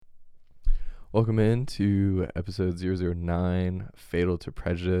Welcome in to episode 009, Fatal to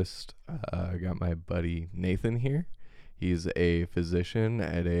Prejudice. I got my buddy Nathan here. He's a physician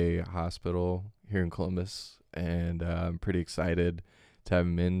at a hospital here in Columbus, and I'm pretty excited to have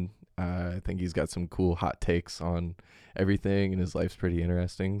him in. I think he's got some cool hot takes on everything, and his life's pretty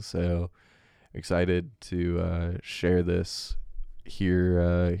interesting. So excited to share this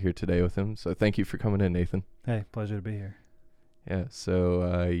here today with him. So thank you for coming in, Nathan. Hey, pleasure to be here. Yeah.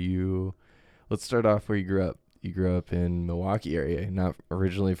 So let's start off where you grew up. You grew up in Milwaukee area, not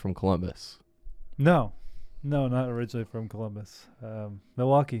originally from Columbus. No, not originally from Columbus.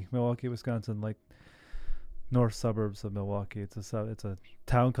 Milwaukee, Wisconsin, like north suburbs of Milwaukee. It's a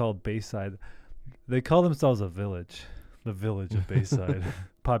town called Bayside. They call themselves a village, the village of Bayside.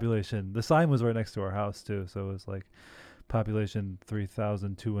 Population. The sign was right next to our house too, so it was like population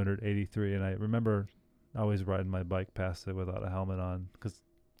 3,283. And I remember always riding my bike past it without a helmet on because,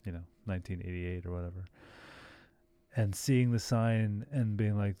 1988 or whatever, and seeing the sign and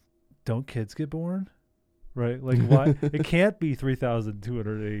being like, don't kids get born? Right? Like, why? It can't be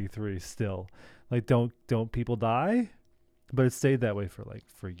 3,283 still. Like, don't people die? But it stayed that way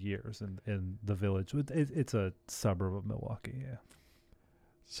for years in the village. It's a suburb of Milwaukee, yeah.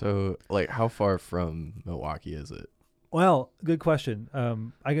 So, like, how far from Milwaukee is it? Well, good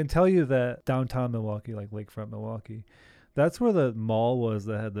question. I can tell you that downtown Milwaukee, like Lakefront Milwaukee, that's where the mall was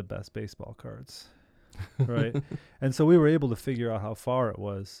that had the best baseball cards, right? And so we were able to figure out how far it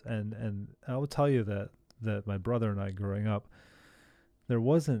was. And I will tell you that my brother and I growing up, there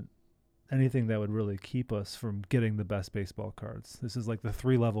wasn't anything that would really keep us from getting the best baseball cards. This is like the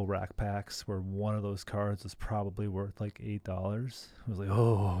 3-level rack packs where one of those cards is probably worth like $8. I was like,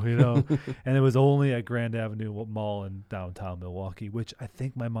 and it was only at Grand Avenue Mall in downtown Milwaukee, which I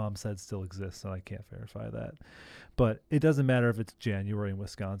think my mom said still exists, and I can't verify that. But it doesn't matter if it's January in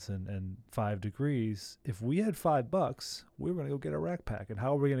Wisconsin and 5 degrees. If we had $5, we were going to go get a rack pack. And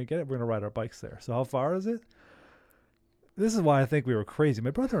how are we going to get it? We're going to ride our bikes there. So how far is it? This is why I think we were crazy.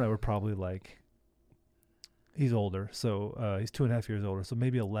 My brother and I were probably like, he's older, so he's 2.5 years older, so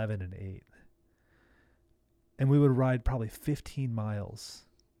maybe 11 and 8. And we would ride probably 15 miles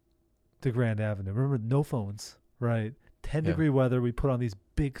to Grand Avenue. Remember, no phones, right? 10-degree weather. We put on these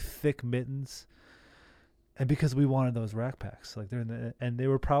big, thick mittens. And because we wanted those rack packs, like and they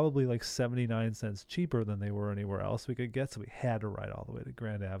were probably like 79 cents cheaper than they were anywhere else we could get, so we had to ride all the way to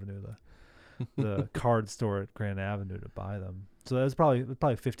Grand Avenue, the card store at Grand Avenue, to buy them. So that was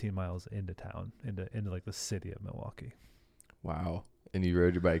probably 15 miles into town, into like the city of Milwaukee. Wow. And you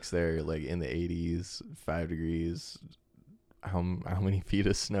rode your bikes there like in the 80s, 5 degrees. How many feet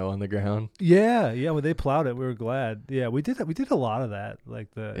of snow on the ground? Yeah. When they plowed it, we were glad. Yeah, we did a lot of that. Like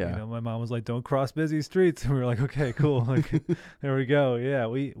my mom was like, "Don't cross busy streets," and we were like, "Okay, cool." Like, there we go. Yeah,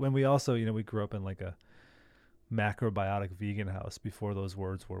 we also we grew up in like a macrobiotic vegan house before those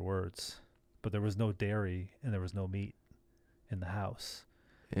words were words, but there was no dairy and there was no meat in the house.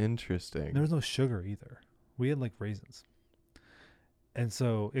 Interesting. There was no sugar either. We had like raisins. And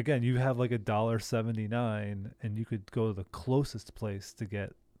so again, you have like $1.79, and you could go to the closest place to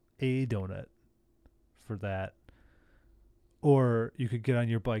get a donut for that, or you could get on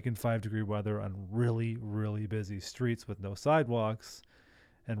your bike in 5-degree weather on really, really busy streets with no sidewalks,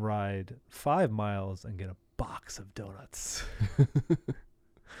 and ride 5 miles and get a box of donuts. So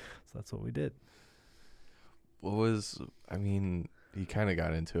that's what we did. You kind of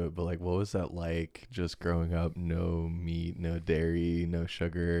got into it, but like, what was that like just growing up? No meat, no dairy, no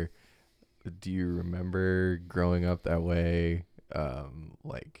sugar. Do you remember growing up that way?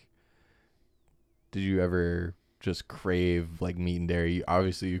 Did you ever just crave like meat and dairy?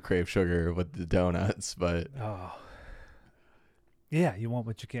 Obviously you crave sugar with the donuts, but yeah, you want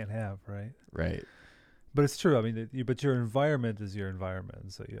what you can't have, right? Right. But it's true. I mean, but your environment is your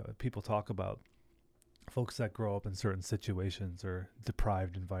environment. So people talk about folks that grow up in certain situations or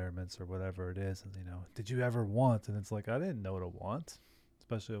deprived environments or whatever it is, and did you ever want? And it's like, I didn't know what to want,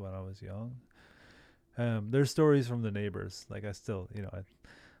 especially when I was young. There's stories from the neighbors. Like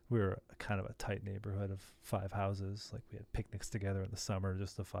we were kind of a tight neighborhood of 5 houses. Like we had picnics together in the summer,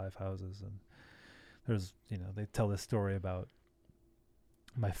 just the 5 houses. And there's, they tell this story about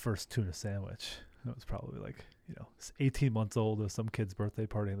my first tuna sandwich. It was probably like, 18 months old. It was some kid's birthday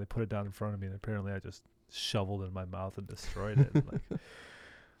party, and they put it down in front of me, and apparently I just shoveled it in my mouth and destroyed it.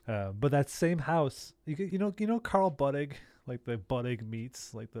 But that same house, you know Carl Buddig, like the Buddig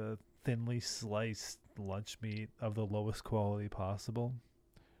meats, like the thinly sliced lunch meat of the lowest quality possible.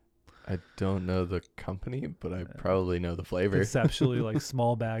 I don't know the company, but I probably know the flavor. Conceptually, like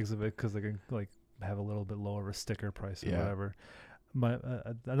small bags of it, because they can like have a little bit lower of a sticker price or whatever. my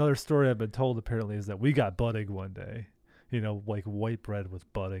another story I've been told apparently is that we got budding one day, like white bread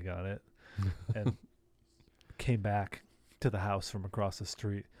with budding on it, and came back to the house from across the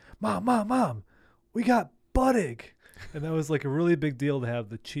street. Mom, we got budding. And that was like a really big deal to have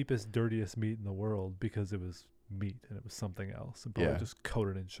the cheapest, dirtiest meat in the world because it was meat and it was something else and probably just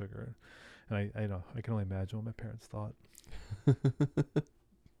coated in sugar. And I know, I can only imagine what my parents thought.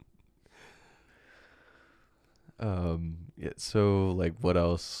 Yeah, so like what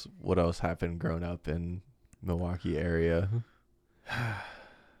else happened growing up in Milwaukee area?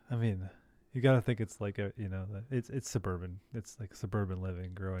 I mean, you got to think it's like it's suburban. It's like suburban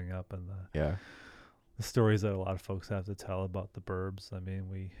living growing up, and Yeah. the stories that a lot of folks have to tell about the burbs. I mean,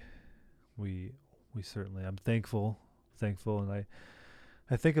 we certainly, I'm thankful, and I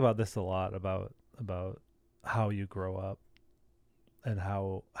think about this a lot about how you grow up and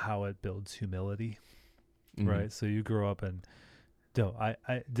how it builds humility, right? So you grow up and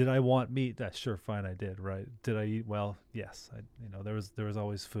did I want meat? Sure, fine, I did, right? Did I eat well? Yes, there was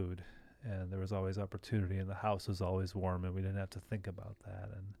always food, and there was always opportunity, and the house was always warm, and we didn't have to think about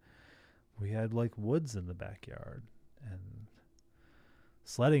that, and we had like woods in the backyard and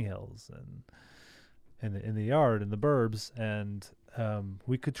sledding hills and in the yard in the burbs, and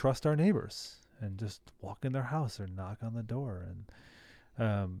we could trust our neighbors and just walk in their house or knock on the door,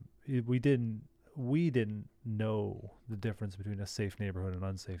 and we didn't know the difference between a safe neighborhood and an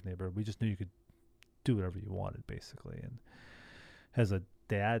unsafe neighborhood. We just knew you could do whatever you wanted, basically. And as a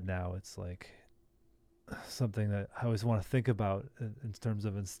dad now, it's like something that I always want to think about in terms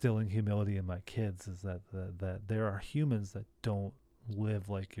of instilling humility in my kids is that there are humans that don't live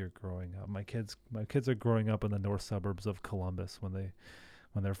like you're growing up. My kids are growing up in the north suburbs of Columbus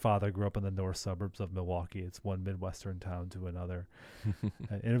when their father grew up in the north suburbs of Milwaukee. It's one Midwestern town to another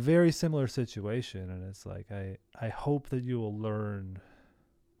in a very similar situation. And it's like, I hope that you will learn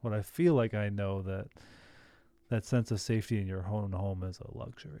what I feel like I know, that sense of safety in your own home is a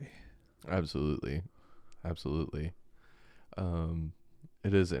luxury. Absolutely.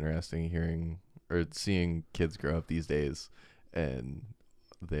 It is interesting hearing or seeing kids grow up these days, and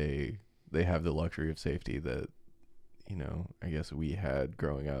they have the luxury of safety that, I guess we had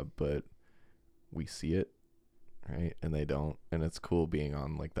growing up, but we see it, right? And they don't. And it's cool being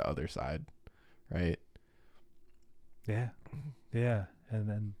on like the other side, right? Yeah.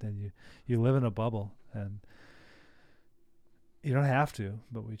 And then you live in a bubble, and you don't have to,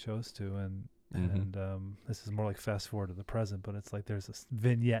 but we chose to. And this is more like fast forward to the present, but it's like there's this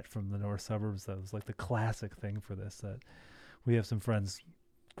vignette from the north suburbs that was like the classic thing for this, that we have some friends,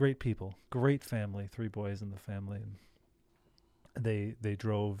 great people, great family, 3 boys in the family, and they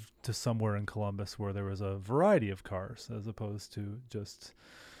drove to somewhere in Columbus where there was a variety of cars as opposed to just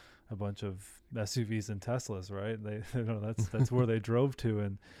a bunch of SUVs and Teslas, right? That's where they drove to,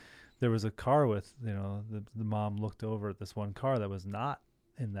 and there was a car with, the mom looked over at this one car that was not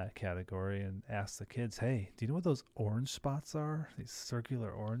in that category and asked the kids, "Hey, do you know what those orange spots are? These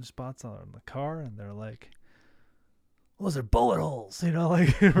circular orange spots on the car?" And they're like, "Those are bullet holes,"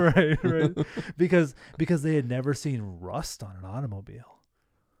 right. because they had never seen rust on an automobile.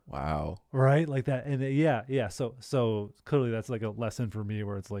 Wow. Right, like that. And yeah. So clearly that's like a lesson for me,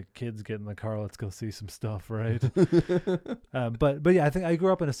 where it's like, kids, get in the car, let's go see some stuff, right? But yeah, I think I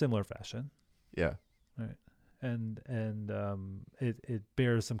grew up in a similar fashion. Yeah. Right. And it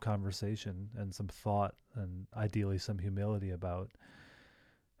bears some conversation and some thought, and ideally some humility about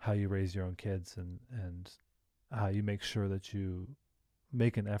how you raise your own kids, and how you make sure that you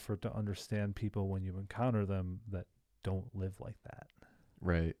make an effort to understand people when you encounter them that don't live like that.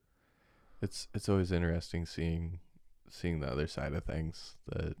 Right. It's always interesting seeing the other side of things,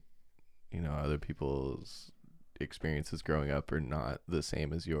 that, other people's experiences growing up are not the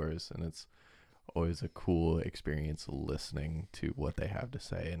same as yours, and it's always a cool experience listening to what they have to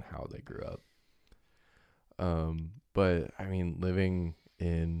say and how they grew up. But I mean, living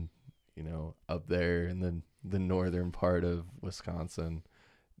in, up there in the northern part of Wisconsin,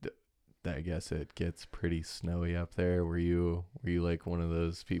 I guess it gets pretty snowy up there. Were you like one of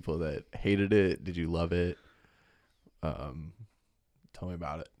those people that hated it? Did you love it? Tell me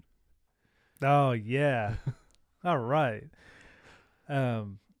about it. Oh yeah. All right.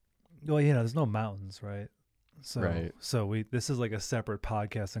 Well, there's no mountains, right? So this is like a separate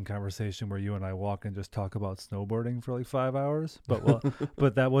podcast and conversation where you and I walk and just talk about snowboarding for like 5 hours. But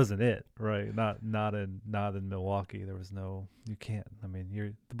but that wasn't it, right? Not in Milwaukee. There was no, you can't. I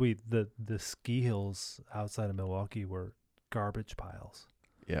mean, the ski hills outside of Milwaukee were garbage piles.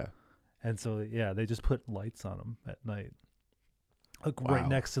 Yeah. And so they just put lights on them at night. like right Wow.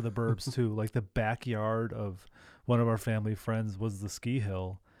 next to the burbs too. Like the backyard of one of our family friends was the ski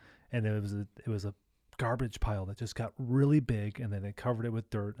hill, and it was a garbage pile that just got really big, and then they covered it with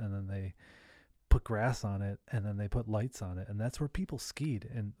dirt, and then they put grass on it, and then they put lights on it, and that's where people skied.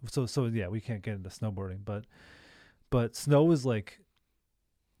 And so yeah, we can't get into snowboarding, but snow was like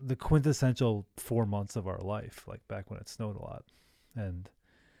the quintessential 4 months of our life, like back when it snowed a lot, and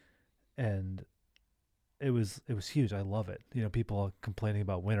it was huge. I love it. You know, people are complaining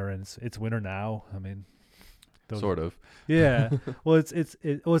about winter, and it's winter now. I mean, Sort of. yeah. Well,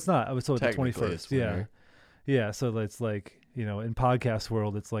 it's not. I was told the Technically, 21st. it's Yeah, winter. yeah. So it's like, you know, in podcast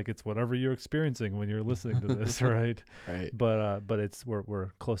world, it's like it's whatever you're experiencing when you're listening to this, right? Right. But it's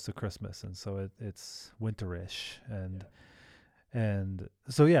we're close to Christmas, and so it's winterish, and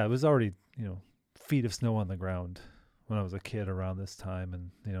so yeah, it was already, you know, feet of snow on the ground when I was a kid around this time,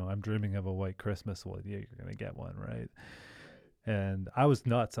 and you know, I'm dreaming of a white Christmas. Well, yeah, you're gonna get one, right? And I was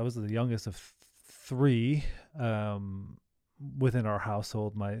nuts. I was the youngest of three within our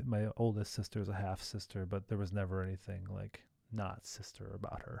household. My oldest sister is a half sister, but there was never anything like not sister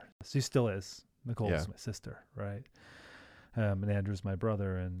about her. She still is. Nicole's Yeah. my sister, right? And Andrew's my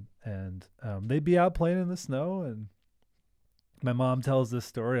brother, and they'd be out playing in the snow, and my mom tells this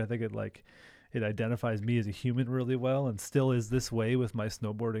story. I think it identifies me as a human really well, and still is this way with my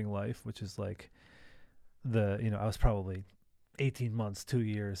snowboarding life, which is like I was probably 18 months, 2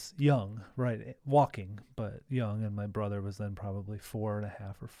 years young, right? Walking, but young. And my brother was then probably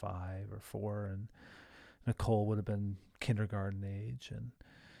 4.5 or 5 or 4. And Nicole would have been kindergarten age. And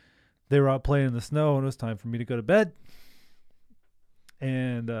they were out playing in the snow, and it was time for me to go to bed.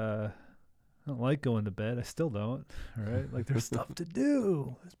 And I don't like going to bed. I still don't, right? Like there's stuff to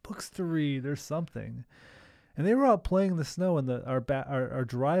do. There's books to read. There's something. And they were out playing in the snow, and our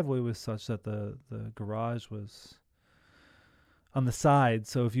driveway was such that the garage was on the side.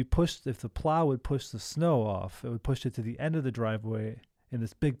 So if the plow would push the snow off, it would push it to the end of the driveway in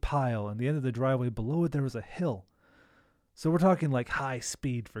this big pile. And the end of the driveway below it, there was a hill. So we're talking like high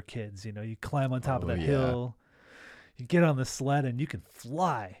speed for kids. You know, you climb on top of that hill, you get on the sled, and you can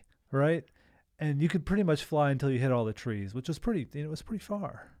fly, right? And you could pretty much fly until you hit all the trees, which was it was pretty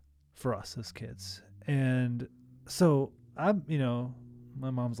far for us as kids. And so my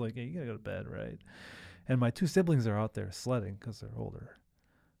mom's like, hey, you gotta go to bed, right? And my 2 siblings are out there sledding because they're older.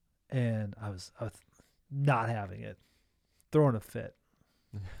 And I was not having it, throwing a fit,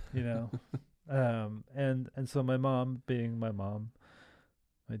 you know? And so my mom, being my mom,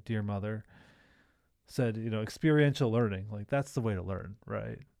 my dear mother, said, you know, experiential learning, like that's the way to learn,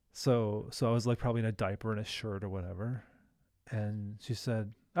 right? So I was like probably in a diaper and a shirt or whatever. And she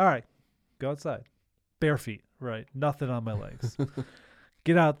said, all right, go outside. Bare feet, right? Nothing on my legs.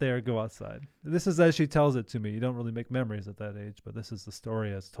 Get out there, go outside. This is as she tells it to me. You don't really make memories at that age, but this is the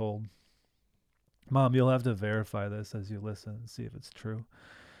story as told. Mom, you'll have to verify this as you listen and see if it's true.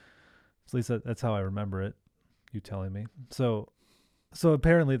 At least that's how I remember it, you telling me. So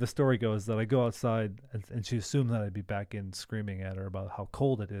apparently the story goes that I go outside, and she assumed that I'd be back in screaming at her about how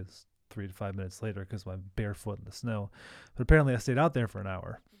cold it is 3 to 5 minutes later because I'm barefoot in the snow. But apparently I stayed out there for an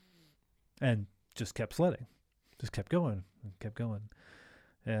hour and just kept sledding, just kept going and kept going.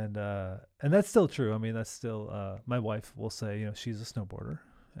 And that's still true. I mean, that's still, my wife will say, you know, she's a snowboarder,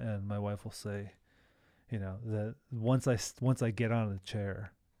 and my wife will say, you know, that once I get on the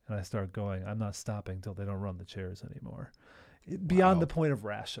chair and I start going, I'm not stopping till they don't run the chairs anymore. Beyond the point of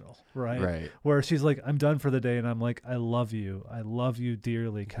rational, right? Right. Where she's like, I'm done for the day, and I'm like, I love you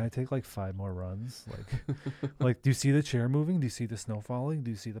dearly. Can I take like 5 more runs? Like, do you see the chair moving? Do you see the snow falling?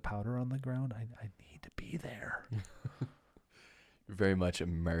 Do you see the powder on the ground? I need to be there. You're very much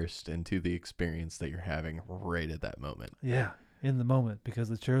immersed into the experience that you're having right at that moment. Yeah, in the moment, because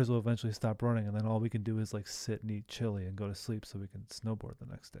the chairs will eventually stop running, and then all we can do is like sit and eat chili and go to sleep so we can snowboard the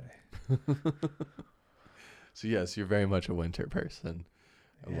next day. So yes, you're very much a winter person.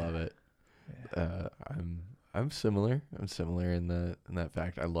 I love it. Yeah. I'm similar. I'm similar in that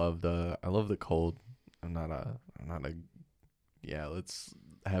fact. I love the cold. Let's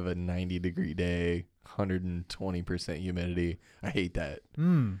have a 90-degree day, 120% humidity. I hate that.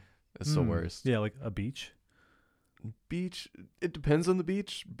 It's the worst. Yeah, like a beach. Beach, it depends on the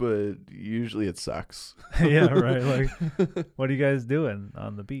beach, but usually it sucks. Yeah, right. Like, what are you guys doing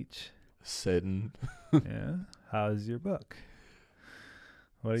on the beach? Sitting. Yeah. How's your book?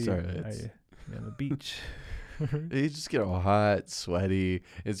 What are you? Sorry, Are you on the beach? You just get all hot, sweaty.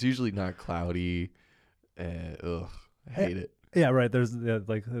 It's usually not cloudy. I hate it. Yeah, right. There's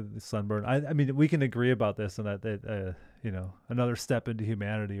like the sunburn. I mean, we can agree about this, and that you know, another step into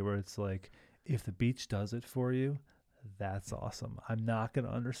humanity where it's like, if the beach does it for you, that's awesome. I'm not going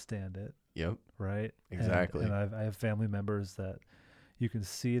to understand it, Yep. right? Exactly. And I have family members that you can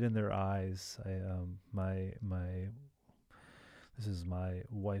see it in their eyes. This is my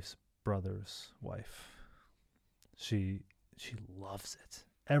wife's brother's wife. She loves it,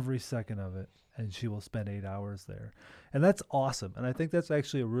 every second of it, and she will spend 8 hours there. And that's awesome. And I think that's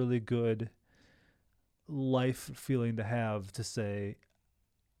actually a really good life feeling to have, to say,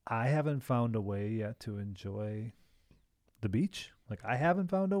 I haven't found a way yet to enjoy the beach. Like, I haven't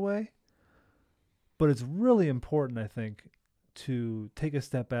found a way. But it's really important, I think, to take a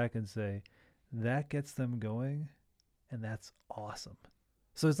step back and say, that gets them going, and that's awesome.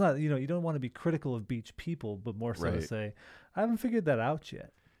 So it's not, you don't want to be critical of beach people, but more so to say, I haven't figured that out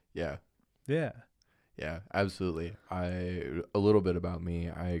yet. Yeah. Yeah. Yeah, absolutely. A little bit about me.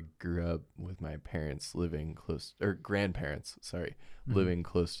 I grew up with my parents living close, or grandparents, sorry, living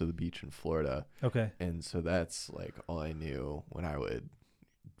close to the beach in Florida. Okay. And so that's like all I knew when I would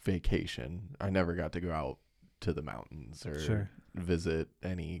vacation. I never got to go out to the mountains or visit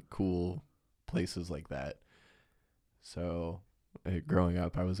any cool places like that. So growing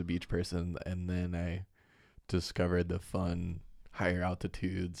up, I was a beach person, and then I discovered the fun higher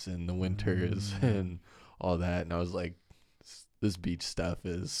altitudes in the winters and all that, and I was like, this beach stuff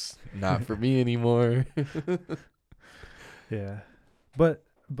is not for me anymore. Yeah, but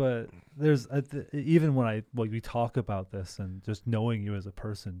there's even when we talk about this, and just knowing you as a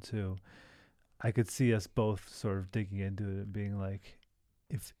person too, I could see us both sort of digging into it and being like,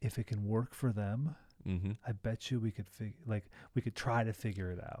 if it can work for them, I bet you we could try to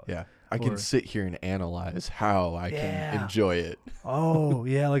figure it out. Yeah, I can sit here and analyze how I can enjoy it. Oh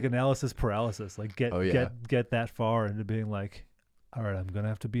yeah, like analysis paralysis. Like get that far into being like, all right, I'm gonna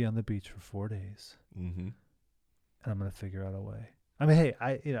have to be on the beach for 4 days, and I'm gonna figure out a way. I mean, hey,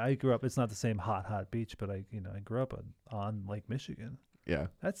 I grew up. It's not the same hot beach, but I grew up on Lake Michigan. Yeah,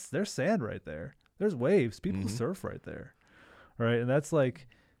 there's sand right there. There's waves. People surf right there, right? And that's like.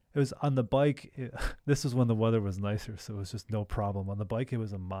 It was on the bike. This was when the weather was nicer, so it was just no problem. On the bike, it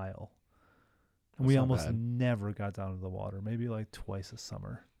was a mile. And we almost never got down to the water, maybe like twice a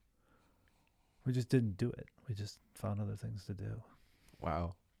summer. We just didn't do it. We just found other things to do.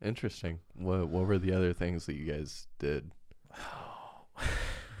 Wow. Interesting. What were the other things that you guys did?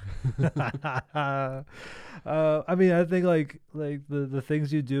 I mean, I think like the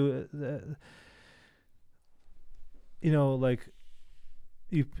things you do, like,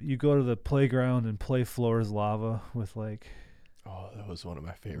 You go to the playground and play Floor is Lava with like... Oh, that was one of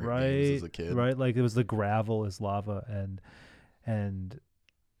my favorite games as a kid. Right, like it was the gravel is lava, and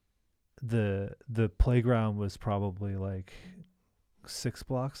the playground was probably like 6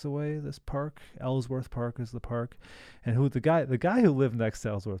 blocks away, this park. Ellsworth Park is the park. And the guy who lived next to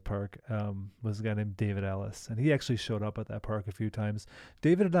Ellsworth Park was a guy named David Ellis, and he actually showed up at that park a few times.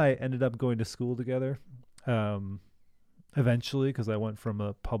 David and I ended up going to school together. Eventually, because I went from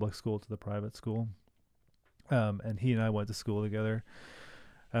a public school to the private school, and he and I went to school together.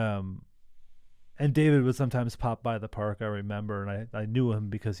 And David would sometimes pop by the park, I remember, and I knew him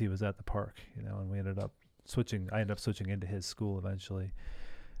because he was at the park, and we ended up switching. I ended up switching into his school eventually,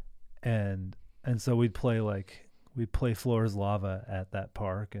 and so we'd play Floor is Lava at that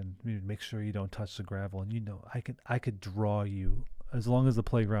park, and we'd make sure you don't touch the gravel, and I could draw you. As long as the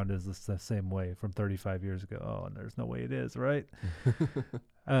playground is the same way from 35 years ago. Oh, and there's no way it is, right?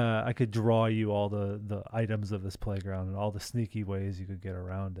 I could draw you all the items of this playground and all the sneaky ways you could get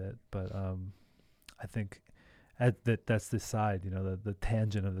around it. But I think that's the side, the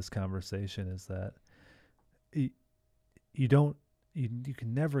tangent of this conversation is that you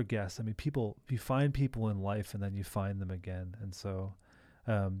can never guess. I mean, you find people in life and then you find them again. And so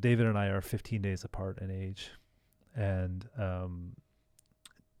David and I are 15 days apart in age. And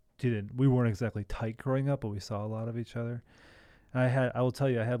we weren't exactly tight growing up, but we saw a lot of each other. And I will tell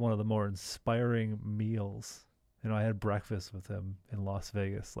you, I had one of the more inspiring meals. I had breakfast with him in Las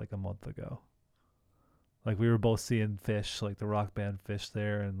Vegas like a month ago. Like we were both seeing Fish, like the rock band Fish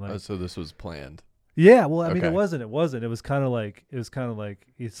there, and like. Oh, so this was planned. Yeah, well, I mean, it wasn't. It was kind of like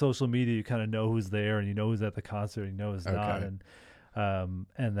social media. You kind of know who's there, and you know who's at the concert, and you know who's not, and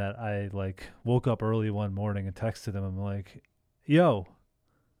that I like woke up early one morning and texted him. I'm like, "Yo,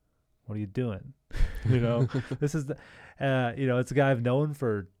 what are you doing?" This is it's a guy I've known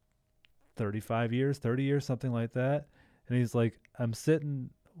for 35 years, 30 years, something like that. And he's like, I'm sitting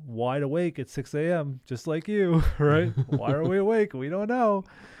wide awake at 6 a.m. just like you, right? Why are we awake? We don't know.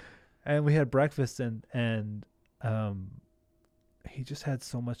 And we had breakfast, and he just had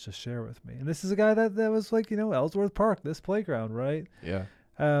so much to share with me. And this is a guy that was like, Ellsworth Park, this playground, right? Yeah.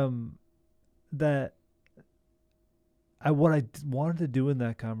 That what I wanted to do in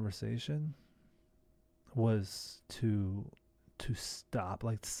that conversation was to stop,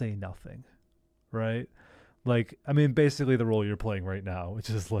 like to say nothing, right? Like, I mean, basically the role you're playing right now, which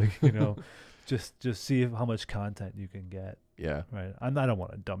is like, just see how much content you can get. Yeah. Right. I don't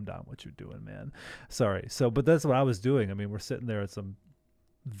want to dumb down what you're doing, man. Sorry. So, but that's what I was doing. I mean, we're sitting there at some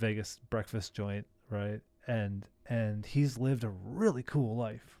Vegas breakfast joint, right? And he's lived a really cool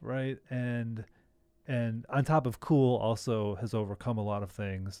life, right? And on top of cool, also has overcome a lot of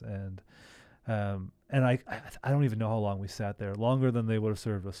things. And I don't even know how long we sat there. Longer than they would have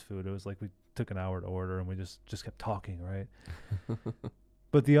served us food. It was like we took an hour to order, and we just kept talking, right?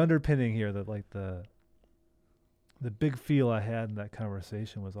 But the underpinning here, that like the big feel I had in that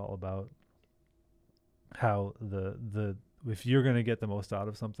conversation was all about how the if you're going to get the most out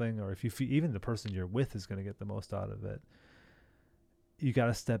of something, or if you feel even the person you're with is going to get the most out of it, you got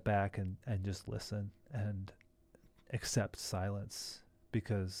to step back and just listen and accept silence,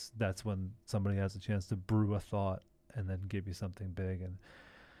 because that's when somebody has a chance to brew a thought and then give you something big. And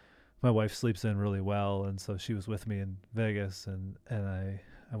my wife sleeps in really well, and so she was with me in Vegas, and I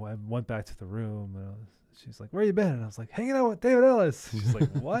went back to the room, and she's like, "Where you been?" And I was like, "Hanging out with David Ellis." She's like,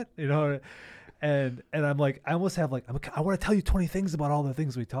 "What?" And I'm like, I almost have like, I want to tell you 20 things about all the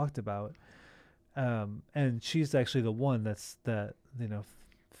things we talked about. And she's actually the one that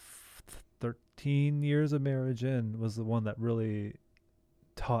 13 years of marriage in, was the one that really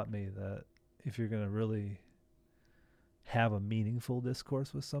taught me that if you're going to really have a meaningful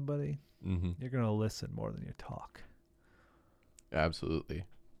discourse with somebody, Mm-hmm. you're going to listen more than you talk. Absolutely.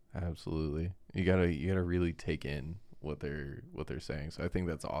 You gotta really take in what they're saying. So I think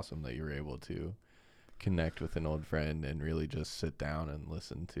that's awesome that you were able to connect with an old friend and really just sit down and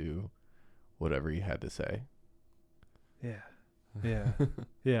listen to whatever he had to say. Yeah.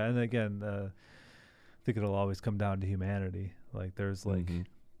 And again, I think it'll always come down to humanity. Like there's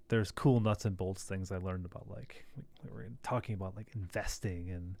there's cool nuts and bolts things I learned about, like we were talking about like investing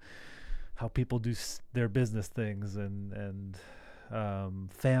and how people do their business things and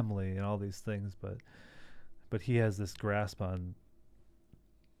family and all these things, but he has this grasp on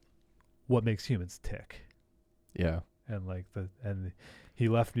what makes humans tick. Yeah. And he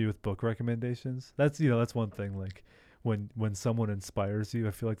left me with book recommendations. That's one thing. Like when someone inspires you,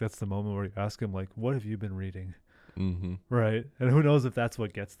 I feel like that's the moment where you ask them, like, what have you been reading? Mm-hmm. Right. And who knows if that's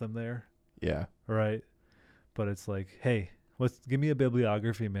what gets them there. Yeah. Right. But it's like, hey, give me a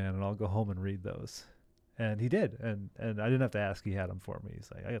bibliography, man, and I'll go home and read those. And he did, and I didn't have to ask. He had them for me.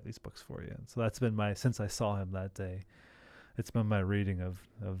 He's like, I got these books for you. And so that's been since I saw him that day, it's been my reading of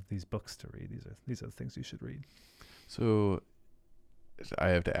these books to read. These are the things you should read. So I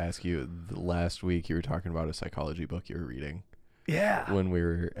have to ask you, last week you were talking about a psychology book you were reading. Yeah. When we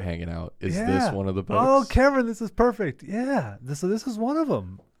were hanging out. Is this one of the books? Oh, Cameron, this is perfect. Yeah. This is one of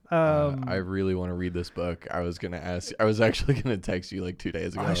them. I really want to read this book. I was actually going to text you like 2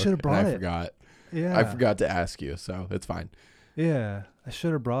 days ago. I should have brought it. I forgot. Yeah. I forgot to ask you, so it's fine. Yeah. I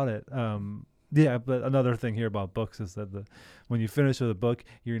should have brought it. Yeah, but another thing here about books is that when you finish with a book,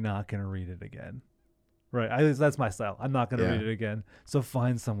 you're not going to read it again. Right. That's my style. I'm not going to read it again. So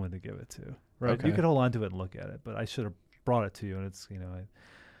find someone to give it to. Right. Okay. You could hold on to it and look at it, but I should have brought it to you. And it's, I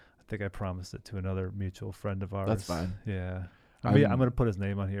think I promised it to another mutual friend of ours. That's fine. Yeah. I'm going to put his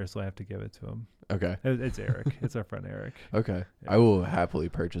name on here, so I have to give it to him. Okay. It's Eric. It's our friend Eric. Okay. Yeah. I will happily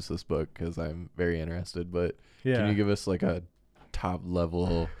purchase this book because I'm very interested, but can you give us like a top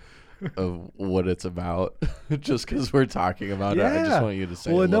level of what it's about? Just because we're talking about it, I just want you to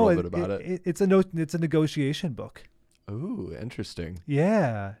say a little bit about it. It's a negotiation book. Ooh, interesting.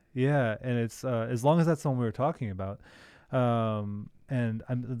 Yeah. And it's as long as that's the one we were talking about. And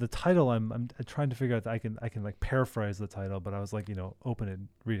the title, I'm trying to figure out that I can like paraphrase the title, but I was like, open it,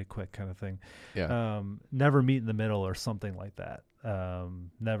 read it quick kind of thing. Yeah. Never meet in the middle or something like that.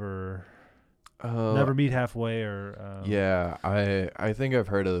 Never meet halfway or. Yeah, I think I've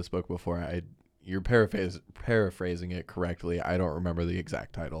heard of this book before. You're paraphrasing it correctly. I don't remember the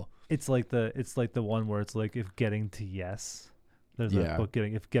exact title. It's like the one where it's like, if getting to yes. There's a book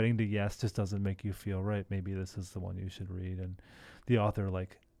if getting to yes just doesn't make you feel right, maybe this is the one you should read. And the author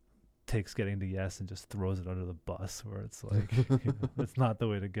like takes getting to yes and just throws it under the bus, where it's like it's not the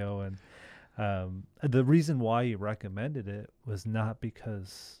way to go. And the reason why he recommended it was not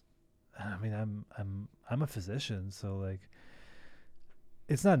because, I mean, I'm a physician, so like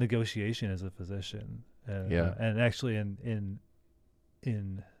it's not negotiation as a physician. And actually in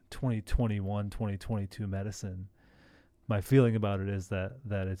 2021, 2022 medicine, my feeling about it is that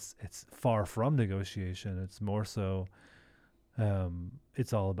it's far from negotiation. It's more so,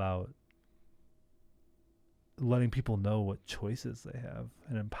 it's all about letting people know what choices they have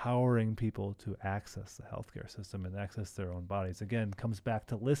and empowering people to access the healthcare system and access their own bodies. Again, comes back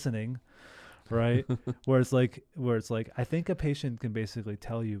to listening, right? where it's like, I think a patient can basically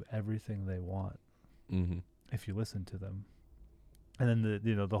tell you everything they want if you listen to them. And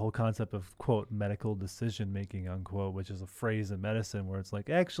then the whole concept of, quote, medical decision making, unquote, which is a phrase in medicine where it's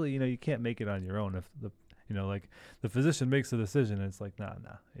like, actually, you can't make it on your own. If the physician makes a decision, and it's like, nah,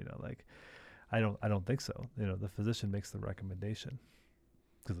 like, I don't think so. The physician makes the recommendation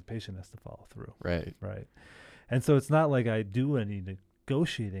because the patient has to follow through. Right. Right. And so it's not like I do any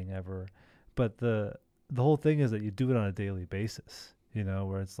negotiating ever, but the whole thing is that you do it on a daily basis.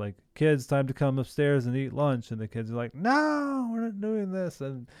 Where it's like, kids, time to come upstairs and eat lunch. And the kids are like, no, we're not doing this.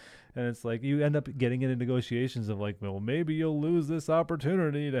 And it's like, you end up getting into negotiations of like, well, maybe you'll lose this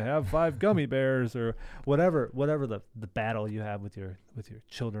opportunity to have 5 gummy bears or whatever the battle you have with your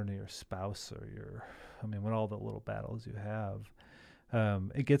children or your spouse or with all the little battles you have.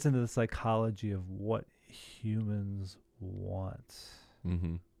 It gets into the psychology of what humans want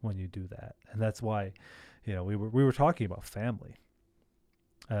when you do that. And that's why, we were talking about family.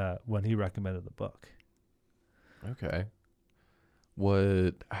 When he recommended the book. Okay.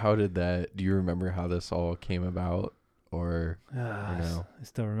 How did that, do you remember how this all came about or no? I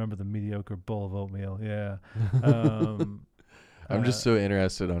still remember the mediocre bowl of oatmeal. Yeah. I'm just so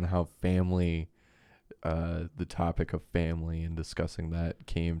interested on how family, the topic of family and discussing that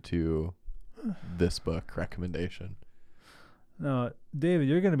came to this book recommendation. No, David,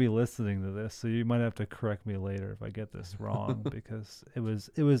 you're going to be listening to this, so you might have to correct me later if I get this wrong, because it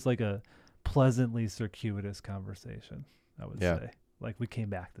was like a pleasantly circuitous conversation, I would say. Like, we came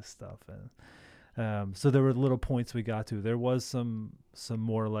back to stuff, and so there were little points we got to. There was some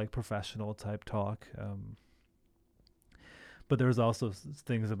more like professional type talk, but there was also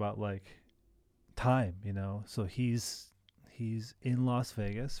things about like time, So he's in Las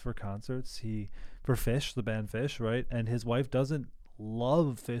Vegas for concerts. For Phish, the band Phish, right? And his wife doesn't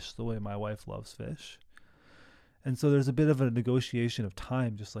love Phish the way my wife loves Phish. And so there's a bit of a negotiation of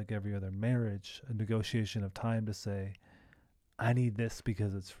time, just like every other marriage, a negotiation of time to say, I need this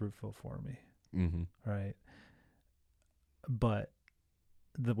because it's fruitful for me. Right? But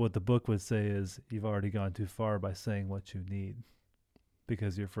what the book would say is, you've already gone too far by saying what you need,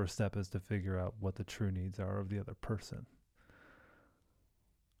 because your first step is to figure out what the true needs are of the other person.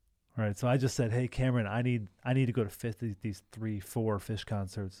 Right, so I just said, hey, Cameron, I need to go to these 3-4 Phish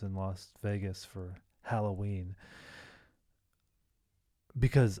concerts in Las Vegas for Halloween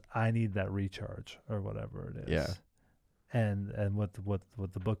because I need that recharge or whatever it is. Yeah. And what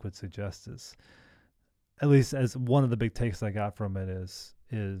the book would suggest is, at least as one of the big takes I got from it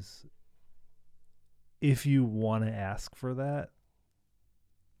is if you want to ask for that,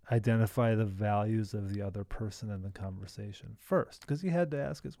 identify the values of the other person in the conversation first, because he had to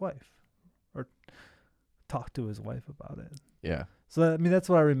ask his wife or talk to his wife about it. Yeah. So, that's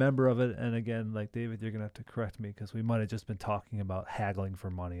what I remember of it. And again, like, David, you're going to have to correct me, because we might have just been talking about haggling for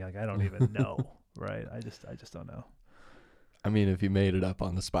money. Like, I don't even know, right? I just don't know. If you made it up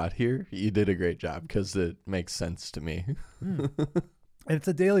on the spot here, you did a great job, because it makes sense to me. And it's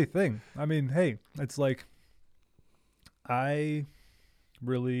a daily thing. Hey, it's like, I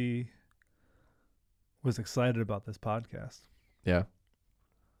really was excited about this podcast. Yeah.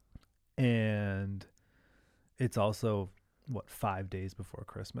 And it's also 5 days before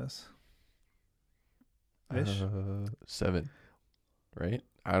Christmas? 7, right?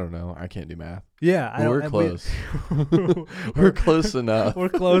 I don't know. I can't do math. Yeah, but we're close. We're close enough. We're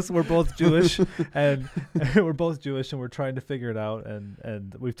close. We're both Jewish, and we're trying to figure it out.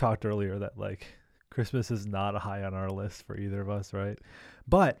 And we've talked earlier that like Christmas is not a high on our list for either of us, right?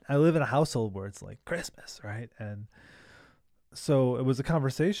 But I live in a household where it's like Christmas, right? And so it was a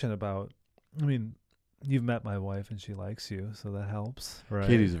conversation about, you've met my wife and she likes you, so that helps, right?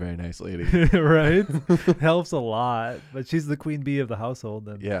 Katie's a very nice lady. Right? Helps a lot, but she's the queen bee of the household.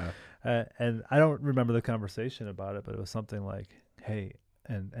 And, yeah. And I don't remember the conversation about it, but it was something like, hey,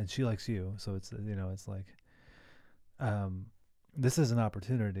 and she likes you. So it's, it's like, this is an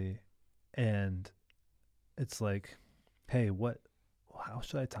opportunity, and it's like, hey, how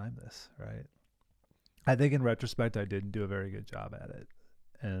should I time this? Right. I think in retrospect, I didn't do a very good job at it,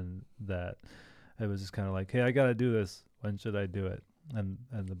 and that it was just kind of like, hey, I got to do this. When should I do it? And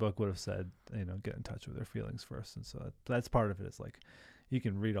the book would have said, get in touch with their feelings first. And so that's part of it. It's like, you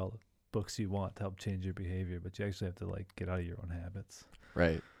can read all the books you want to help change your behavior, but you actually have to like get out of your own habits.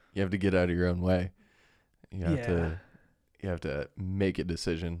 Right. You have to get out of your own way. You have to make a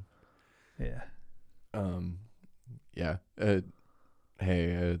decision. Yeah. Yeah.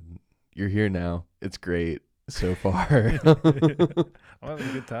 Hey, you're here now. It's great. so far. I'm having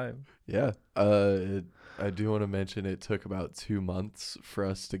a good time. Yeah. I do want to mention it took about 2 months for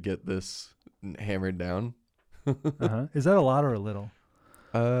us to get this hammered down. Is that a lot or a little?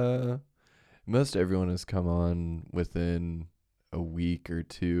 Uh, Most everyone has come on within a week or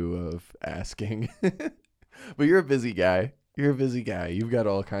two of asking. But you're a busy guy. You're a busy guy. You've got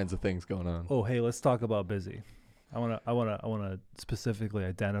all kinds of things going on. Oh, hey, let's talk about busy. I wanna specifically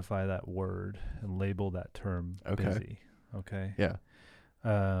identify that word and label that term Okay. busy. Okay. Yeah.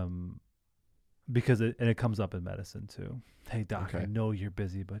 Because it comes up in medicine too. Hey doc, I Okay. know you're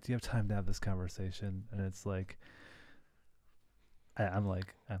busy, but do you have time to have this conversation? And it's like, I'm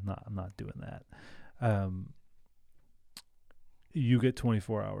not doing that. You get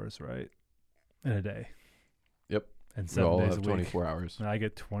 24 hours, right, in a day. Yep. And We 7 all days have a week. 24 hours. And I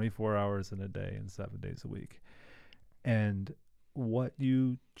get 24 hours in a day and 7 days a week. And what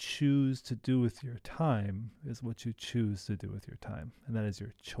you choose to do with your time is what you choose to do with your time. And that is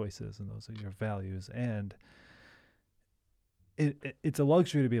your choices, and those are your values. And it's a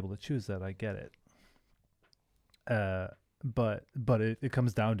luxury to be able to choose that. I get it. But it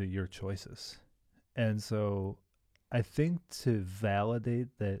comes down to your choices. And so I think to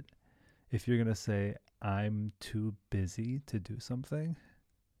validate that, if you're going to say, I'm too busy to do something,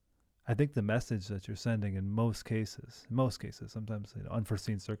 I think the message that you're sending in most cases, sometimes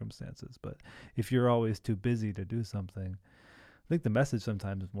unforeseen circumstances, but if you're always too busy to do something, I think the message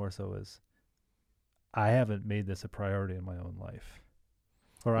sometimes more so is, I haven't made this a priority in my own life.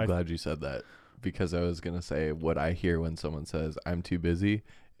 Or I'm glad you said that, because I was going to say what I hear when someone says I'm too busy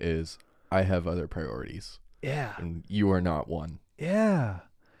is I have other priorities. Yeah. And you are not one. Yeah.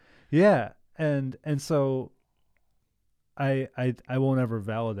 Yeah. And so I won't ever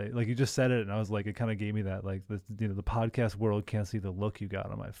validate. Like, you just said it, and I was like, it kind of gave me that, like, the podcast world can't see the look you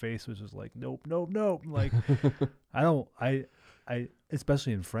got on my face, which is like, nope. Like, I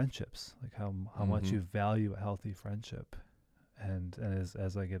especially in friendships, like how much you value a healthy friendship, and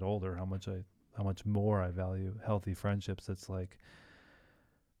as I get older, how much more I value healthy friendships. It's like,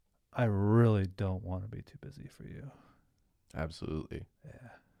 I really don't want to be too busy for you. Absolutely. Yeah.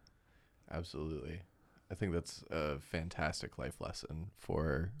 Absolutely. I think that's a fantastic life lesson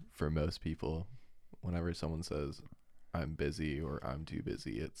for most people. Whenever someone says I'm busy or I'm too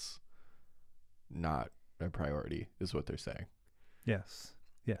busy, it's not a priority, is what they're saying. Yes.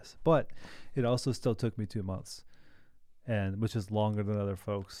 But it also still took me 2 months, and which is longer than other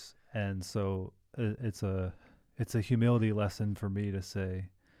folks. And so it's a humility lesson for me to say,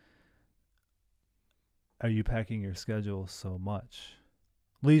 are you packing your schedule so much,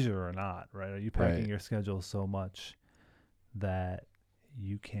 leisure or not, right? Are you packing your schedule so much that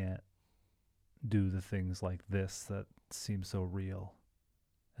you can't do the things like this that seem so real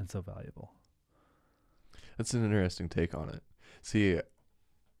and so valuable? That's an interesting take on it. See,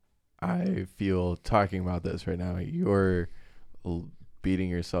 I feel talking about this right now, you're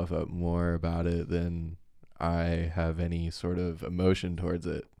beating yourself up more about it than I have any sort of emotion towards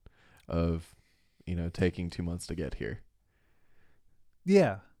it, of, taking 2 months to get here.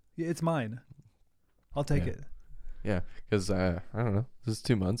 Yeah, it's mine. I'll take it. Yeah, because I don't know. This is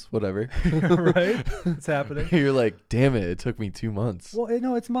 2 months, whatever. Right? It's happening. You're like, damn it took me 2 months. Well,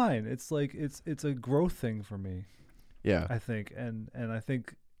 no, it's mine. It's like it's a growth thing for me. Yeah, I think, and I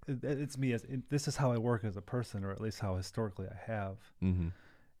think it's me this is how I work as a person, or at least how historically I have. Mm-hmm.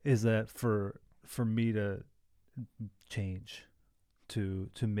 Is that for me to change, to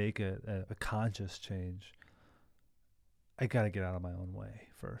make a conscious change, I got to get out of my own way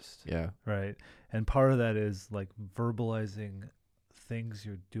first. Yeah. Right. And part of that is like verbalizing things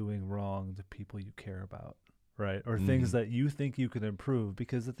you're doing wrong to people you care about. Right. Or things that you think you can improve.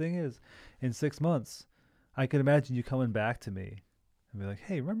 Because the thing is, in 6 months, I can imagine you coming back to me and be like,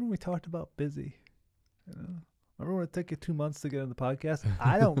 hey, remember when we talked about busy? Remember when it took you 2 months to get on the podcast?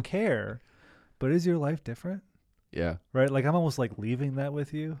 I don't care. But is your life different? Yeah. Right. Like, I'm almost like leaving that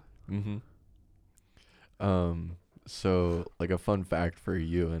with you. Mm-hmm. So, like, a fun fact for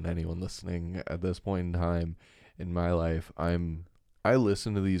you and anyone listening at this point in time in my life, I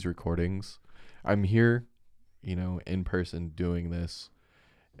listen to these recordings. I'm here, in person doing this,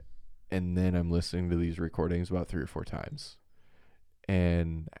 and then I'm listening to these recordings about 3 or 4 times.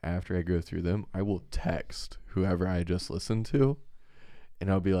 And after I go through them, I will text whoever I just listened to,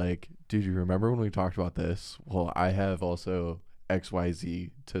 and I'll be like, dude, you remember when we talked about this? Well, I have also XYZ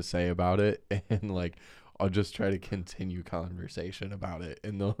to say about it, and like, I'll just try to continue conversation about it.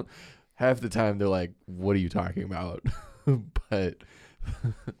 And they'll, half the time they're like, what are you talking about? But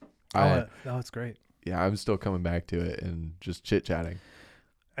it's great. Yeah, I'm still coming back to it and just chit chatting.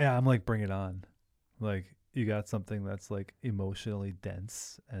 Yeah, I'm like, bring it on. Like, you got something that's like emotionally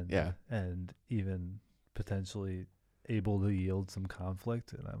dense and even potentially able to yield some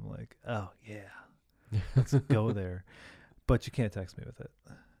conflict, and I'm like, oh yeah, let's go there. But you can't text me with it.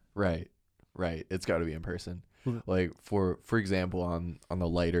 Right. It's got to be in person. Well, Like for example, on the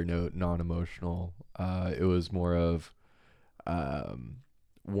lighter note, non-emotional, it was more of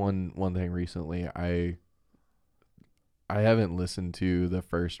one thing recently. I haven't listened to the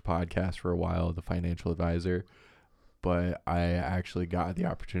first podcast for a while, The Financial Advisor, but I actually got the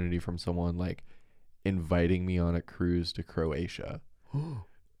opportunity from someone like inviting me on a cruise to Croatia.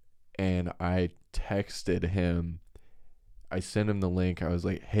 And I texted him. I sent him the link. I was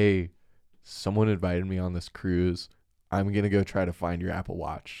like, "Hey, someone invited me on this cruise. I'm going to go try to find your Apple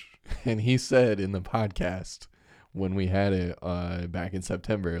Watch." And he said in the podcast when we had it back in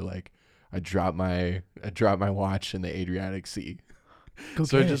September, like, I dropped my watch in the Adriatic Sea. Okay.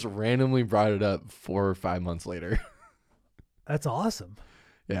 So I just randomly brought it up 4 or 5 months later. That's awesome.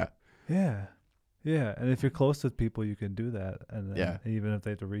 Yeah. Yeah. Yeah. And if you're close with people, you can do that. And then even if they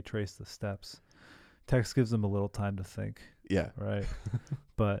have to retrace the steps, text gives them a little time to think. Yeah. Right.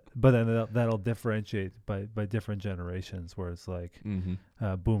 but then that'll differentiate by different generations, where it's like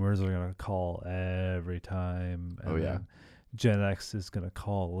boomers are going to call every time. And then Gen X is going to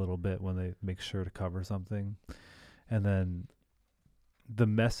call a little bit when they make sure to cover something. And then the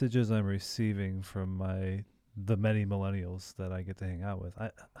messages I'm receiving from the many millennials that I get to hang out with,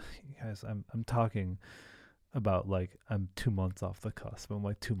 I'm talking about like I'm 2 months off the cusp. I'm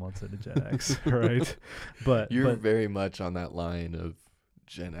like 2 months into Gen X, right? But you're very much on that line of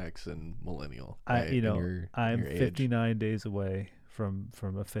Gen X and millennial. Right? I'm 59 days away from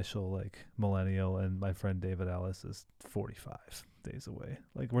official like millennial, and my friend David Ellis is 45 days away.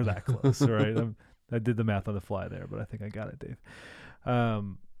 Like we're that close, right? I did the math on the fly there, but I think I got it, Dave.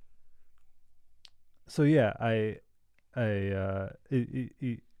 So yeah, I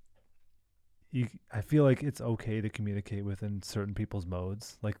feel like it's okay to communicate within certain people's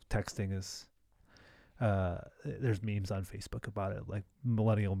modes. Like texting is, there's memes on Facebook about it, like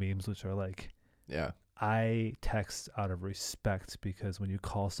millennial memes, which are like, I text out of respect, because when you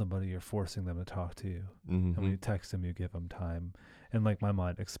call somebody, you're forcing them to talk to you. And when you text them, you give them time. And like my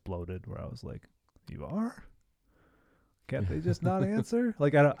mind exploded where I was like, you are? Can't they just not answer?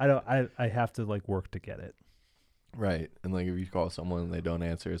 Like I have to like work to get it. Right. And like if you call someone and they don't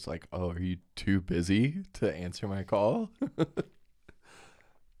answer, it's like, oh, are you too busy to answer my call?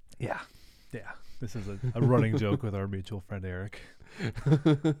 Yeah. This is a running joke with our mutual friend Eric.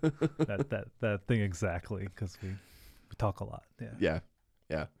 that thing exactly, because we talk a lot. Yeah.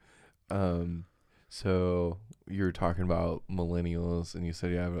 So you were talking about millennials, and you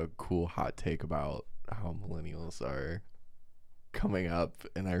said you have a cool hot take about how millennials are coming up,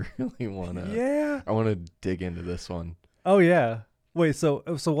 and I really want to dig into this one. Oh yeah. Wait, so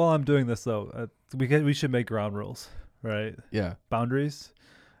while I'm doing this though, we should make ground rules, right? Yeah. Boundaries.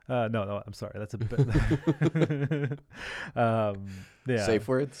 No, I'm sorry. That's a bit. Yeah. Safe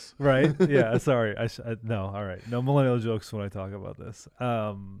words. Right. Yeah. Sorry. No. All right. No millennial jokes when I talk about this.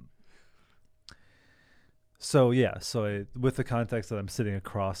 So with the context that I'm sitting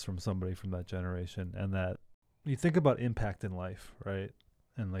across from somebody from that generation, and that you think about impact in life, right?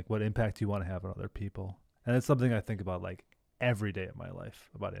 And like what impact you want to have on other people. And it's something I think about like every day of my life,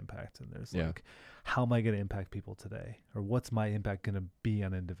 about impact. And there's like, how am I going to impact people today? Or what's my impact going to be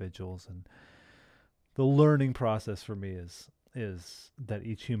on individuals? And the learning process for me is that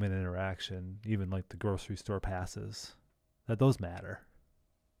each human interaction, even like the grocery store passes, that those matter.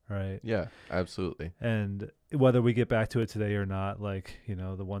 Right. Yeah, absolutely. And whether we get back to it today or not, like,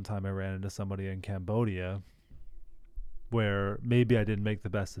 the one time I ran into somebody in Cambodia where maybe I didn't make the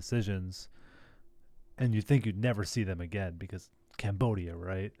best decisions, and you think you'd never see them again because Cambodia,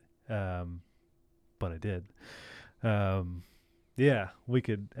 right? But I did. Yeah, we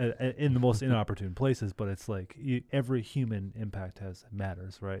could in the most inopportune places, but it's like every human impact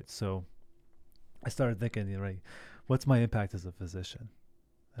matters, right? So I started thinking, right, what's my impact as a physician?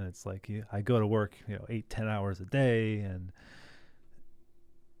 And it's like I go to work, 8-10 hours a day, and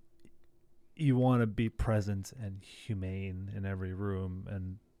you want to be present and humane in every room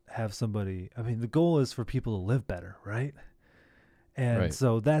and have somebody. I mean, the goal is for people to live better, right? And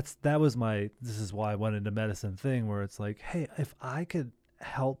so this is why I went into medicine thing, where it's like, hey, if I could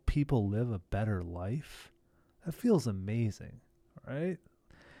help people live a better life, that feels amazing, right?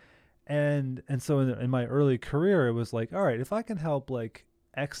 And so in my early career, it was like, all right, if I can help like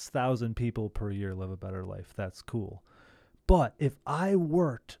X thousand people per year live a better life, that's cool. But if I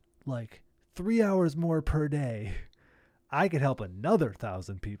worked like 3 hours more per day, I could help another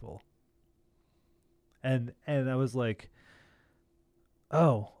 1,000 people. And I was like,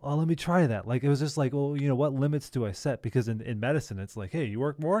 oh, well, let me try that. Like, it was just like, well, what limits do I set? Because in medicine, it's like, hey, you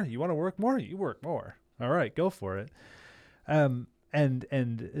work more? You want to work more? You work more. All right, go for it. But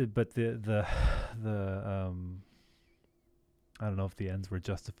the I don't know if the ends were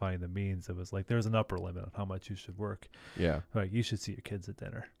justifying the means. It was like, there's an upper limit on how much you should work. Yeah. Like, you should see your kids at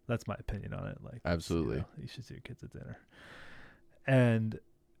dinner. That's my opinion on it. Like, Absolutely. you should see your kids at dinner. And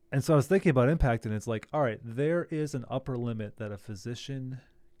so I was thinking about impact, and it's like, all right, there is an upper limit that a physician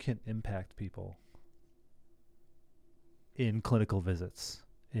can impact people in clinical visits,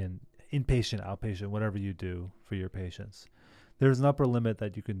 in inpatient, outpatient, whatever you do for your patients. There's an upper limit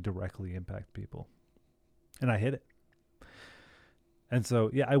that you can directly impact people. And I hit it. And so,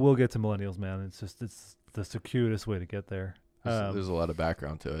 yeah, I will get to millennials, man. It's the circuitous way to get there. There's a lot of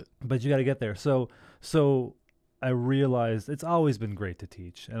background to it. But you got to get there. So I realized it's always been great to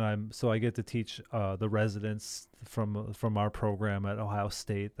teach, and I get to teach the residents from our program at Ohio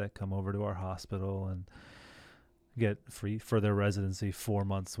State that come over to our hospital and get free for their residency 4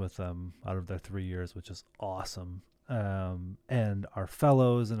 months with them out of their 3 years, which is awesome. And our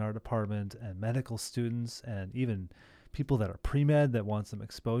fellows in our department and medical students and even people that are pre-med that want some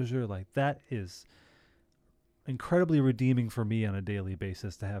exposure, like that is incredibly redeeming for me on a daily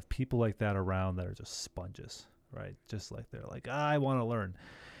basis to have people like that around that are just sponges. Right. Just like they're like, I want to learn.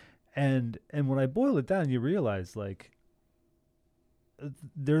 And when I boil it down, you realize like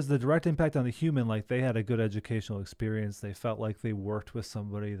there's the direct impact on the human. Like they had a good educational experience. They felt like they worked with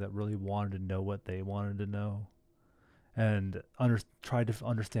somebody that really wanted to know what they wanted to know and tried to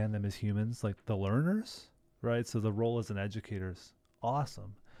understand them as humans, like the learners. Right. So the role as an educator is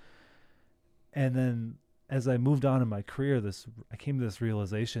awesome. And then as I moved on in my career, I came to this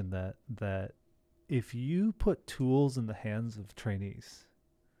realization that if you put tools in the hands of trainees,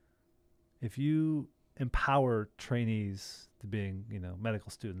 if you empower trainees to being, medical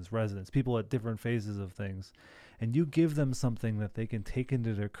students, residents, people at different phases of things, and you give them something that they can take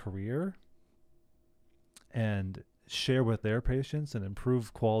into their career and share with their patients and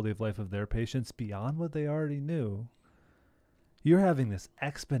improve quality of life of their patients beyond what they already knew, you're having this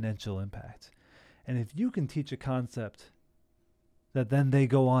exponential impact. And if you can teach a concept that then they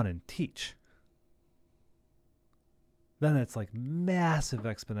go on and teach, then it's like massive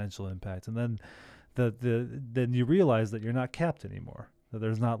exponential impact. And then then you realize that you're not capped anymore, that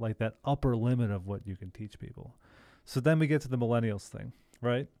there's not like that upper limit of what you can teach people. So then we get to the millennials thing,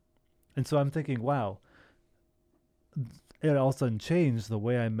 right? And so I'm thinking, wow, it all of a sudden changed the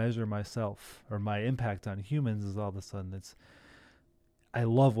way I measure myself or my impact on humans. Is all of a sudden I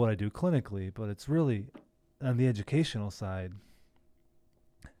love what I do clinically, but it's really on the educational side,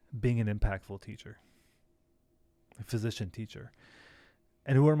 being an impactful teacher. A physician teacher.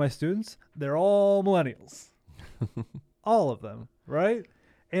 And who are my students? They're all millennials. All of them, right?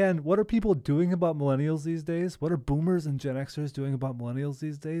 And what are people doing about millennials these days? What are boomers and Gen Xers doing about millennials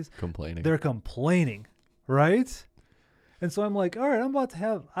these days? Complaining. They're complaining, right? And so I'm like, all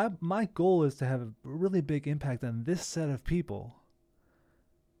right, my goal is to have a really big impact on this set of people.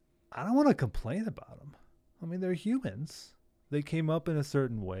 I don't want to complain about them. I mean, they're humans. They came up in a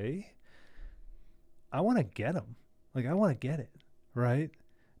certain way. I want to get them. Like, I want to get it, right?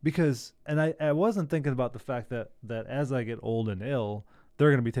 Because, and I wasn't thinking about the fact that as I get old and ill, they're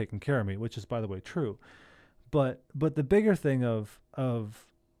going to be taking care of me, which is, by the way, true. But the bigger thing of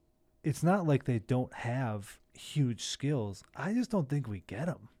it's not like they don't have huge skills. I just don't think we get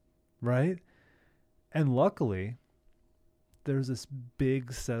them, right? And luckily, there's this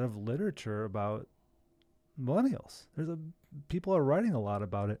big set of literature about millennials. People are writing a lot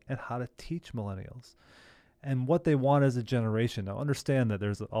about it and how to teach millennials and what they want as a generation. Now, understand that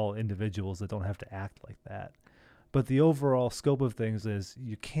there's all individuals that don't have to act like that. But the overall scope of things is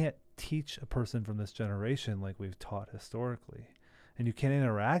you can't teach a person from this generation like we've taught historically. And you can't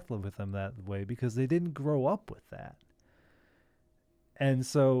interact with them that way because they didn't grow up with that. And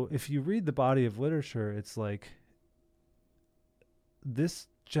so if you read the body of literature, it's like this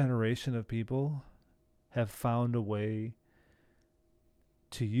generation of people have found a way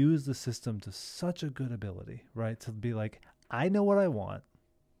to use the system to such a good ability, right? To be like, I know what I want,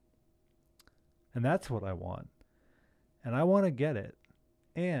 and that's what I want, and I want to get it,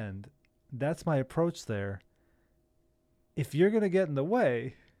 and that's my approach there. If you're going to get in the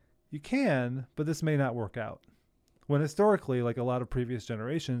way, you can, but this may not work out. When historically, like a lot of previous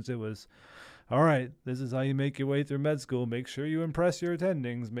generations, it was, all right, this is how you make your way through med school. Make sure you impress your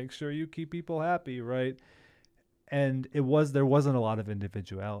attendings. Make sure you keep people happy, right? And there wasn't a lot of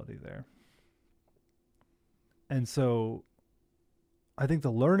individuality there. And so I think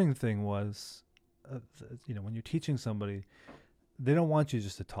the learning thing was when you're teaching somebody, they don't want you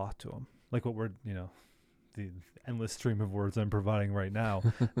just to talk to them like what we're, the endless stream of words I'm providing right now.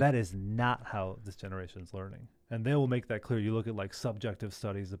 That is not how this generation's learning. And they will make that clear. You look at like subjective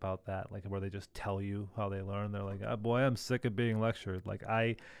studies about that, like where they just tell you how they learn. They're like, oh, boy, I'm sick of being lectured. Like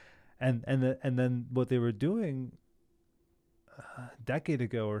and then what they were doing a decade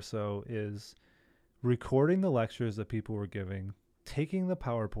ago or so is recording the lectures that people were giving, taking the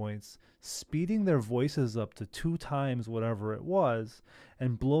PowerPoints, speeding their voices up to 2 times whatever it was,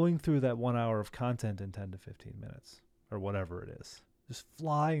 and blowing through that 1 hour of content in 10 to 15 minutes or whatever it is. Just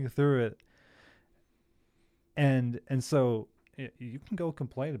flying through it. And so you can go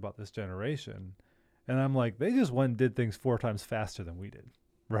complain about this generation. And I'm like, they just went and did things 4 times faster than we did,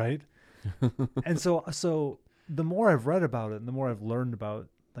 right? And so the more I've read about it and the more I've learned about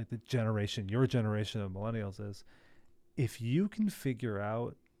like the generation, your generation of millennials, is if you can figure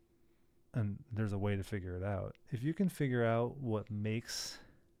out, and there's a way to figure it out, if you can figure out what makes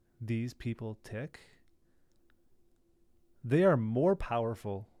these people tick, they are more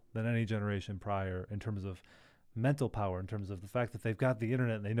powerful than any generation prior in terms of mental power, in terms of the fact that they've got the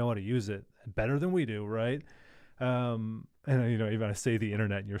internet and they know how to use it better than we do, right? And even I say the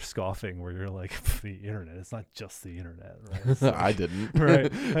internet and you're scoffing, where you're like, the internet, it's not just the internet, right? Like, I didn't.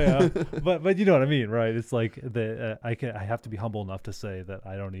 Right. Yeah. But you know what I mean, right? It's like I have to be humble enough to say that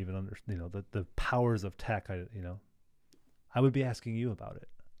I don't even understand, the powers of tech. I would be asking you about it.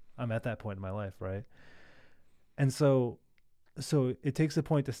 I'm at that point in my life, right? And so it takes a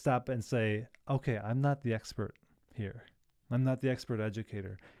point to stop and say, okay, I'm not the expert here. I'm not the expert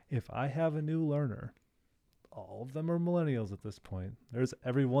educator. If I have a new learner, all of them are millennials at this point. There's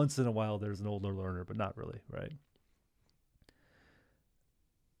every once in a while there's an older learner, but not really, right?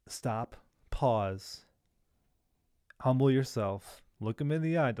 Stop, pause, humble yourself, look them in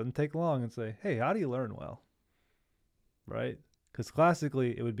the eye. It doesn't take long, and say, hey, how do you learn well? Right? Because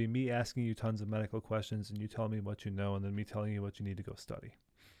classically, it would be me asking you tons of medical questions and you tell me what you know, and then me telling you what you need to go study.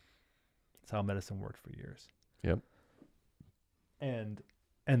 That's how medicine worked for years. Yep. And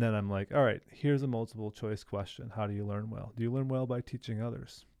then I'm like, all right, here's a multiple choice question. How do you learn well? Do you learn well by teaching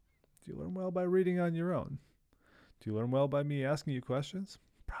others? Do you learn well by reading on your own? Do you learn well by me asking you questions?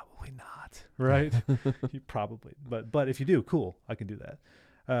 Probably not, right? You probably, but if you do, cool, I can do that.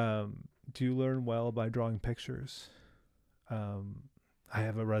 Do you learn well by drawing pictures? I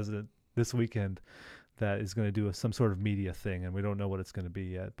have a resident this weekend that is going to do some sort of media thing, and we don't know what it's going to be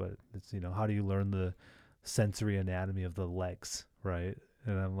yet, but it's, how do you learn the sensory anatomy of the legs, right?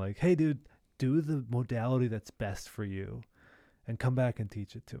 And I'm like, hey, dude, do the modality that's best for you and come back and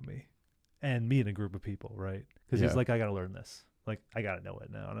teach it to me. And me and a group of people, right? Because he's like, I got to learn this. Like, I got to know it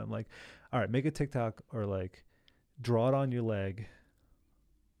now. And I'm like, all right, make a TikTok or like draw it on your leg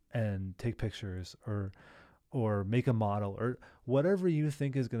and take pictures or make a model or whatever you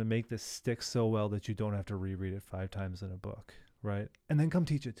think is going to make this stick so well that you don't have to reread it 5 times in a book, right? And then come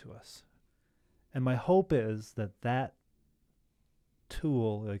teach it to us. And my hope is that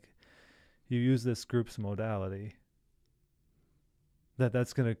tool, like you use this group's modality,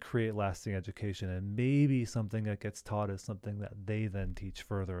 that's going to create lasting education, and maybe something that gets taught is something that they then teach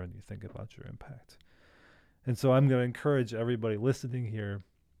further, and you think about your impact. And so I'm going to encourage everybody listening here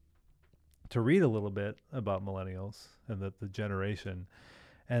to read a little bit about millennials and the generation,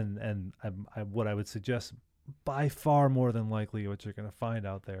 and what I would suggest, by far more than likely what you're going to find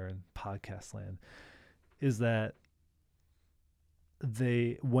out there in podcast land, is that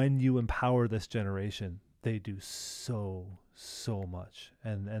when you empower this generation, they do so much.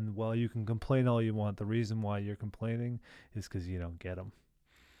 And while you can complain all you want, the reason why you're complaining is because you don't get them.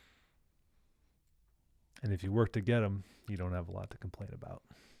 And if you work to get them, you don't have a lot to complain about.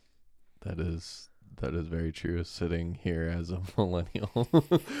 That is very true. Sitting here as a millennial,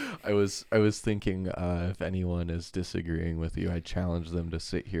 I was thinking, if anyone is disagreeing with you, I challenge them to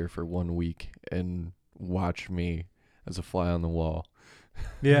sit here for 1 week and watch me as a fly on the wall.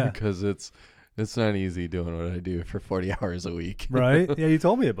 Yeah, because it's not easy doing what I do for 40 hours a week. Right? Yeah, you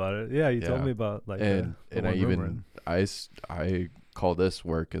told me about it. Yeah, you told me about like and I call this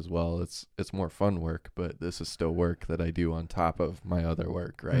work as well. It's more fun work, but this is still work that I do on top of my other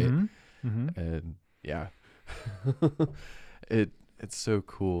work, right? Mm-hmm. Mm-hmm. And yeah, it's so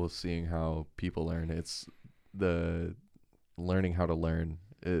cool seeing how people learn. It's the learning how to learn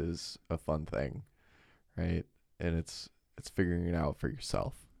is a fun thing, right? And it's figuring it out for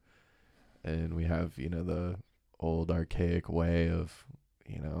yourself. And we have, the old archaic way of,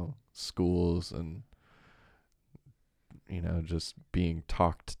 schools and, just being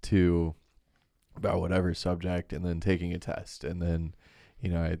talked to about whatever subject and then taking a test. And then,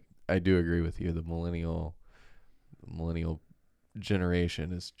 I do agree with you. The millennial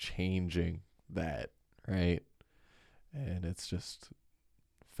generation is changing that, right? And it's just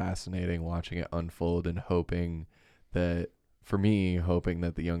fascinating watching it unfold and hoping that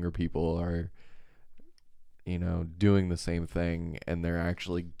the younger people are, doing the same thing, and they're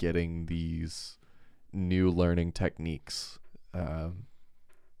actually getting these new learning techniques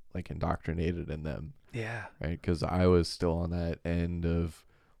like indoctrinated in them, Yeah. right? Because I was still on that end of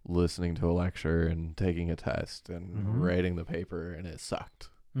listening to a lecture and taking a test and writing the paper, and it sucked.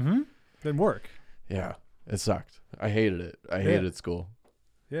 Didn't work. Yeah, it sucked. I hated it. I hated school.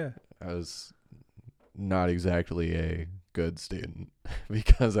 Yeah. I was not exactly a good student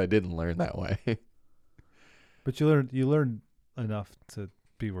because I didn't learn that way. But you learn enough to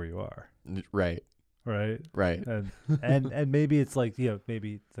be where you are. Right. Right. And maybe it's like,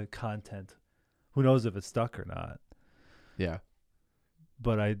 maybe the content, who knows if it's stuck or not. Yeah.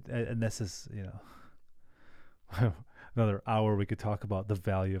 But and this is, another hour we could talk about the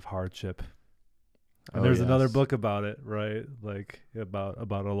value of hardship. And there's another book about it, right? Like about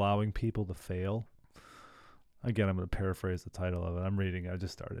allowing people to fail. Again, I'm going to paraphrase the title of it. I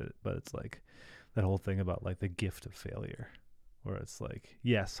just started it, but it's like that whole thing about like the gift of failure, where it's like,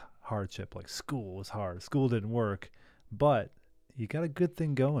 yes, hardship, like school was hard. School didn't work, but you got a good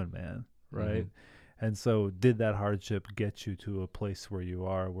thing going, man, right? And so did that hardship get you to a place where you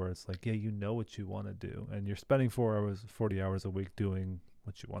are, where it's like, yeah, you know what you want to do, and you're spending 40 hours a week doing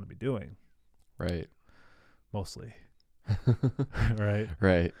what you want to be doing. Right. Mostly. Right.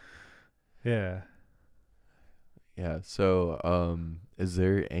 Right. Yeah. Yeah. So, is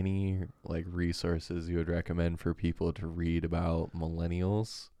there any like resources you would recommend for people to read about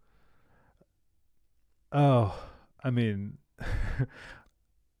millennials? Oh, I mean,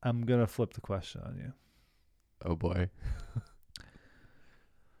 I'm going to flip the question on you. Oh boy.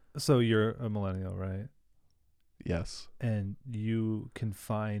 So you're a millennial, right? Yes. And you can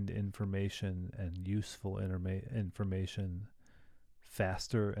find information and useful information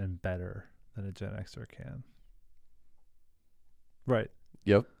faster and better than a Gen Xer can. Right.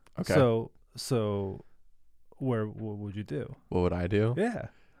 Yep. Okay. So what would you do? What would I do? Yeah.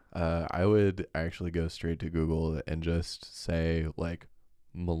 I would actually go straight to Google and just say like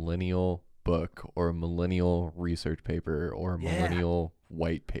millennial book or millennial research paper or millennial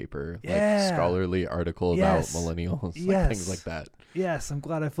white paper, like scholarly article about millennials, like things like that. Yes, I'm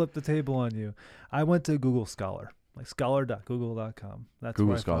glad I flipped the table on you. I went to Google Scholar, like scholar.google.com. That's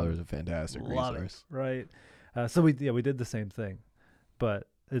Google Scholar is a fantastic resource. Right. So we did the same thing, but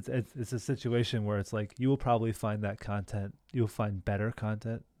it's a situation where it's like you will probably find that content. You'll find better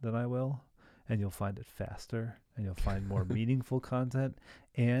content than I will, and you'll find it faster, and you'll find more meaningful content,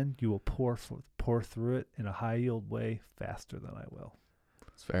 and you will pour through it in a high yield way faster than I will.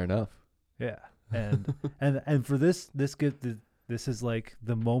 It's fair enough. Yeah, and for this is like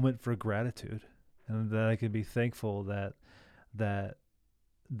the moment for gratitude, and that I can be thankful that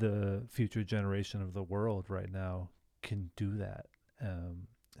the future generation of the world right now can do that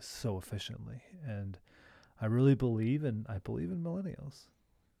so efficiently. And I really believe in millennials.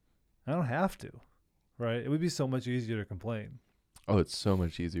 I don't have to, right? It would be so much easier to complain. Oh, it's so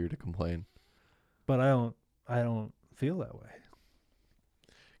much easier to complain. But I don't feel that way.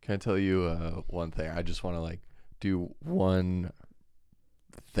 Can I tell you one thing? I just want to like do one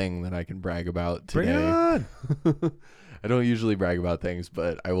thing that I can brag about today. Bring it on. I don't usually brag about things,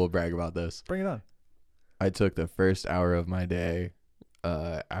 but I will brag about this. Bring it on. I took the first hour of my day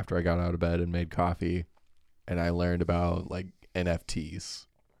after I got out of bed and made coffee, and I learned about like NFTs,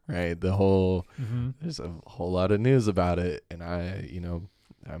 right? There's a whole lot of news about it, and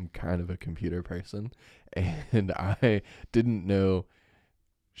I'm kind of a computer person, and I didn't know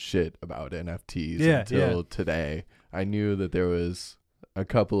shit about NFTs until today. I knew that there was a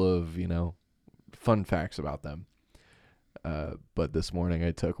couple of, fun facts about them. But this morning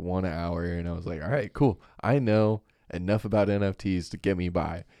I took 1 hour and I was like, all right, cool. I know enough about NFTs to get me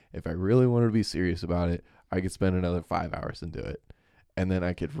by. If I really wanted to be serious about it, I could spend another 5 hours and do it. And then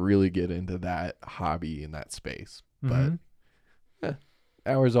I could really get into that hobby in that space. But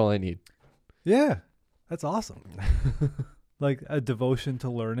hour's all I need. Yeah. That's awesome. Like a devotion to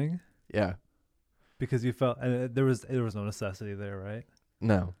learning. Yeah. Because you felt, and there was no necessity there, right?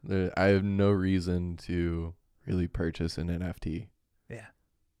 No, I have no reason to really purchase an NFT. Yeah.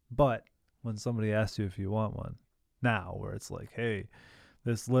 But when somebody asks you if you want one now, where it's like, hey,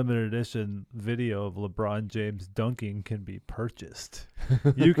 this limited edition video of LeBron James dunking can be purchased.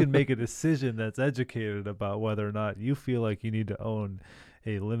 You can make a decision that's educated about whether or not you feel like you need to own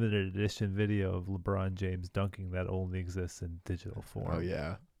a limited edition video of LeBron James dunking that only exists in digital form. Oh,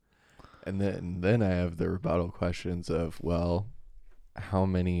 yeah. And then I have the rebuttal questions of, well, how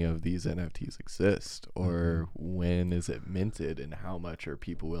many of these NFTs exist, or when is it minted, and how much are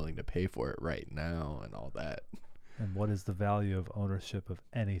people willing to pay for it right now, and all that. And what is the value of ownership of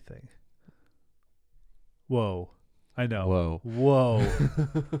anything? Whoa. I know. Whoa.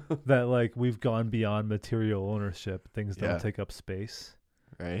 That like we've gone beyond material ownership. Things don't take up space.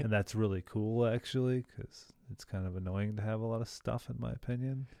 Right. And that's really cool, actually, because it's kind of annoying to have a lot of stuff, in my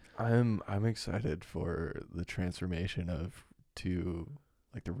opinion. I'm excited for the transformation to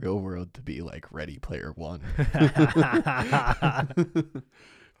like the real world to be like Ready Player One. If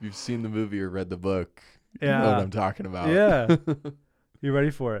you've seen the movie or read the book, you know what I'm talking about. Yeah. You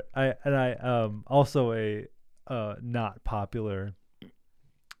ready for it? I also a not popular.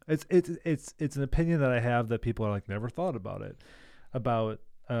 It's an opinion that I have that people are like never thought about it. About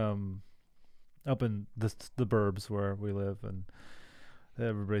up in the burbs where we live, and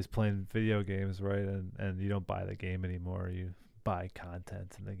everybody's playing video games, right? And you don't buy the game anymore. You buy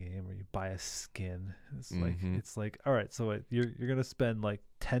content in the game, or you buy a skin. It's like all right, so you're gonna spend like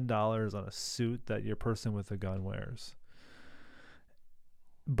 $10 on a suit that your person with a gun wears,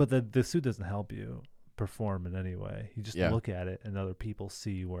 but the suit doesn't help you perform in any way. You just look at it, and other people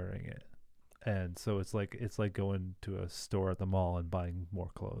see you wearing it. And so it's like going to a store at the mall and buying more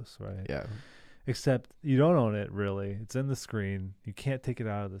clothes, right? Yeah. Except you don't own it, really. It's in the screen. You can't take it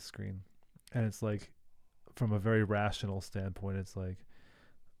out of the screen. And it's like, from a very rational standpoint, it's like,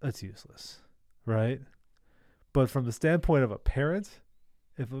 it's useless, right? But from the standpoint of a parent,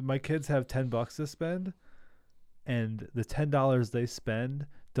 if my kids have $10 to spend, and the $10 they spend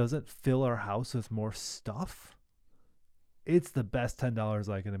doesn't fill our house with more stuff, it's the best $10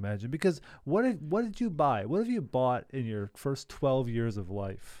 I can imagine. Because what did you buy? What have you bought in your first 12 years of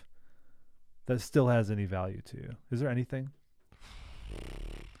life that still has any value to you? Is there anything?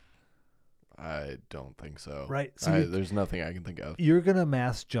 I don't think so. Right. So there's nothing I can think of. You're going to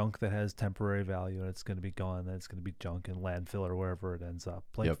amass junk that has temporary value, and it's going to be gone, and it's going to be junk in landfill or wherever it ends up.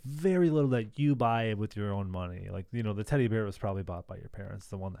 Like very little that you buy with your own money. Like, the teddy bear was probably bought by your parents,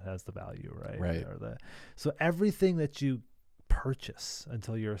 the one that has the value, right? Right. So everything that you purchase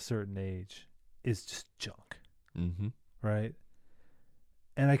until you're a certain age is just junk. Mm-hmm. Right.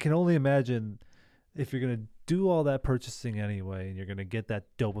 And I can only imagine if you're going to do all that purchasing anyway, and you're going to get that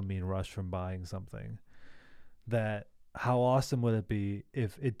dopamine rush from buying something, that how awesome would it be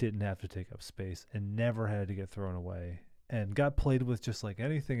if it didn't have to take up space and never had to get thrown away and got played with just like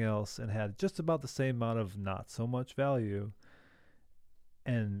anything else and had just about the same amount of not so much value,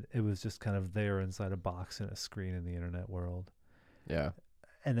 and it was just kind of there inside a box in a screen in the internet world. Yeah.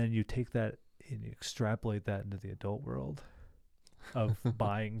 And then you take that and you extrapolate that into the adult world of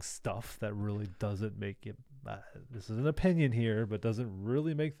buying stuff that really doesn't make it, this is an opinion here, but doesn't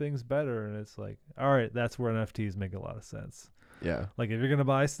really make things better. And it's like, all right, that's where NFTs make a lot of sense. Yeah. Like if you're going to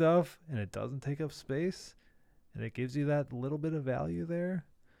buy stuff and it doesn't take up space and it gives you that little bit of value there,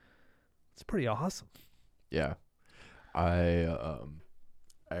 it's pretty awesome. Yeah. I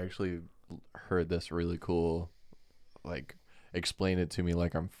actually heard this really cool, like, explain it to me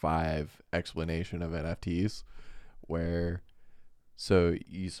like I'm 5 explanation of NFTs, where, so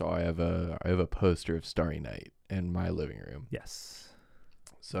you saw I have a poster of Starry Night in my living room. Yes.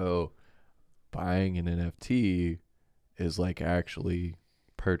 So buying an NFT is like actually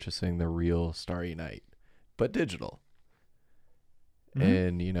purchasing the real Starry Night, but digital.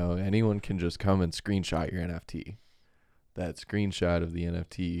 And anyone can just come and screenshot your NFT. That screenshot of the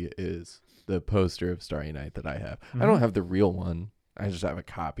NFT is the poster of Starry Night that I have. I don't have the real one. I just have a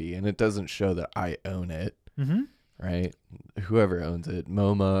copy, and it doesn't show that I own it. Right? Whoever owns it,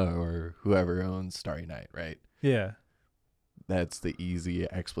 MoMA or whoever owns Starry Night, right? Yeah. That's the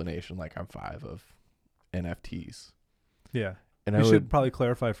easy explanation. Like I'm 5 of NFTs. Yeah. And we should probably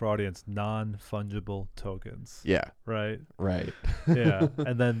clarify for audience, non-fungible tokens. Yeah. Right? Right. Yeah.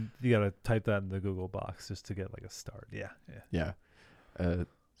 And then you got to type that in the Google box just to get like a start. Yeah. Yeah.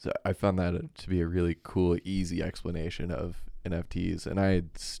 So I found that to be a really cool, easy explanation of NFTs, and I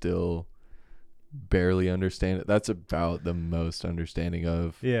still barely understand it. That's about the most understanding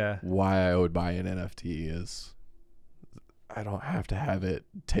of why I would buy an NFT is I don't have to have it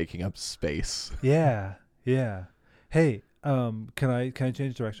taking up space. Yeah. Hey, can I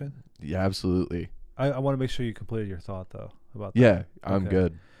change direction? Yeah, absolutely. I want to make sure you completed your thought though about that. Yeah, I'm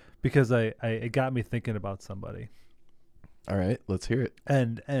good. Because it got me thinking about somebody. All right, let's hear it.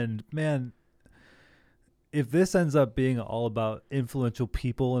 And man, if this ends up being all about influential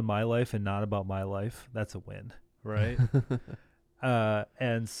people in my life and not about my life, that's a win, right?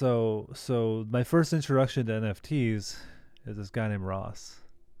 And so my first introduction to NFTs is this guy named Ross.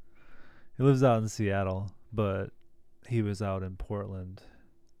 He lives out in Seattle, but he was out in Portland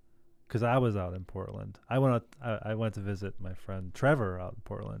because I was out in Portland. I went to visit my friend Trevor out in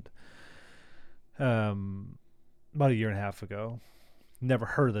Portland. About a year and a half ago. Never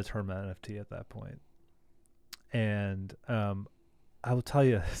heard of the term NFT at that point. And I will tell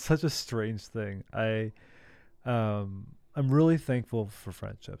you, it's such a strange thing. I'm really thankful for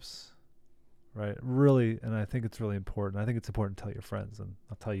friendships, right? Really, and I think it's really important. I think it's important to tell your friends, and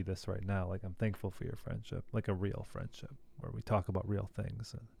I'll tell you this right now. Like, I'm thankful for your friendship, like a real friendship where we talk about real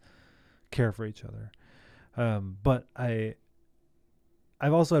things and care for each other. But I've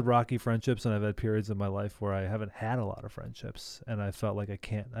also had rocky friendships, and I've had periods of my life where I haven't had a lot of friendships, and I felt like I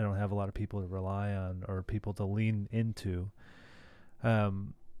don't have a lot of people to rely on or people to lean into.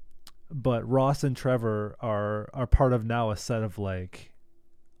 But Ross and Trevor are part of now a set of like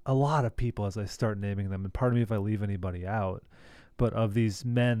a lot of people as I start naming them, and pardon me if I leave anybody out, but of these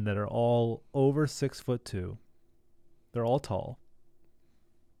men that are all over 6'2", they're all tall,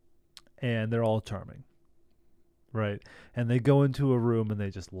 and they're all charming. Right. And they go into a room and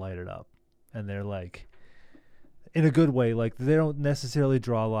they just light it up. And they're like, in a good way, like they don't necessarily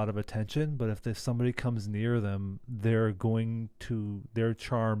draw a lot of attention, but if somebody comes near them, their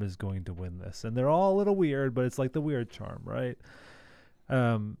charm is going to win this. And they're all a little weird, but it's like the weird charm, right?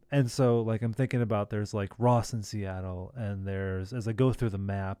 And so like I'm thinking about there's like Ross in Seattle, and there's, as I go through the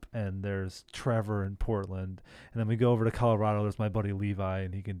map, and there's Trevor in Portland, and then we go over to Colorado, there's my buddy Levi,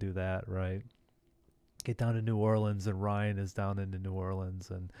 and he can do that, right? Get down to New Orleans, and Ryan is down into New Orleans,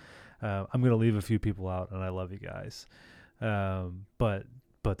 and I'm gonna leave a few people out, and I love you guys, but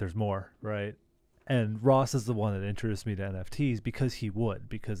there's more, right? And Ross is the one that introduced me to NFTs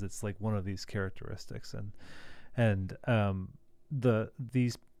because it's like one of these characteristics, and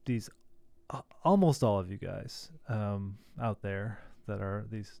these almost all of you guys out there that are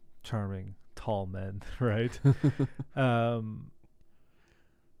these charming tall men, right?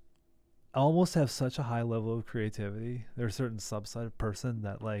 Almost have such a high level of creativity. There's a certain subset of person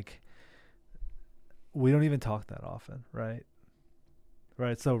that like we don't even talk that often, right?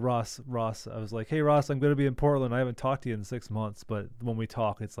 Right. So Ross, I was like, hey Ross, I'm going to be in Portland. I haven't talked to you in 6 months, but when we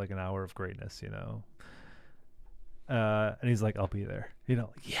talk, it's like an hour of greatness, you know? And he's like, I'll be there, you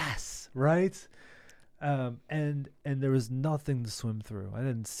know? Yes. Right. And there was nothing to swim through. I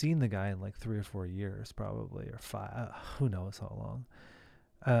hadn't seen the guy in like 3 or 4 years, probably, or 5, who knows how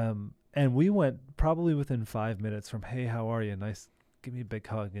long. And we went probably within 5 minutes from, hey, how are you? Nice. Give me a big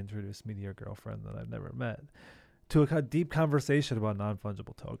hug. Introduce me to your girlfriend that I've never met, to a deep conversation about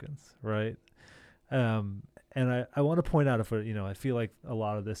non-fungible tokens. Right. And I want to point out, I feel like a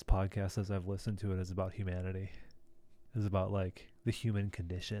lot of this podcast, as I've listened to it, is about humanity, is about like the human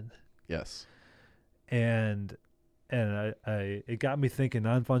condition. Yes. And it got me thinking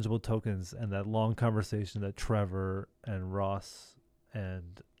non-fungible tokens, and that long conversation that Trevor and Ross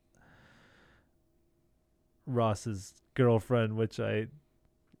and Ross's girlfriend,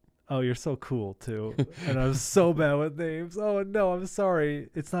 you're so cool too. And I was so bad with names. Oh no, I'm sorry.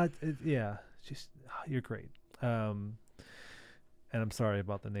 It's not, you're great. And I'm sorry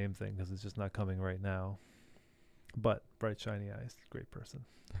about the name thing because it's just not coming right now. But bright, shiny eyes, great person.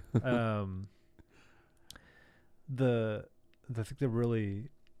 The really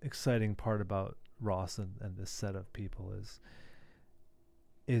exciting part about Ross and this set of people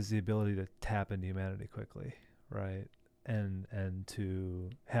is the ability to tap into humanity quickly, right? And to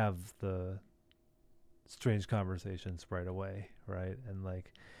have the strange conversations right away, right? And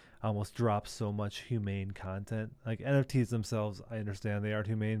like almost drop so much humane content. Like NFTs themselves, I understand they aren't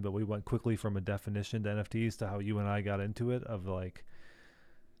humane, but we went quickly from a definition to NFTs to how you and I got into it of like,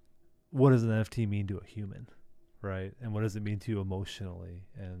 what does an NFT mean to a human, right? And what does it mean to you emotionally?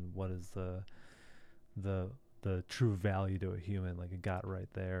 And what is the true value to a human? Like it got right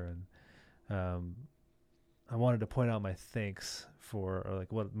there. And I wanted to point out my thanks or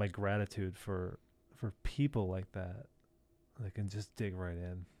like what my gratitude for people like that can just dig right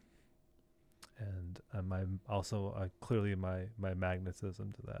in. And I'm also clearly my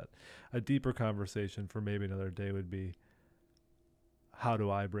magnetism to that. A deeper conversation for maybe another day would be, how do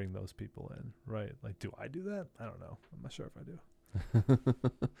I bring those people in, right? Like, do I do that? I don't know. I'm not sure if I do.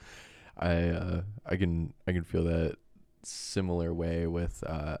 I can feel that similar way with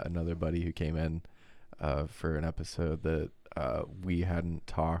another buddy who came in for an episode that we hadn't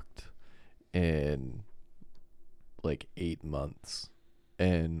talked in like 8 months,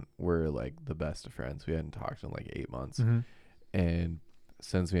 and we're like the best of friends. We hadn't talked in like 8 months, and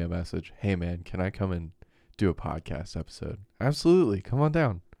sends me a message, hey man, can I come and do a podcast episode? Absolutely, come on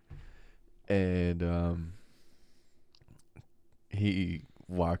down. And he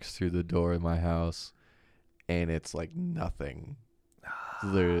walks through the door of my house, and it's like nothing.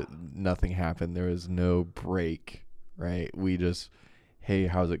 Nothing happened. There was no break, right? We just, hey,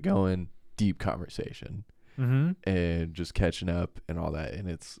 how's it going? Deep conversation, and just catching up and all that.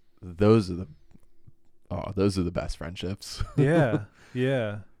 And those are the best friendships. Yeah.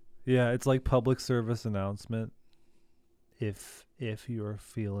 It's like public service announcement. If you're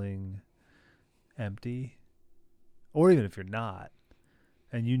feeling empty, or even if you're not,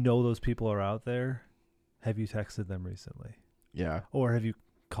 and you know those people are out there, have you texted them recently? Yeah. Or have you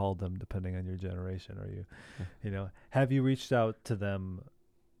called them, depending on your generation? Or have you reached out to them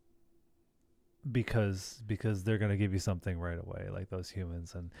because they're going to give you something right away, like those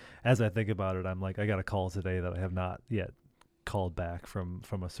humans? And as I think about it, I'm like, I got a call today that I have not yet called back from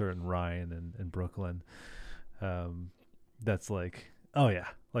a certain Ryan in Brooklyn. That's like, oh yeah,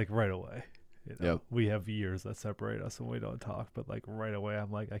 like right away. Yep. We have years that separate us and we don't talk, but like right away,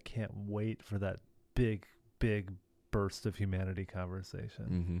 I'm like, I can't wait for that big burst of humanity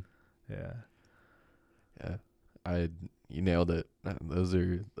conversation. Yeah. You nailed it. Those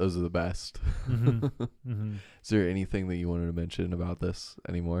are the best. Is there anything that you wanted to mention about this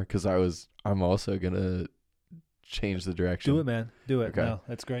anymore? Because I'm also gonna change the direction. Do it, man. Do it. Okay. No,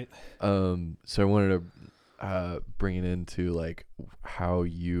 that's great. So I wanted to bring it into like how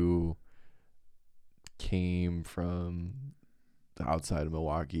you came from the outside of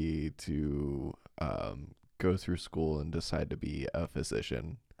Milwaukee to go through school and decide to be a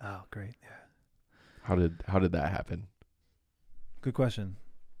physician. Oh, great. Yeah. How did that happen? Good question.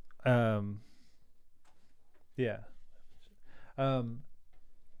 Yeah.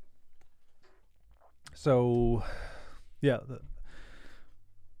 So, yeah.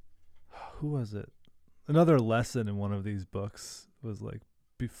 Who was it? Another lesson in one of these books was like,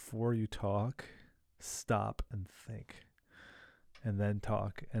 before you talk, stop and think, and then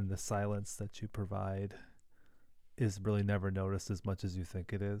talk. And the silence that you provide is really never noticed as much as you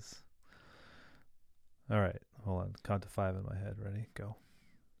think it is. All right, hold on. Count to 5 in my head. Ready? Go.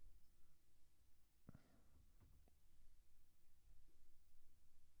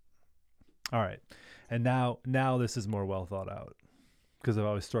 All right. And now this is more well thought out, because I've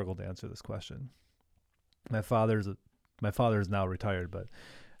always struggled to answer this question. My father is now retired, but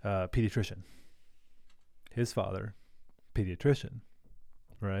pediatrician. His father, pediatrician,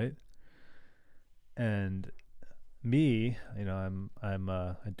 right? And me, I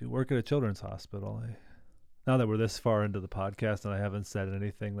do work at a children's hospital. Now that we're this far into the podcast and I haven't said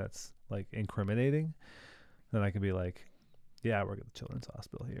anything that's like incriminating, then I can be like, yeah, I work at the children's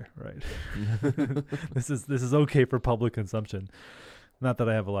hospital here, right? This is okay for public consumption. Not that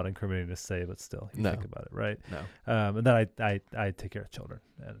I have a lot of incriminating to say, but still, you think about it, right? No. And then I take care of children,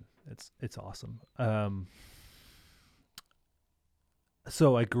 and it's awesome.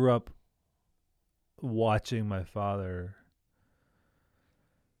 So I grew up watching my father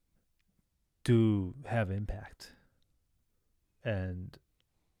have impact, and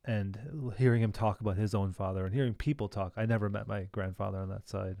hearing him talk about his own father and hearing people talk. I never met my grandfather on that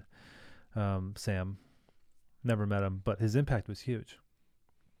side. Sam, never met him, but his impact was huge.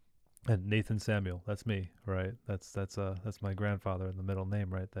 And Nathan Samuel, that's me, right? That's my grandfather in the middle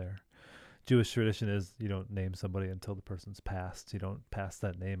name right there. Jewish tradition is you don't name somebody until the person's passed. You don't pass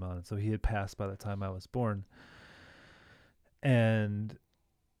that name on. And so he had passed by the time I was born. And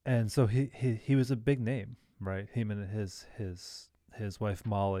so he was a big name, right? Him and his wife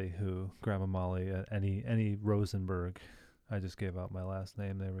Molly, Grandma Molly, Annie Rosenberg. I just gave out my last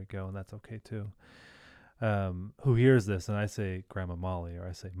name. There we go, and that's okay too. Who hears this and I say Grandma Molly or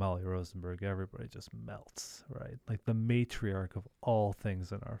I say Molly Rosenberg, everybody just melts, right? Like the matriarch of all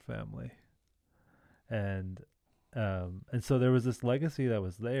things in our family. And so there was this legacy that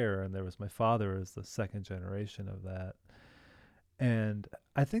was there, and there was my father as the second generation of that. And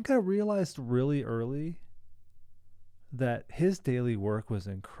I think I realized really early that his daily work was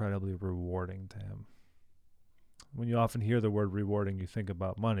incredibly rewarding to him. When you often hear the word rewarding, you think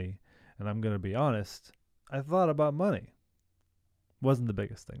about money. And I'm going to be honest, I thought about money. Wasn't the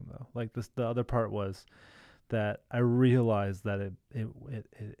biggest thing though. Like the other part was that I realized that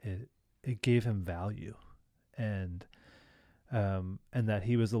it gave him value, and that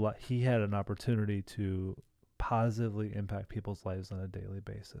he had an opportunity to positively impact people's lives on a daily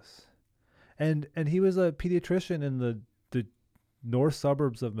basis. And he was a pediatrician in the north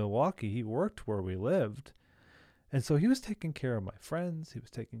suburbs of Milwaukee. He worked where we lived. And so he was taking care of my friends. He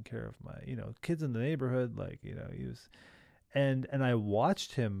was taking care of my, kids in the neighborhood. Like, he was, and I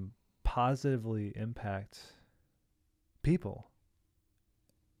watched him positively impact people.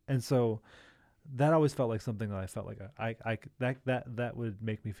 And so that always felt like something that I felt like that would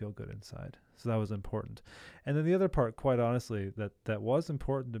make me feel good inside. So that was important. And then the other part, quite honestly, that was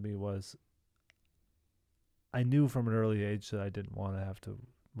important to me was I knew from an early age that I didn't want to have to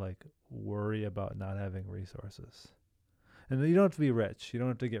like worry about not having resources. And you don't have to be rich. You don't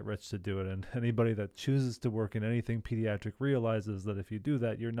have to get rich to do it. And anybody that chooses to work in anything pediatric realizes that if you do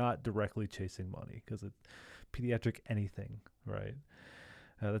that, you're not directly chasing money, because it's pediatric anything, right?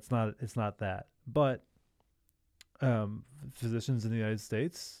 It's not that. But physicians in the United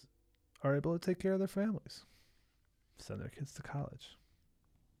States are able to take care of their families, send their kids to college,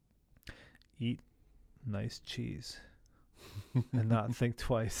 eat nice cheese, and not think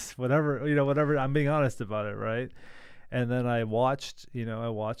twice. Whatever, whatever. I'm being honest about it, right? And then I watched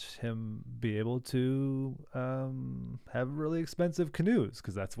him be able to have really expensive canoes,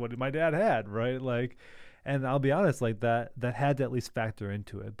 because that's what my dad had, right? Like, and I'll be honest, like that had to at least factor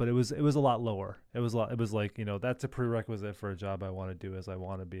into it, but it was a lot lower. It was like, that's a prerequisite for a job I want to do, is I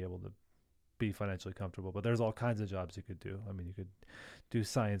want to be able to be financially comfortable. But there's all kinds of jobs you could do. I mean, you could do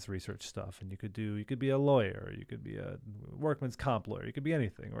science research stuff, and you could be a lawyer, you could be a workman's comp lawyer, you could be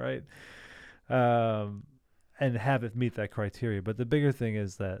anything, right? And have it meet that criteria. But the bigger thing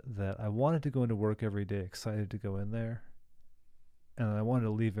is that I wanted to go into work every day, excited to go in there, and I wanted to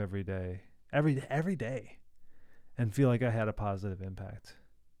leave every day, and feel like I had a positive impact,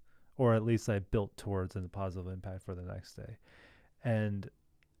 or at least I built towards a positive impact for the next day. And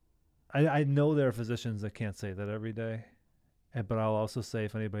I know there are physicians that can't say that every day, but I'll also say,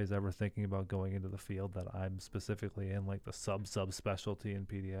 if anybody's ever thinking about going into the field that I'm specifically in, like the subspecialty in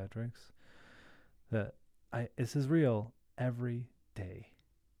pediatrics, that this is real. Every day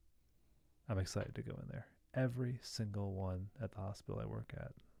I'm excited to go in there. Every single one at the hospital I work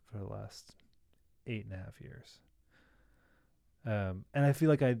at for the last 8.5 years. And I feel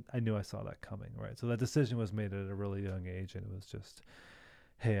like I knew I saw that coming, right? So that decision was made at a really young age, and it was just,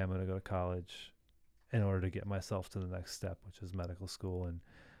 hey, I'm going to go to college in order to get myself to the next step, which is medical school, and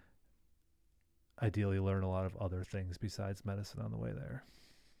ideally learn a lot of other things besides medicine on the way there.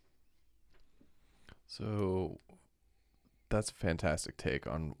 So that's a fantastic take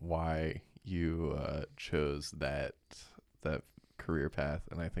on why you chose that career path,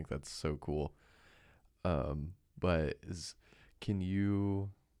 and I think that's so cool. But can you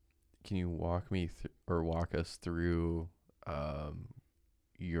walk me walk us through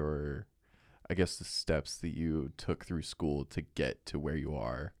your, I guess, the steps that you took through school to get to where you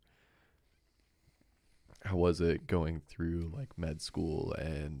are? How was it going through like med school,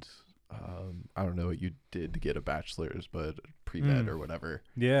 and I don't know what you did to get a bachelor's, but pre-med or whatever.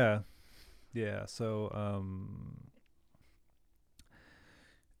 Yeah. So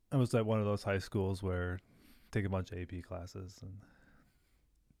I was at one of those high schools where take a bunch of AP classes, and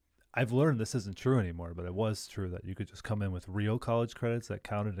I've learned this isn't true anymore, but it was true that you could just come in with real college credits that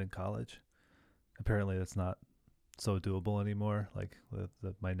counted in college. Apparently that's not so doable anymore. Like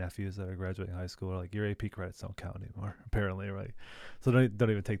my nephews that are graduating high school are like, your AP credits don't count anymore, apparently, right? So don't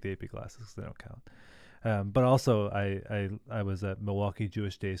even take the AP classes because they don't count. But also I was at Milwaukee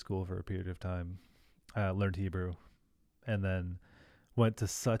Jewish Day School for a period of time, learned Hebrew, and then went to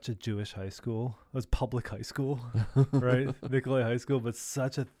such a Jewish high school. It was public high school, right? Nikolai High School, but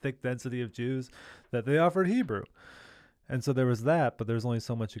such a thick density of Jews that they offered Hebrew. And so there was that, but there's only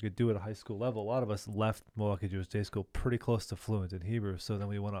so much you could do at a high school level. A lot of us left Milwaukee Jewish Day School pretty close to fluent in Hebrew. So then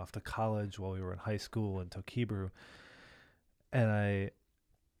we went off to college while we were in high school and took Hebrew. And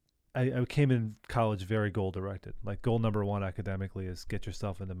I came in college very goal-directed. Like, goal number one academically is get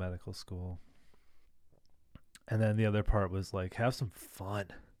yourself into medical school. And then the other part was like, have some fun,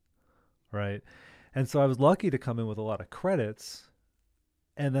 right? And so I was lucky to come in with a lot of credits.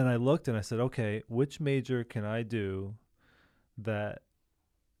 And then I looked and I said, okay, which major can I do that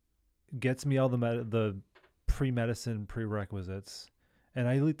gets me all the pre-medicine prerequisites, and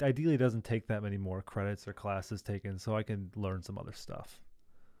ideally doesn't take that many more credits or classes taken, so I can learn some other stuff,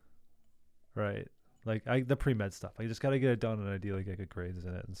 right? Like the pre-med stuff, I just got to get it done and ideally get good grades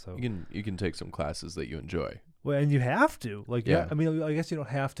in it. And so you can take some classes that you enjoy. Well, and you have to, like, yeah. I mean, I guess you don't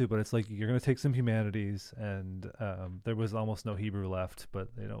have to, but it's like you're going to take some humanities, and there was almost no Hebrew left. But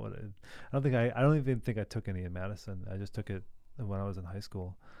you know what? I don't even think I took any in Madison. I just took it when I was in high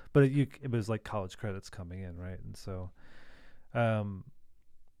school. But it was like college credits coming in, right? And so,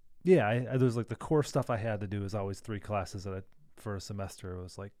 yeah, there was like the core stuff I had to do is always 3 classes for a semester. It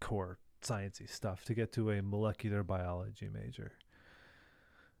was like core sciencey stuff to get to a molecular biology major.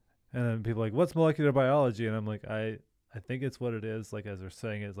 And then people are like, what's molecular biology? And I'm like, I I think it's what it is. Like, as they're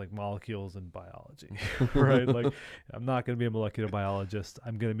saying, it's like molecules in biology, right? Like, I'm not going to be a molecular biologist.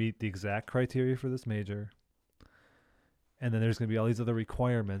 I'm going to meet the exact criteria for this major. And then there's going to be all these other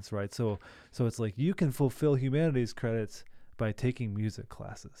requirements, right? So it's like you can fulfill humanities credits by taking music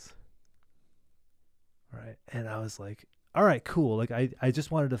classes, right? And I was like, all right, cool. Like, I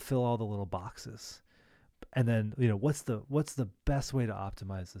just wanted to fill all the little boxes. And then, what's the best way to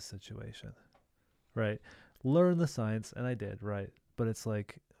optimize this situation, right? Learn the science, and I did, right? But it's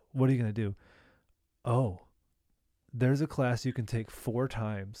like, what are you going to do? Oh, there's a class you can take 4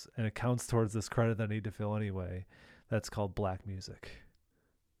 times, and it counts towards this credit that I need to fill anyway. That's called black music,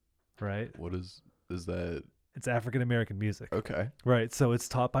 right? What is that? It's African American music. Okay. Right. So it's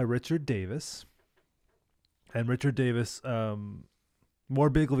taught by Richard Davis. And Richard Davis, more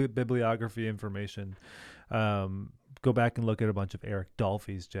bibliography information. Go back and look at a bunch of Eric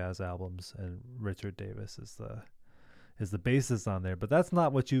Dolphy's jazz albums, and Richard Davis is the basis on there. But that's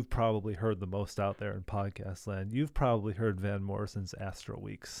not what you've probably heard the most out there in podcast land. You've probably heard Van Morrison's Astro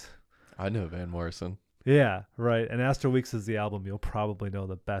Weeks. I know Van Morrison. Yeah, right. And Astro Weeks is the album you'll probably know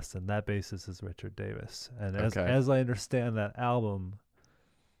the best, and that basis is Richard Davis. And as I understand that album,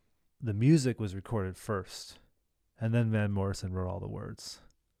 the music was recorded first, and then Van Morrison wrote all the words.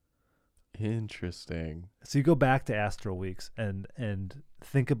 Interesting. So you go back to Astro Weeks and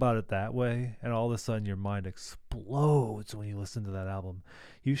think about it that way, and all of a sudden your mind explodes when you listen to that album.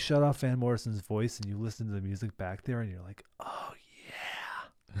 You shut off Van Morrison's voice and you listen to the music back there, and you're like, oh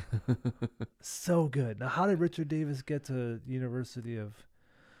yeah, so good. Now, how did Richard Davis get to University of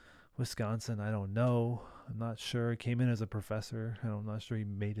Wisconsin? I don't know. I'm not sure. He came in as a professor. I'm not sure he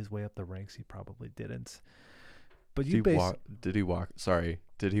made his way up the ranks. He probably didn't. But did he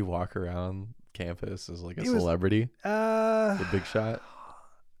walk around campus as like a celebrity? The big shot.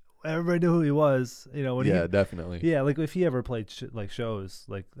 Everybody knew who he was, definitely. Yeah, like if he ever played shows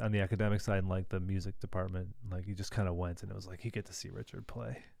like on the academic side and like the music department, like he just kind of went, and it was like he'd get to see Richard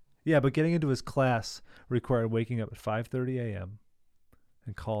play. Yeah, but getting into his class required waking up at 5:30 a.m.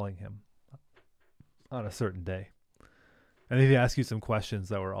 and calling him on a certain day, and he'd ask you some questions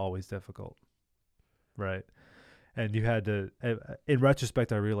that were always difficult, right? And you had to, in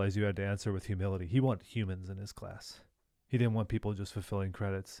retrospect, I realized you had to answer with humility. He wanted humans in his class. He didn't want people just fulfilling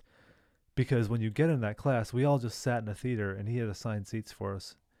credits. Because when you get in that class, we all just sat in a theater, and he had assigned seats for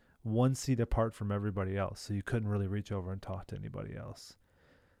us, 1 seat apart from everybody else. So you couldn't really reach over and talk to anybody else.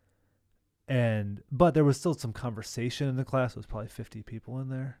 But there was still some conversation in the class. There was probably 50 people in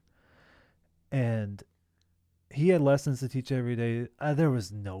there. And he had lessons to teach every day. There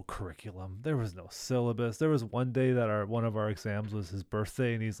was no curriculum. There was no syllabus. There was one day that one of our exams was his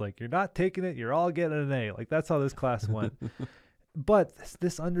birthday, and he's like, "You're not taking it. You're all getting an A." Like, that's how this class went. But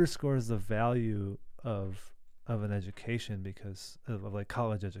this underscores the value of an education, because of like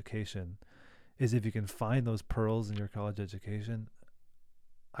college education, is if you can find those pearls in your college education.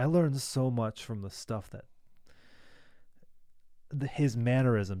 I learned so much from the stuff that his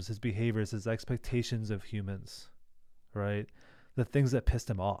mannerisms, his behaviors, his expectations of humans, right? The things that pissed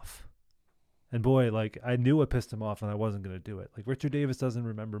him off. And boy, like, I knew what pissed him off, and I wasn't going to do it. Like, Richard Davis doesn't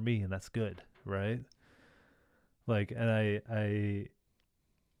remember me, and that's good, right? Like, and I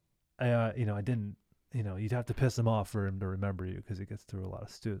didn't, you'd have to piss him off for him to remember you, because he gets through a lot of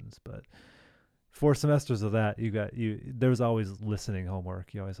students. But 4 semesters of that, there was always listening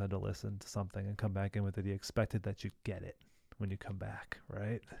homework. You always had to listen to something and come back in with it. He expected that you'd get it when you come back,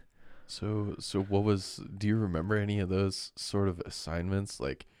 right? So do you remember any of those sort of assignments?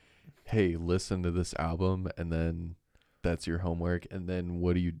 Like, hey, listen to this album, and then that's your homework. And then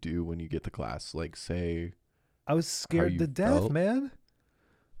what do you do when you get to class? Like, say, I was scared to death, man.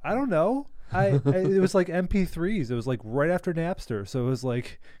 I don't know. It was like MP3s. It was like right after Napster. So it was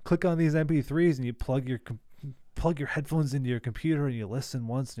like, click on these MP3s, and you plug your headphones into your computer, and you listen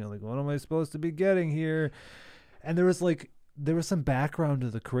once, and you're like, what am I supposed to be getting here? And there was some background to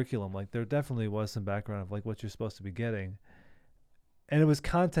the curriculum. Like, there definitely was some background of like what you're supposed to be getting. And it was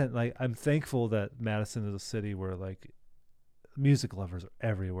content. Like, I'm thankful that Madison is a city where like music lovers are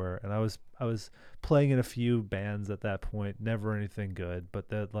everywhere. And I was playing in a few bands at that point, never anything good, but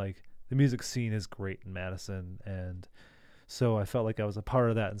that like the music scene is great in Madison. And so I felt like I was a part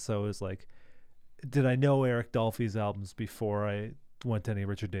of that. And so it was like, did I know Eric Dolphy's albums before I went to any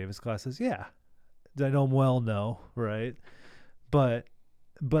Richard Davis classes? Yeah. Did I know him well? No. Right. But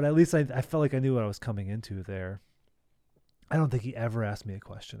at least I felt like I knew what I was coming into there. I don't think he ever asked me a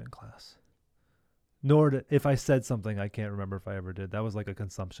question in class. Nor if I said something, I can't remember if I ever did. That was like a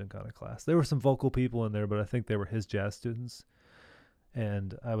consumption kind of class. There were some vocal people in there, but I think they were his jazz students.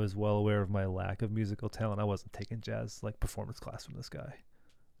 and I was well aware of my lack of musical talent. I wasn't taking jazz like performance class from this guy.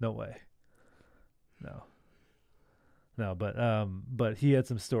 No way. No. No, but he had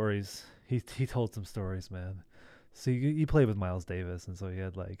some stories. He told some stories, man. So you played with Miles Davis, and so he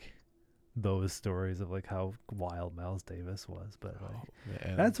had like those stories of like how wild Miles Davis was. But like,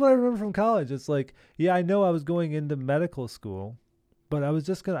 Man. that's what I remember from college. It's like, yeah, I know I was going into medical school, but I was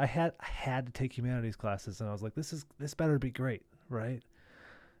just I had to take humanities classes, and I was like, this better be great, right?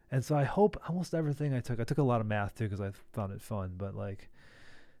 And so I hope almost everything I took a lot of math too because I found it fun. But like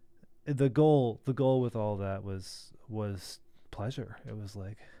the goal with all that was pleasure. It was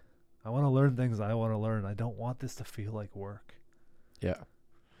like, I want to learn things I want to learn. I don't want this to feel like work. Yeah.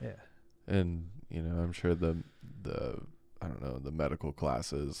 Yeah. And, I'm sure the I don't know, the medical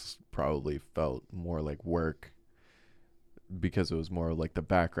classes probably felt more like work because it was more like the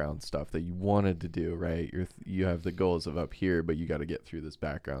background stuff that you wanted to do, right? You have the goals of up here, but you got to get through this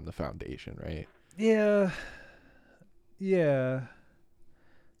background, the foundation, right? Yeah. Yeah.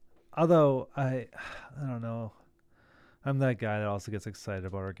 Although I don't know. I'm that guy that also gets excited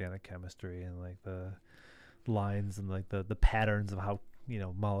about organic chemistry and like the lines and like the patterns of how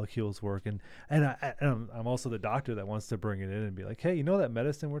molecules work, and I'm also the doctor that wants to bring it in and be like, hey, that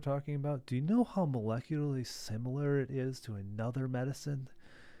medicine we're talking about, do you know how molecularly similar it is to another medicine,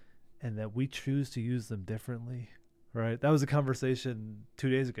 and that we choose to use them differently, right? That was a conversation 2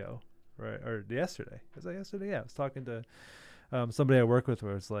 days ago, right? Or yesterday. Was that yesterday? Yeah, I was talking to somebody I work with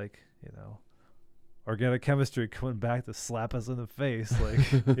where it's like, organic chemistry coming back to slap us in the face. Like,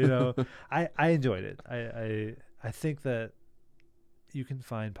 I enjoyed it. I think that you can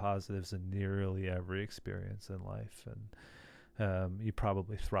find positives in nearly every experience in life, and you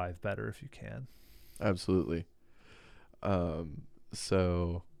probably thrive better if you can. Absolutely.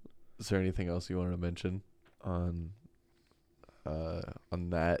 So is there anything else you wanted to mention on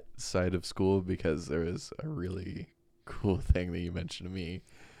that side of school? Because there is a really cool thing that you mentioned to me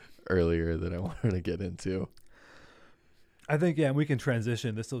earlier that I wanted to get into. I think, yeah, and we can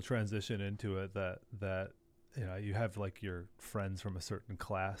transition. This will transition into it that you have like your friends from a certain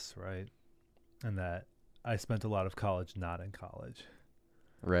class, right? And that I spent a lot of college not in college.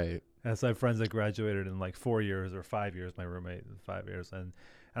 Right. And so I have friends that graduated in like 4 years or 5 years, my roommate in 5 years. And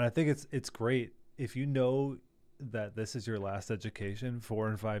I think it's great if you know that this is your last education, 4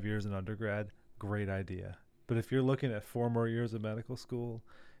 and 5 years in undergrad, great idea. But if you're looking at 4 more years of medical school,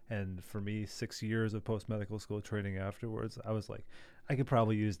 and for me, 6 years of post-medical school training afterwards, I was like, I could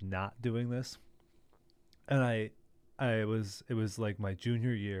probably use not doing this. And it was like my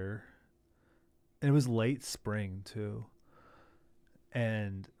junior year, and it was late spring too.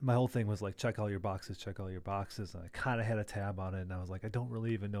 And my whole thing was like, check all your boxes. And I kind of had a tab on it, and I was like, I don't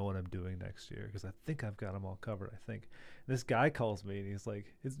really even know what I'm doing next year because I think I've got them all covered. I think. And this guy calls me, and he's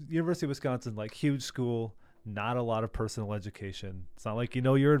like, it's University of Wisconsin, like huge school, not a lot of personal education. It's not like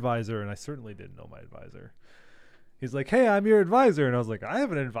your advisor, and I certainly didn't know my advisor. He's like, hey, I'm your advisor. And I was like, I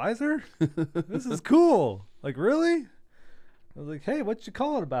have an advisor? This is cool. Like, really? I was like, hey, what you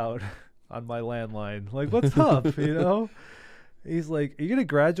calling about on my landline? Like, what's up, He's like, are you going to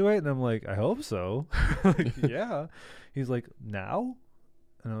graduate? And I'm like, I hope so. Like, yeah. He's like, now?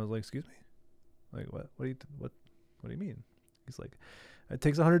 And I was like, excuse me? Like, what do you mean? He's like, it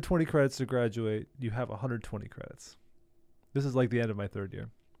takes 120 credits to graduate. You have 120 credits. This is like the end of my third year.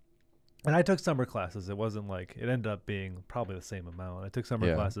 And I took summer classes. It wasn't like, it ended up being probably the same amount. I took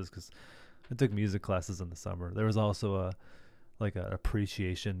summer classes because I took music classes in the summer. There was also an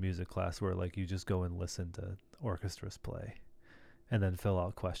appreciation music class where like you just go and listen to orchestras play and then fill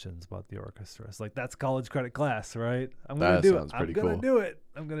out questions about the orchestra. It's like, that's college credit class, right? I'm going to do it.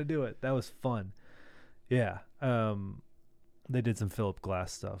 I'm going to do it. That was fun. Yeah. They did some Philip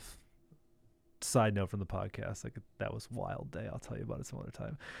Glass stuff. Side note from the podcast, like that was a wild day. I'll tell you about it some other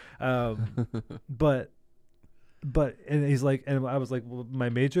time. But and he's like, and I was like, well, my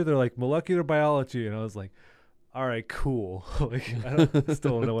major, they're like molecular biology, and I was like, all right, cool. Like I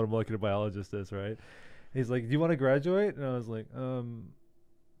still don't know what a molecular biologist is, right? He's like, do you want to graduate? And I was like,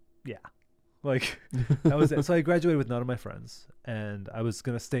 yeah. Like that was it. So I graduated with none of my friends, and I was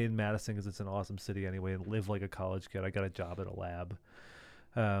gonna stay in Madison because it's an awesome city anyway, and live like a college kid. I got a job at a lab.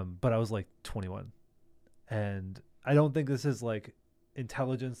 But I was like 21, and I don't think this is like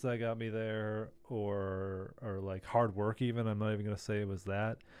intelligence that got me there or like hard work. Even I'm not even going to say it was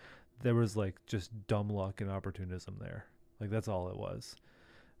that. There was like just dumb luck and opportunism there. Like that's all it was.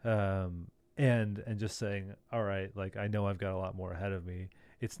 And just saying, all right, like I know I've got a lot more ahead of me.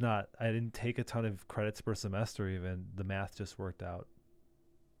 It's not, I didn't take a ton of credits per semester. Even the math just worked out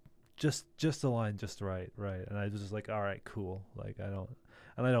just a line just right. And I was just like, all right, cool. Like I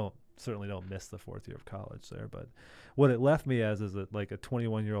certainly don't miss the fourth year of college there, but what it left me as is like a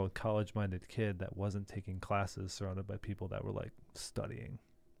 21-year-old college-minded kid that wasn't taking classes, surrounded by people that were like studying.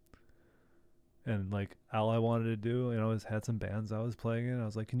 And like all I wanted to do, you know, is had some bands I was playing in. I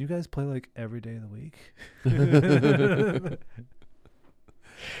was like, can you guys play like every day of the week?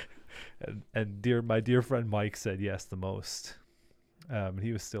 and my dear friend Mike said yes the most.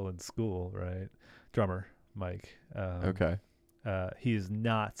 He was still in school, right? Drummer Mike. Okay. He is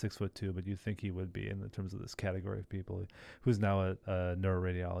not 6'2", but you think he would be in terms of this category of people. Who's now a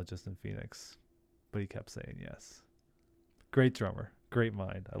neuroradiologist in Phoenix, but he kept saying yes. Great drummer, great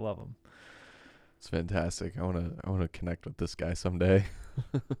mind. I love him. It's fantastic. I wanna connect with this guy someday.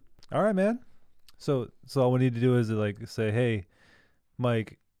 All right, man. So all we need to do is like say, hey,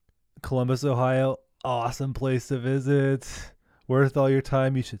 Mike, Columbus, Ohio, awesome place to visit. Worth all your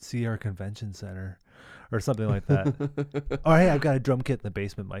time. You should see our convention center, or something like that. Oh, hey, I've got a drum kit in the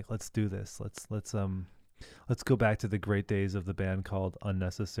basement, Mike. Let's do this. Let's go back to the great days of the band called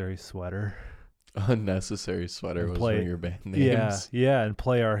Unnecessary Sweater. Unnecessary Sweater was one of your band names. Yeah, and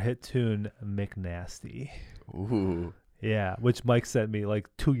play our hit tune McNasty. Ooh. Yeah, which Mike sent me like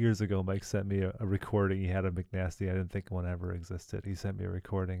 2 years ago. Mike sent me a recording. He had a McNasty. I didn't think one ever existed. He sent me a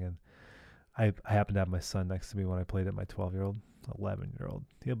recording, and I happened to have my son next to me when I played it. My 11-year-old.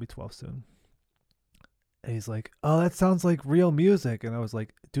 He'll be 12 soon. And he's like, "Oh, that sounds like real music." And I was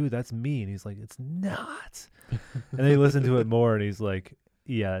like, "Dude, that's me." And he's like, "It's not." And then he listened to it more, and he's like,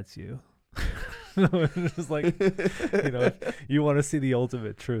 "Yeah, it's you." It's like, you know, if you want to see the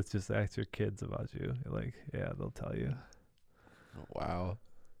ultimate truth, just ask your kids about you. You're like, yeah, they'll tell you. Wow.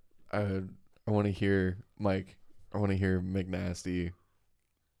 I want to hear Mike. I want to hear McNasty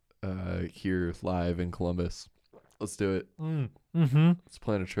here live in Columbus. Let's do it. Mm-hmm. Let's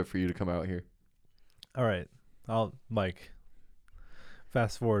plan a trip for you to come out here. All right. Mike,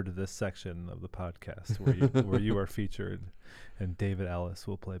 fast forward to this section of the podcast where you are featured, and David Ellis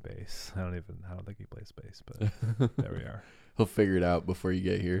will play bass. I don't think he plays bass, but there we are. He'll figure it out before you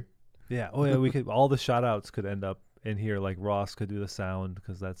get here. Yeah. Oh yeah. We could, all the shout outs could end up in here. Like Ross could do the sound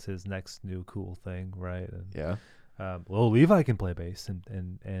because that's his next new cool thing. Right. And, yeah. Well, Levi can play bass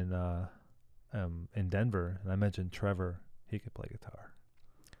in Denver. And I mentioned Trevor. He could play guitar.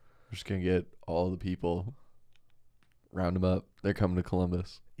 We're just going to get all the people, round them up. They're coming to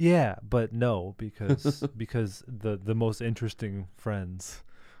Columbus. Yeah, but no, because the most interesting friends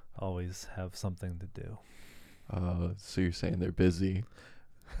always have something to do. So you're saying they're busy?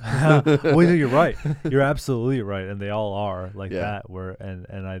 Well, no, you're right. You're absolutely right, and they all are like that.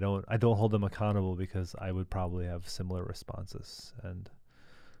 And I don't hold them accountable because I would probably have similar responses, and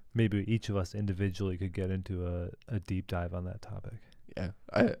maybe each of us individually could get into a deep dive on that topic. Yeah,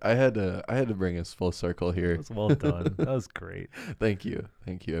 I had to bring us full circle here. That was well done. That was great. Thank you.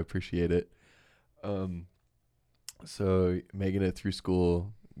 I appreciate it. So making it through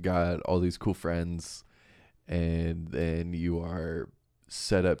school, got all these cool friends, and then you are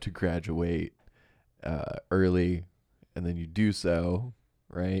set up to graduate early, and then you do so,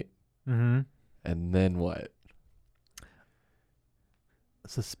 right? Mm-hmm. And then what?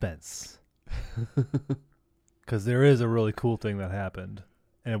 Suspense. Because there is a really cool thing that happened,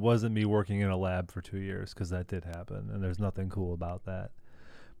 and it wasn't me working in a lab for 2 years, because that did happen, and there's nothing cool about that.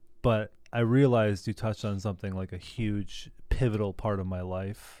 But I realized you touched on something like a huge pivotal part of my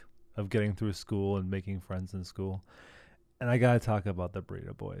life of getting through school and making friends in school. And I got to talk about the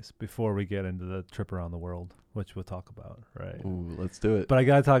Burrito Boys before we get into the trip around the world, which we'll talk about, right? Ooh, let's do it. But I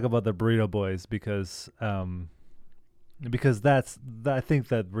got to talk about the Burrito Boys because I think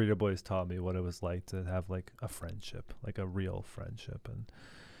that Burrito Boys taught me what it was like to have like a friendship, like a real friendship, and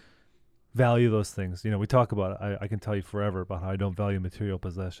value those things. You know, we talk about it. I can tell you forever about how I don't value material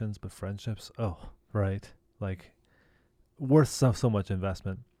possessions, but friendships, oh, right, like worth so much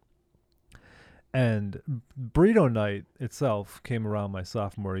investment. And Burrito Night itself came around my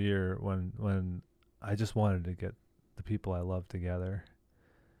sophomore year when I just wanted to get the people I love together.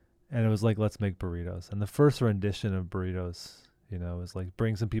 And it was like, let's make burritos. And the first rendition of burritos, you know, was like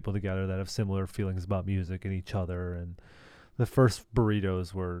bring some people together that have similar feelings about music and each other. And the first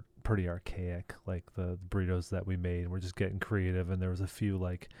burritos were pretty archaic, like the burritos that we made. We're just getting creative. And there was a few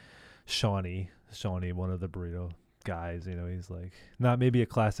like Shawnee, one of the burrito guys, you know, he's like not maybe a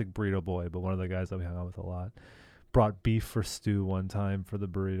classic burrito boy, but one of the guys that we hung out with a lot. Brought beef for stew one time for the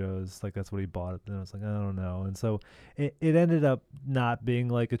burritos. Like that's what he bought. And I was like, I don't know. And so it ended up not being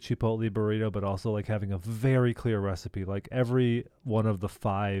like a Chipotle burrito, but also like having a very clear recipe. Like every one of the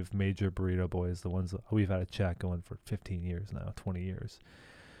 5 major Burrito Boys, the ones that we've had a chat going for 15 years now, 20 years,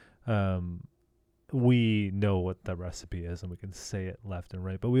 we know what the recipe is and we can say it left and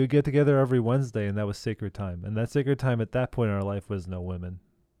right. But we would get together every Wednesday, and that was sacred time. And that sacred time at that point in our life was no women.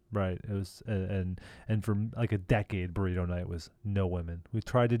 Right. It was, and for like a decade, burrito night was no women. We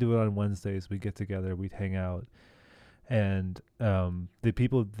tried to do it on Wednesdays. We'd get together, we'd hang out, and these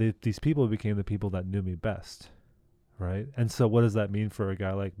people became the people that knew me best. Right. And so what does that mean for a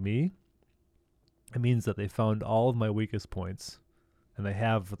guy like me? It means that they found all of my weakest points, and they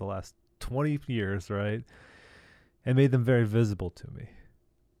have for the last 20 years, right? And made them very visible to me.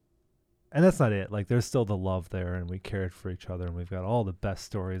 And that's not it. Like, there's still the love there, and we cared for each other, and we've got all the best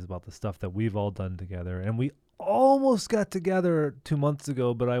stories about the stuff that we've all done together. And we almost got together 2 months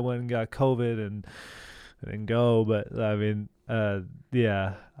ago, but I went and got COVID and I didn't go. But I mean,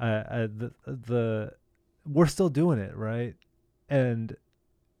 yeah, we're still doing it, right? And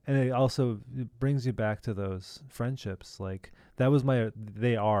it also brings you back to those friendships. Like,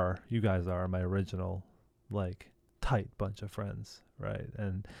 you guys are my original, like, tight bunch of friends, right?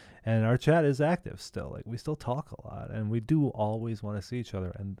 And our chat is active still. Like, we still talk a lot, and we do always want to see each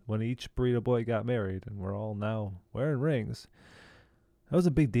other. And when each burrito boy got married, and we're all now wearing rings, that was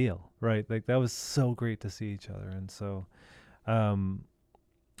a big deal, right? Like, that was so great to see each other. And so,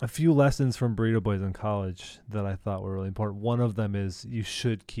 a few lessons from burrito boys in college that I thought were really important. One of them is you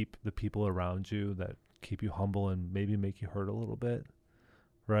should keep the people around you that keep you humble and maybe make you hurt a little bit,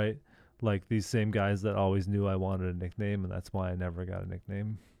 right? Like these same guys that always knew I wanted a nickname, and that's why I never got a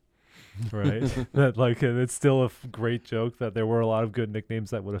nickname, right? That, like, and it's still a great joke that there were a lot of good nicknames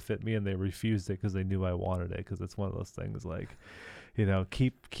that would have fit me, and they refused it because they knew I wanted it. Because it's one of those things, like, you know,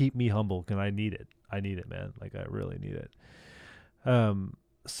 keep me humble, and I need it, man. Like, I really need it.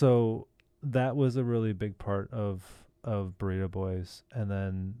 So that was a really big part of Burrito Boys. And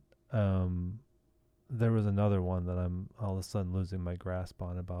then there was another one that I'm all of a sudden losing my grasp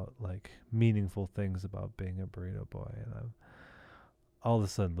on, about like meaningful things about being a burrito boy, and I'm all of a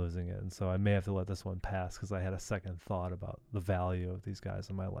sudden losing it. And so I may have to let this one pass because I had a second thought about the value of these guys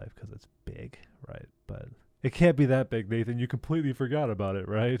in my life, because it's big, right? But it can't be that big, Nathan. You completely forgot about it,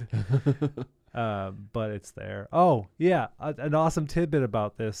 right? But it's there. Oh, yeah. An awesome tidbit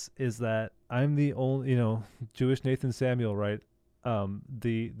about this is that I'm the only, Jewish Nathan Samuel, right?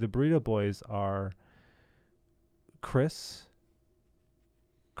 The Burrito Boys are Chris,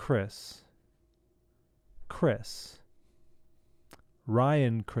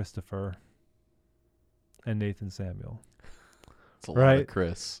 Ryan Christopher, and Nathan Samuel. It's a lot of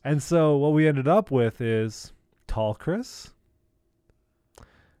Chris. And so what we ended up with is Tall Chris.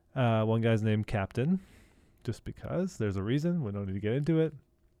 One guy's named Captain, just because. There's a reason. We don't need to get into it.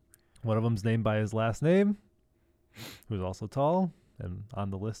 One of them's named by his last name, who's also tall and on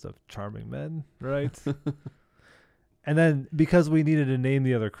the list of charming men, right? And then because we needed to name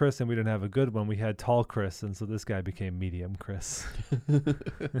the other Chris and we didn't have a good one, we had Tall Chris, and so this guy became Medium Chris.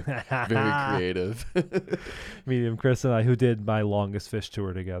 Very creative. Medium Chris and I, who did my longest fish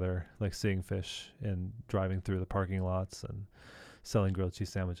tour together, like seeing fish and driving through the parking lots and selling grilled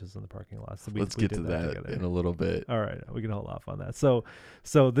cheese sandwiches in the parking lots. So Let's get to that in a little bit. All right, we can hold off on that. So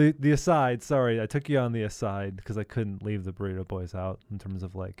the aside, sorry, I took you on the aside because I couldn't leave the Burrito Boys out in terms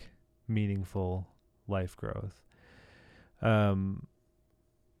of like meaningful life growth. I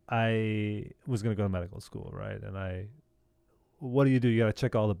was going to go to medical school, right? And what do? You got to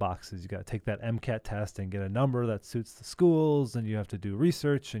check all the boxes. You got to take that MCAT test and get a number that suits the schools, and you have to do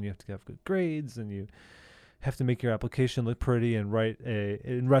research, and you have to have good grades, and you have to make your application look pretty and write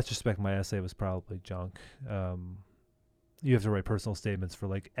in retrospect, my essay was probably junk. You have to write personal statements for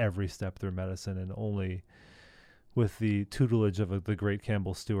like every step through medicine, and only with the tutelage of the great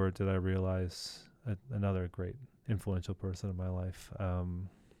Campbell Stewart did I realize, another great influential person in my life,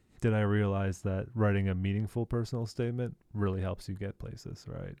 did I realize that writing a meaningful personal statement really helps you get places,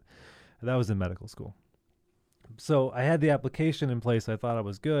 right? And that was in medical school. So I had the application in place. I thought I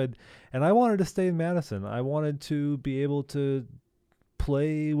was good, and I wanted to stay in Madison. I wanted to be able to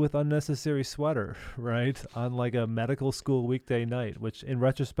play with Unnecessary Sweater, right, on like a medical school weekday night, which in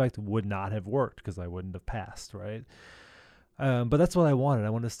retrospect would not have worked because I wouldn't have passed, right? But that's what I wanted. I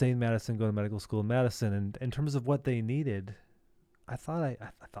wanted to stay in Madison, go to medical school in Madison. And in terms of what they needed, I thought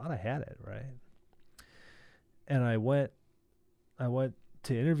I had it, right? And I went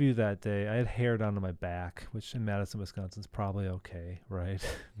to interview that day. I had hair down to my back, which in Madison, Wisconsin is probably okay, right?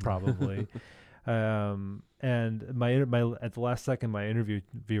 Probably. And at the last second, my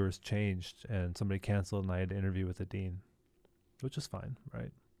interviewers changed, and somebody canceled, and I had to interview with the dean, which is fine,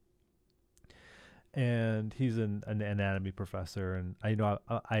 right? and he's an anatomy professor. And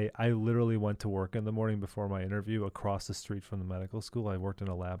I literally went to work in the morning before my interview across the street from the medical school. I worked in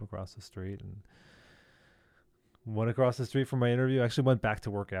a lab across the street, and went across the street from my interview. I actually went back to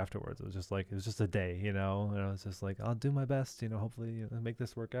work afterwards. It was just a day, and I was just like, I'll do my best, hopefully make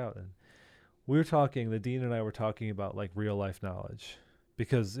this work out. And the dean and I were talking about like real life knowledge,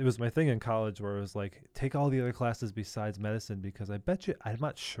 because it was my thing in college where it was like, take all the other classes besides medicine, because I'm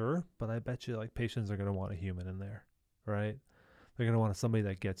not sure, but I bet you like patients are going to want a human in there, right? They're going to want somebody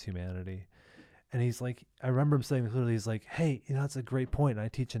that gets humanity. And he's like, I remember him saying clearly, he's like, hey, that's a great point. And I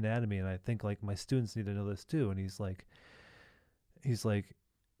teach anatomy, and I think like my students need to know this too. And he's like,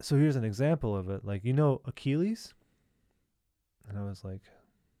 so here's an example of it. Like, Achilles? And I was like,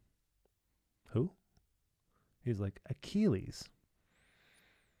 who? He's like, Achilles.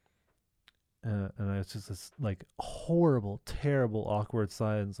 And it's just this like horrible, terrible, awkward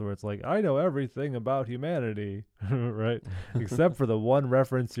silence where it's like, I know everything about humanity, right? Except for the one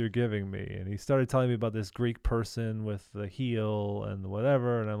reference you're giving me. And he started telling me about this Greek person with the heel and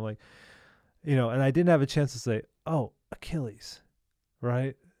whatever. And I'm like, and I didn't have a chance to say, oh, Achilles,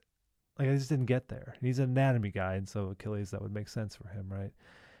 right? Like I just didn't get there. He's an anatomy guy, and so Achilles, that would make sense for him, right?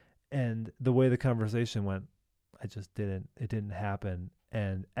 And the way the conversation went, it didn't happen.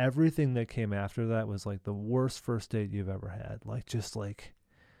 And everything that came after that was like the worst first date you've ever had. Like, just like,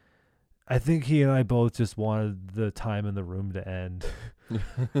 I think he and I both just wanted the time in the room to end.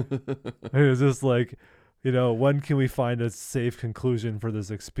 It was just like, when can we find a safe conclusion for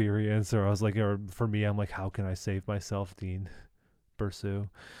this experience? Or I was like, or for me, I'm like, how can I save myself, Dean Bersu?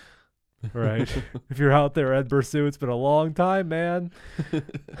 Right? If you're out there, Ed Bersu, it's been a long time, man. I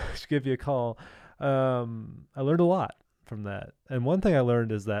should give you a call. I learned a lot from that. And one thing I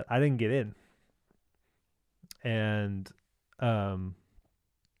learned is that I didn't get in. And that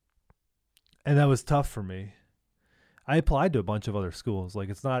was tough for me. I applied to a bunch of other schools. Like,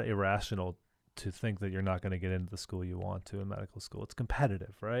 it's not irrational to think that you're not going to get into the school you want to in medical school. It's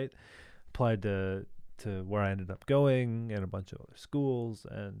competitive, right? Applied to where I ended up going and a bunch of other schools.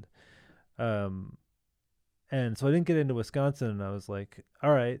 And so I didn't get into Wisconsin, and I was like,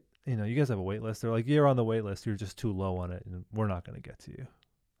 all right, you guys have a wait list. They're like, you're on the wait list. You're just too low on it, and we're not going to get to you.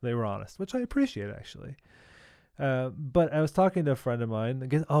 They were honest, which I appreciate, actually. But I was talking to a friend of mine.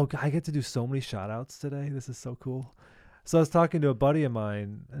 Again, I get to do so many shout outs today. This is so cool. So I was talking to a buddy of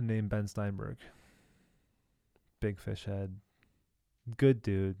mine named Ben Steinberg. Big fish head. Good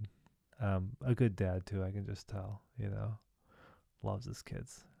dude. A good dad, too, I can just tell. Loves his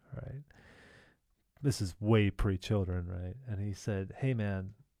kids, right? This is way pre-children, right? And he said, hey,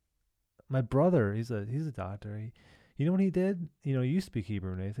 man, my brother, he's a doctor. You know what he did? You speak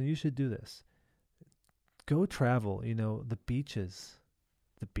Hebrew, Nathan. You should do this. Go travel, the beaches,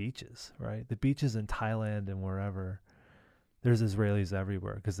 right? The beaches in Thailand and wherever. There's Israelis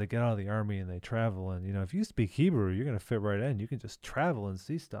everywhere because they get out of the army and they travel. And, if you speak Hebrew, you're going to fit right in. You can just travel and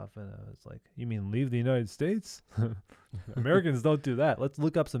see stuff. And I was like, you mean leave the United States? Americans don't do that. Let's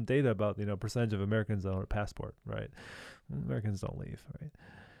look up some data about, percentage of Americans that own a passport, right? Americans don't leave, right?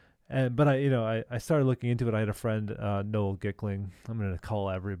 But I started looking into it. I had a friend, Noel Gickling. I'm going to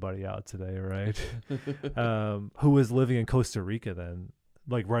call everybody out today, right? Who was living in Costa Rica then,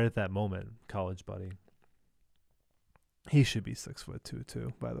 like right at that moment, college buddy. He should be 6'2"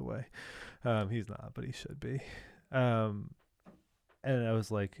 too, by the way. He's not, but he should be. And I was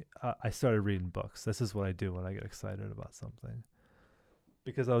like, I started reading books. This is what I do when I get excited about something,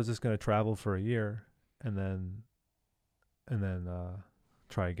 because I was just going to travel for a year and then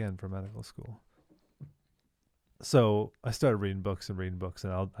try again for medical school. So I started reading books,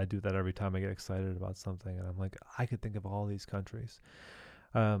 and I do that every time I get excited about something. And I'm like, I could think of all these countries.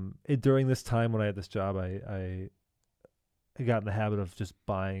 During this time when I had this job, I got in the habit of just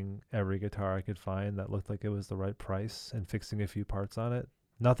buying every guitar I could find that looked like it was the right price and fixing a few parts on it.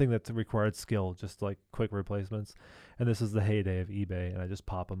 Nothing that required skill, just like quick replacements. And this is the heyday of eBay, and I just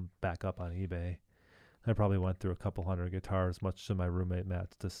pop them back up on eBay. I probably went through a couple hundred guitars, much to my roommate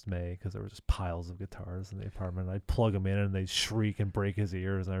Matt's dismay, because there were just piles of guitars in the apartment. I'd plug them in, and they'd shriek and break his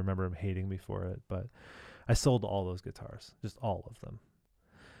ears, and I remember him hating me for it. But I sold all those guitars, just all of them.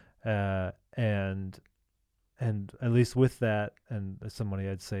 And at least with that and some money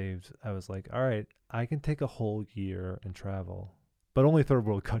I'd saved, I was like, all right, I can take a whole year and travel, but only third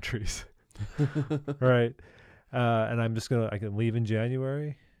world countries. Right. And I can leave in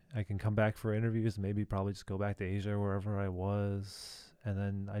January. I can come back for interviews, maybe probably just go back to Asia, wherever I was, and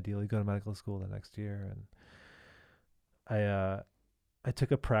then ideally go to medical school the next year. And I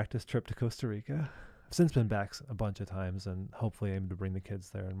took a practice trip to Costa Rica. I've since been back a bunch of times, and hopefully aim to bring the kids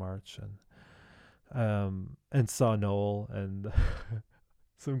there in March. And and saw Noel, and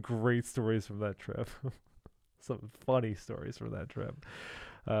some great stories from that trip. Some funny stories from that trip.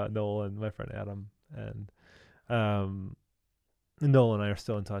 Noel and my friend Adam, and Noel and I are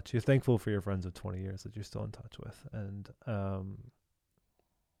still in touch. You're thankful for your friends of 20 years that you're still in touch with,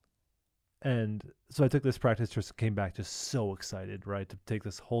 and so I took this practice trip, came back just so excited, right, to take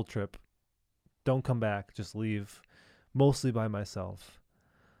this whole trip. Don't come back, just leave, mostly by myself.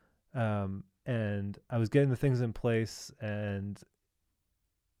 And I was getting the things in place, and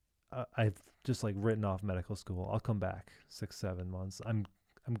I've just like written off medical school. I'll come back 6-7 months. I'm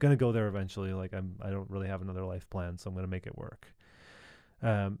gonna go there eventually. Like I don't really have another life plan, so I'm gonna make it work.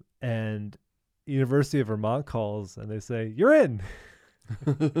 And University of Vermont calls, and they say, "You're in."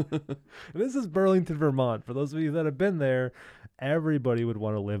 This is Burlington, Vermont. For those of you that have been there, everybody would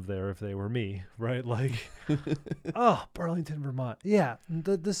want to live there if they were me, right? Like, oh, Burlington, Vermont. Yeah,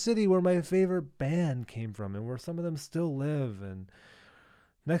 the city where my favorite band came from and where some of them still live, and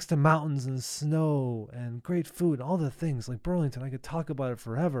next to mountains and snow and great food and all the things. Like Burlington, I could talk about it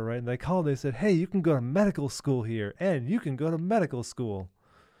forever, right? And they called, they said, "Hey, you can go to medical school here, and you can go to medical school."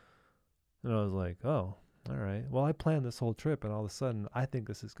 And I was like, oh, all right. Well, I planned this whole trip, and all of a sudden, I think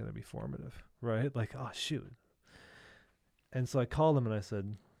this is going to be formative, right? Like, oh, shoot. And so I called him and I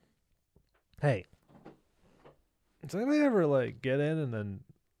said, "Hey, does anybody ever like get in and then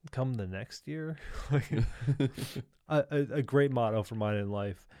come the next year?" Like, a great motto for mine in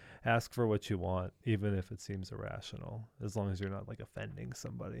life: ask for what you want, even if it seems irrational, as long as you're not like offending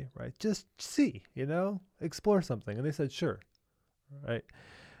somebody, right? Just see, explore something. And they said, sure, right?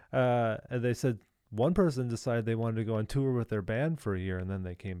 And they said one person decided they wanted to go on tour with their band for a year, and then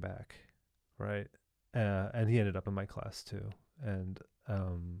they came back, right? And he ended up in my class too, and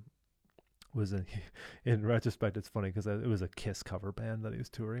was in retrospect, it's funny because it was a Kiss cover band that he was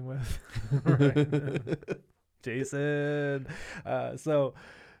touring with, right? Jason. So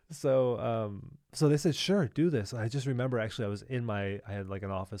they said, sure, do this. I just remember actually I had like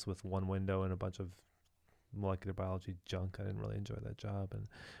an office with one window and a bunch of molecular biology junk. I didn't really enjoy that job. And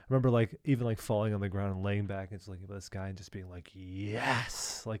I remember like even like falling on the ground and laying back and just looking at this guy and just being like,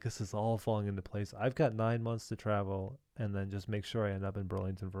 yes, like this is all falling into place. I've got 9 months to travel and then just make sure I end up in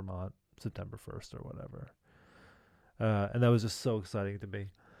Burlington, Vermont, September 1st or whatever. And that was just so exciting to me.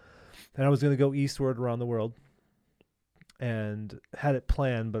 And I was going to go eastward around the world and had it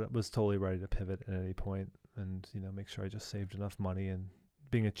planned, but it was totally ready to pivot at any point and, make sure I just saved enough money, and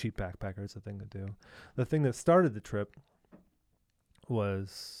being a cheap backpacker is the thing to do. The thing that started the trip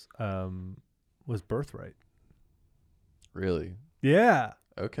was Birthright. Really? Yeah.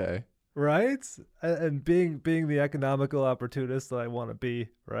 Okay. Right? And being the economical opportunist that I want to be,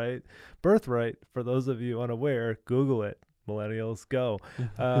 right? Birthright, for those of you unaware, Google it. Millennials go.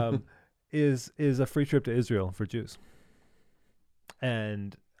 Is a free trip to Israel for Jews.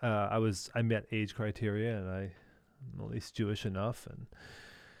 And I met age criteria, and I'm at least Jewish enough, and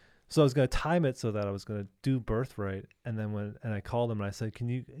so I was going to time it so that I was going to do Birthright. And then I called him and I said, "Can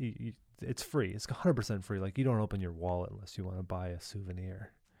you it's free. It's 100% free. Like, you don't open your wallet unless you want to buy a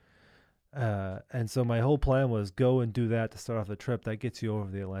souvenir." And so my whole plan was go and do that to start off the trip. That gets you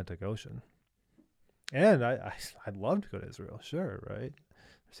over the Atlantic Ocean. And I'd love to go to Israel. Sure. Right.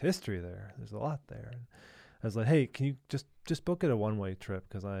 There's history there. There's a lot there. And I was like, "Hey, can you just book it a one-way trip?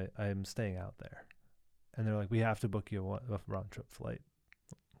 Cause I'm staying out there." And they're like, "We have to book you a round trip flight."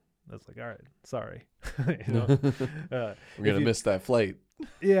 I was like, all right, sorry. We're going to miss that flight.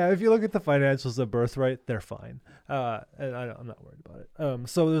 Yeah, if you look at the financials of Birthright, they're fine. And I'm not worried about it.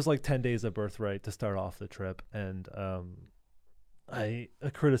 So there's like 10 days of Birthright to start off the trip. And a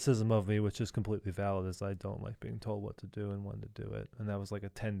criticism of me, which is completely valid, is I don't like being told what to do and when to do it. And that was like a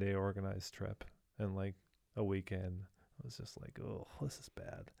 10-day organized trip. And like a weekend, I was just like, oh, this is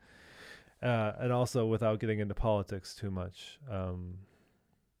bad. And also, without getting into politics too much,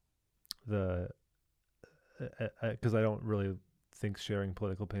 because I don't really think sharing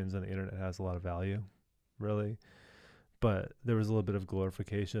political opinions on the internet has a lot of value, really. But there was a little bit of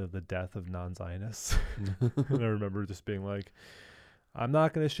glorification of the death of non-Zionists. And I remember just being like, I'm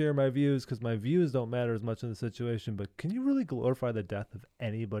not going to share my views because my views don't matter as much in the situation, but can you really glorify the death of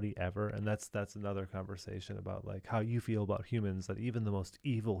anybody ever? And that's another conversation about like how you feel about humans, that even the most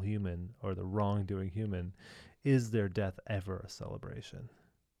evil human or the wrongdoing human, is their death ever a celebration?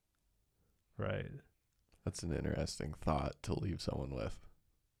 Right. That's an interesting thought to leave someone with.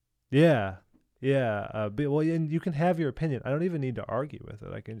 Yeah. Yeah. And you can have your opinion. I don't even need to argue with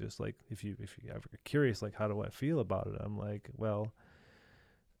it. I can just like, if you ever get curious, like, how do I feel about it? I'm like, well,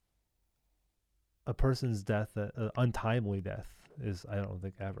 a person's death, untimely death, is, I don't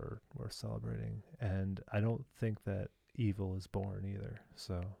think, ever worth celebrating. And I don't think that evil is born either.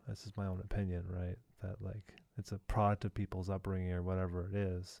 So this is my own opinion, right? That like it's a product of people's upbringing or whatever it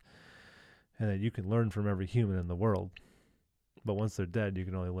is, and that you can learn from every human in the world, but once they're dead, you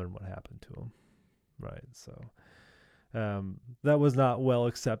can only learn what happened to them, right? So that was not well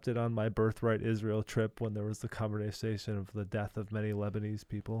accepted on my Birthright Israel trip when there was the conversation of the death of many Lebanese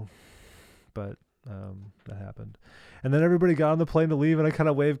people, but that happened. And then everybody got on the plane to leave, and I kind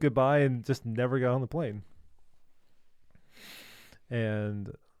of waved goodbye and just never got on the plane.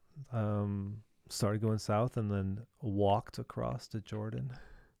 And started going south and then walked across to Jordan.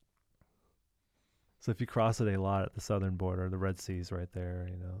 So if you cross it a lot at the southern border, the Red Sea's right there,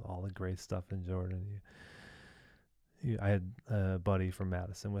 you know, all the great stuff in Jordan. I had a buddy from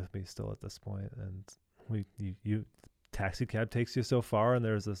Madison with me still at this point, and you taxi cab takes you so far, and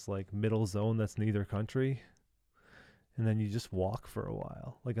there's this like middle zone that's neither country, and then you just walk for a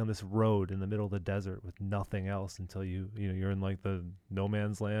while, like on this road in the middle of the desert with nothing else until you're in like the no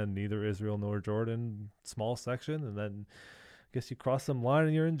man's land, neither Israel nor Jordan small section, and then I guess you cross some line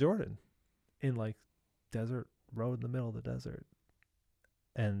and you're in Jordan, in like desert road in the middle of the desert.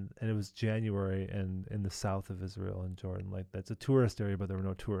 And it was January, and in the south of Israel and Jordan, like that's a tourist area, but there were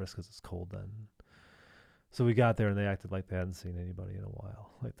no tourists because it's cold then. So we got there and they acted like they hadn't seen anybody in a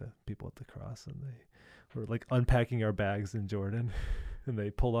while, like the people at the cross, and they were like unpacking our bags in Jordan, and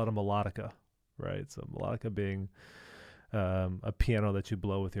they pulled out a melodica, right? So melodica being a piano that you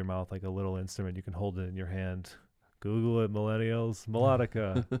blow with your mouth, like a little instrument. You can hold it in your hand. Google it, millennials,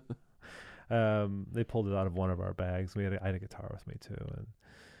 melodica. They pulled it out of one of our bags. I had a guitar with me too, and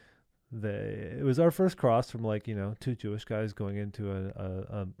it was our first cross from like, you know, two Jewish guys going into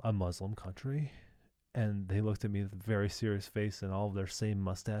a Muslim country, and they looked at me with a very serious face and all of their same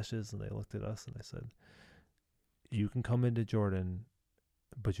mustaches, and they looked at us and they said, "You can come into Jordan,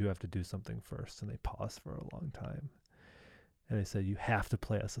 but you have to do something first." And they paused for a long time, and they said, "You have to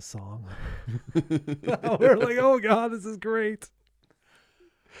play us a song." We're like, "Oh God, this is great."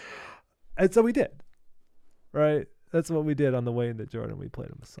 And so we did, right? That's what we did on the way into Jordan. We played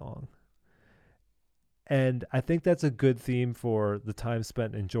him a song. And I think that's a good theme for the time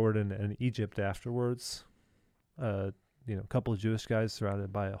spent in Jordan and Egypt afterwards. A couple of Jewish guys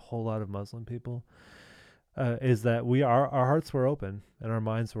surrounded by a whole lot of Muslim people. Is that our hearts were open and our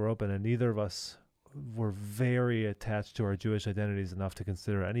minds were open, and neither of us were very attached to our Jewish identities enough to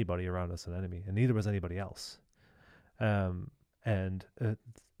consider anybody around us an enemy, and neither was anybody else. And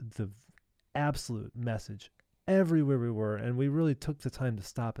the absolute message everywhere we were, and we really took the time to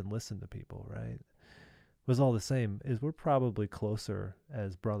stop and listen to people, right, was all the same, is we're probably closer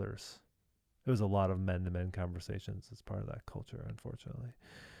as brothers. It was a lot of men-to-men conversations as part of that culture, unfortunately.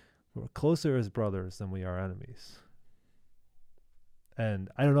 We're closer as brothers than we are enemies. And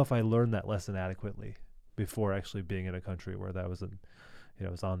I don't know if I learned that lesson adequately before actually being in a country where that was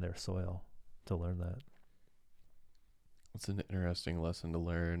was on their soil to learn that. It's an interesting lesson to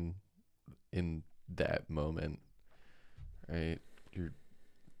learn in that moment, right? You're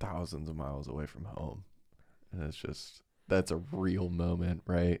thousands of miles away from home, and it's just, that's a real moment,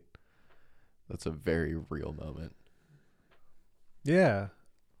 right? That's a very real moment. Yeah.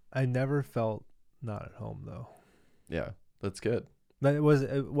 I never felt not at home, though. Yeah, that's good. But it was,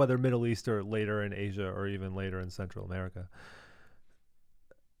 whether Middle East or later in Asia or even later in Central America.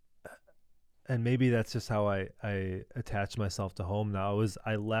 And maybe that's just how I attach myself to home now.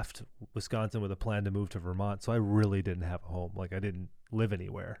 I left Wisconsin with a plan to move to Vermont, so I really didn't have a home. Like, I didn't live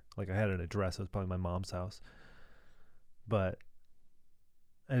anywhere. Like, I had an address. It was probably my mom's house. But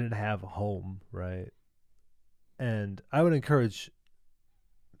I didn't have a home, right? And I would encourage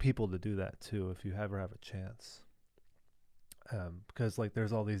people to do that too if you ever have a chance. Because like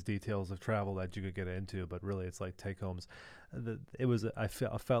there's all these details of travel that you could get into, but really it's like take homes. I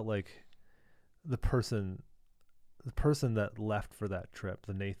felt like the person that left for that trip,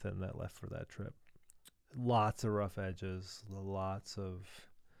 the Nathan that left for that trip, lots of rough edges, lots of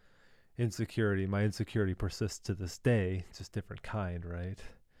insecurity. My insecurity persists to this day, just different kind, right?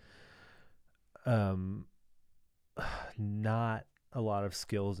 Not a lot of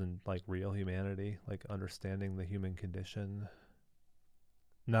skills in like real humanity, like understanding the human condition.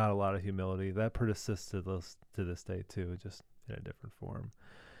 Not a lot of humility. That persists to this day too, just in a different form.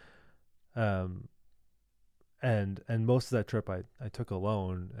 And most of that trip I took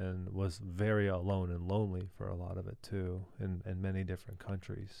alone, and was very alone and lonely for a lot of it too, in many different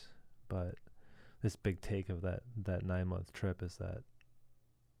countries. But this big take of that 9-month trip is that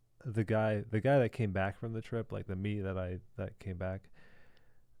the guy that came back from the trip, like that came back,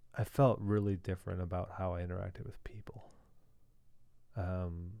 I felt really different about how I interacted with people.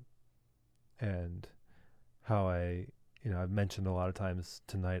 and how I've mentioned a lot of times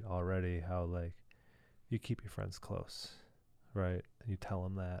tonight already how like you keep your friends close, right? And you tell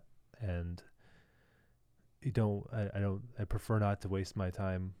them that, and you don't. I prefer not to waste my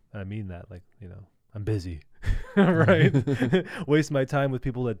time. And I mean that, like, I'm busy, right? Waste my time with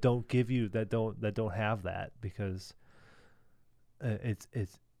people that don't give you that don't have that, because it's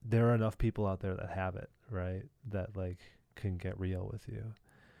there are enough people out there that have it, right? That like can get real with you.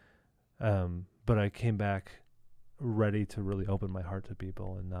 But I came back ready to really open my heart to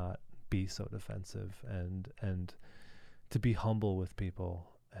people and not be so defensive, and to be humble with people.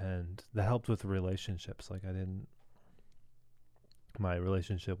 And that helped with relationships. Like my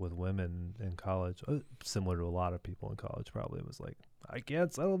relationship with women in college, similar to a lot of people in college, probably was like, I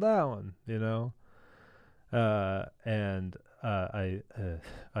can't settle down, and a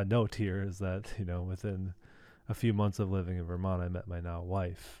note here is that, within a few months of living in Vermont, I met my now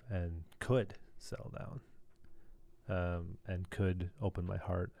wife and could settle down, and could open my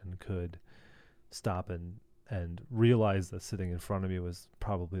heart and could stop and realize that sitting in front of me was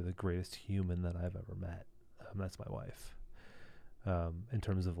probably the greatest human that I've ever met. That's my wife. In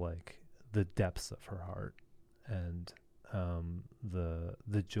terms of like the depths of her heart and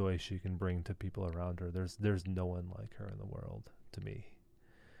the joy she can bring to people around her. There's no one like her in the world to me.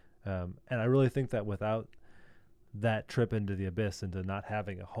 And I really think that without that trip into the abyss, into not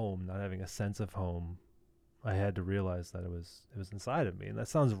having a home, not having a sense of home, I had to realize that it was inside of me. And that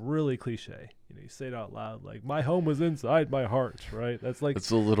sounds really cliche. You say it out loud, like, my home was inside my heart, right? That's like,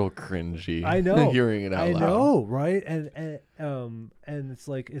 it's a little cringy. I know. Hearing it out loud. I know, right? And it's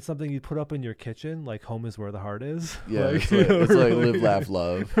like, it's something you put up in your kitchen, like, home is where the heart is. Yeah, like, it's like live, laugh,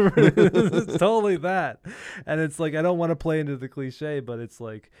 love. It's totally that. And it's like, I don't want to play into the cliche, but it's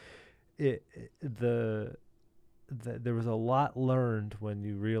like there was a lot learned when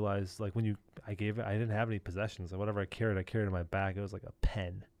you realize, like, I didn't have any possessions. Like, whatever I carried in my bag. It was like a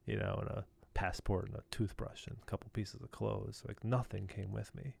pen, and a passport and a toothbrush and a couple pieces of clothes. Like, nothing came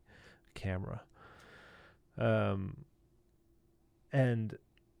with me. Camera. And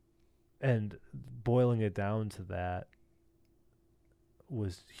boiling it down to that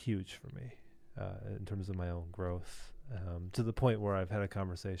was huge for me, in terms of my own growth. To the point where I've had a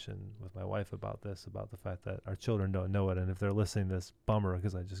conversation with my wife about this, about the fact that our children don't know it. And if they're listening to this, bummer,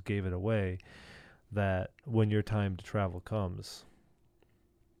 because I just gave it away, that when your time to travel comes,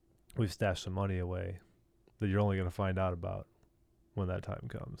 we've stashed some money away that you're only going to find out about when that time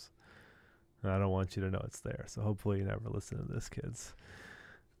comes. And I don't want you to know it's there. So hopefully you never listen to this, kids.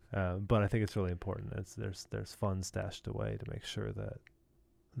 But I think it's really important. There's funds stashed away to make sure that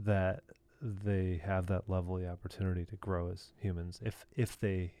they have that lovely opportunity to grow as humans, if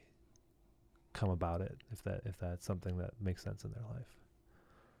they come about it, if that's something that makes sense in their life.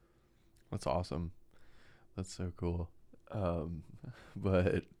 That's awesome. That's so cool.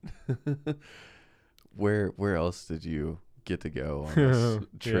 But where else did you get to go on this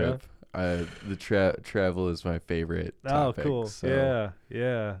trip? The travel is my favorite topic. Oh, cool. So.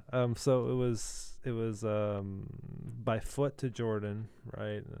 Yeah. So it was by foot to Jordan,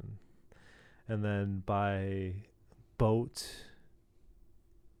 right? And then by boat,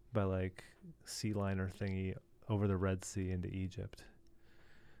 by like sea liner thingy over the Red Sea into Egypt.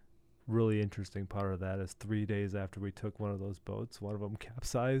 Really interesting part of that is 3 days after we took one of those boats, one of them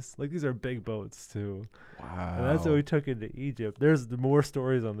capsized. Like, these are big boats too. Wow. And that's what we took into Egypt. There's more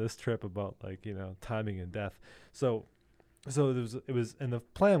stories on this trip about, like, timing and death. So it was, and the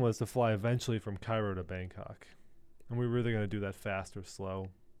plan was to fly eventually from Cairo to Bangkok. And we were either going to do that fast or slow.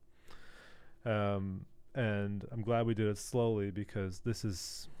 And I'm glad we did it slowly, because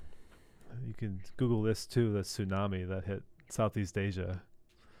you can Google this too, the tsunami that hit Southeast Asia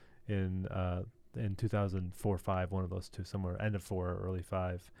in 2004-5, one of those two, somewhere end of 4 or early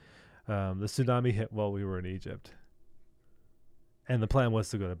 5. The tsunami hit while we were in Egypt, and the plan was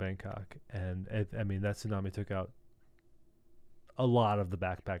to go to Bangkok. And that tsunami took out a lot of the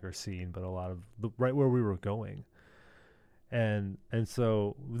backpacker scene, but a lot of right where we were going. And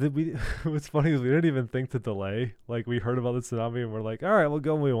so what's funny is we didn't even think to delay. Like, we heard about the tsunami and we're like, all right, we'll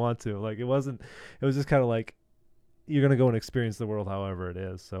go when we want to. Like, it was just kind of like, you're going to go and experience the world however it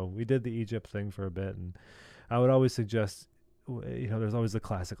is. So we did the Egypt thing for a bit. And I would always suggest, there's always the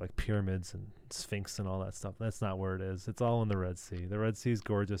classic, like, pyramids and Sphinx and all that stuff. That's not where it is. It's all in the Red Sea. The Red Sea is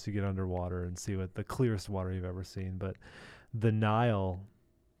gorgeous. You get underwater and see what the clearest water you've ever seen. But the Nile,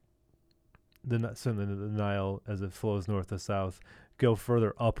 the Nile, as it flows north to south, go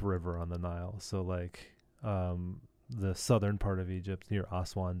further upriver on the Nile. So, like, the southern part of Egypt near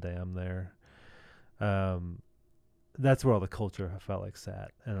Aswan Dam there, that's where all the culture I felt like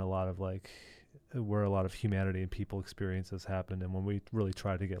sat, and a lot of like where a lot of humanity and people experiences happened. And when we really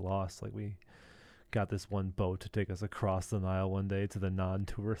tried to get lost, like we got this one boat to take us across the Nile one day to the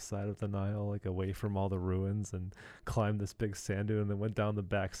non-tourist side of the Nile, like away from all the ruins, and climbed this big sand dune, and then went down the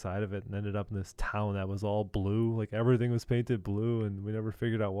back side of it and ended up in this town that was all blue. Like everything was painted blue, and we never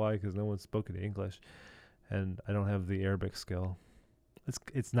figured out why, because no one spoke any English. And I don't have the Arabic skill.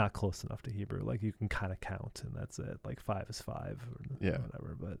 It's not close enough to Hebrew. Like you can kind of count, and that's it. Like 5 is 5 or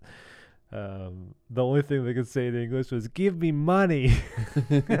whatever. But the only thing they could say in English was "Give me money,"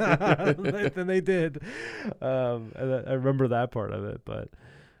 and they did. And I remember that part of it. But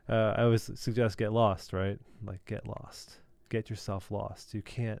I always suggest get lost, right? Like get lost, get yourself lost. You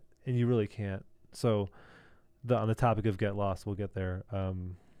can't, and you really can't. So, on the topic of get lost, we'll get there.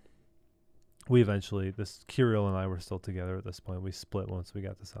 We eventually, Kirill and I were still together at this point. We split once we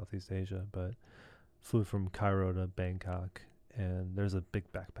got to Southeast Asia, but flew from Cairo to Bangkok. And there's a big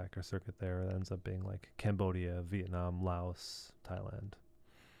backpacker circuit there that ends up being like Cambodia, Vietnam, Laos, Thailand.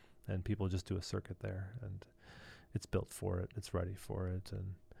 And people just do a circuit there, and it's built for it. It's ready for it.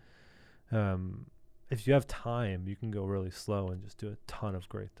 And if you have time, you can go really slow and just do a ton of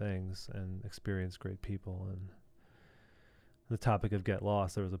great things and experience great people. And the topic of get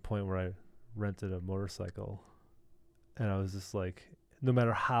lost, there was a point where I rented a motorcycle, and I was just like, no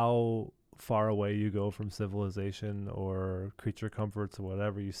matter how far away you go from civilization or creature comforts or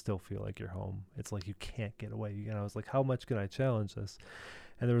whatever, you still feel like you're home. It's like you can't get away. And I was like, how much can I challenge this?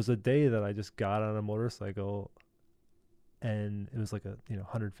 And there was a day that I just got on a motorcycle, and it was like a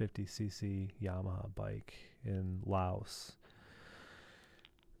 150cc Yamaha bike in Laos,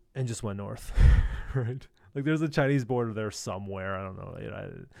 and just went north. Right, like there's a Chinese border there somewhere. I don't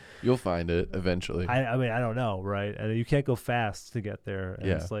know. You'll find it eventually. I mean, I don't know, right? And you can't go fast to get there. And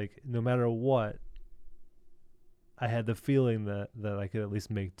it's like no matter what, I had the feeling that I could at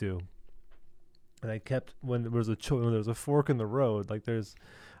least make do. And I kept, when there was a fork in the road, like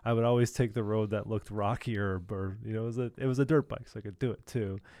I would always take the road that looked rockier, or it was a dirt bike, so I could do it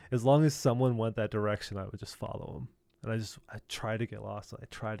too. As long as someone went that direction, I would just follow them. And I tried to get lost, and I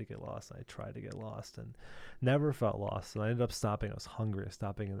tried to get lost, and I tried to get lost, and never felt lost. And I ended up stopping. I was hungry.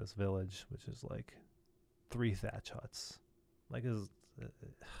 Stopping in this village, which is like 3 thatch huts. Like,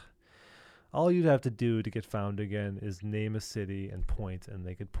 all you'd have to do to get found again is name a city and point, and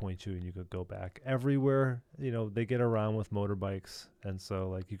they could point you, and you could go back. Everywhere, they get around with motorbikes, and so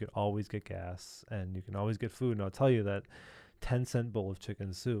like you could always get gas, and you can always get food. And I'll tell you that 10-cent bowl of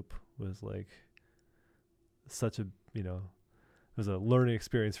chicken soup was like such a it was a learning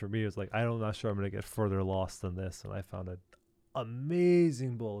experience for me. It was like, I'm not sure I'm going to get further lost than this. And I found an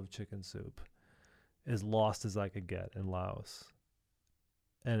amazing bowl of chicken soup, as lost as I could get in Laos.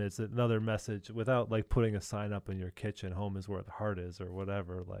 And it's another message, without like putting a sign up in your kitchen, home is where the heart is, or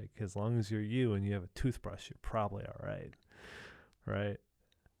whatever. Like, as long as you're you and you have a toothbrush, you're probably all right. Right.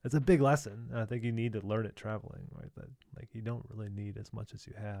 It's a big lesson. And I think you need to learn it traveling, right? That like, you don't really need as much as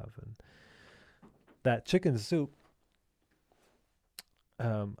you have. And that chicken soup,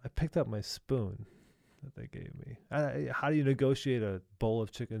 I picked up my spoon that they gave me. How do you negotiate a bowl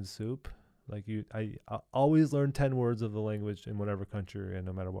of chicken soup? Like I always learn 10 words of the language in whatever country you're in,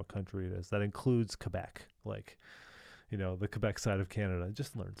 no matter what country it is. That includes Quebec, like, the Quebec side of Canada.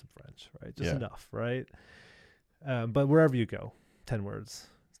 Just learn some French, right? Just enough, right? But wherever you go, 10 words.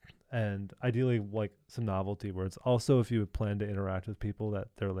 And ideally, like, some novelty words. Also, if you plan to interact with people that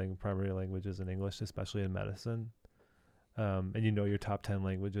their primary language is in English, especially in medicine, and your top 10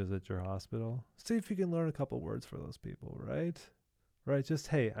 languages at your hospital, see if you can learn a couple words for those people, right? Right? Just,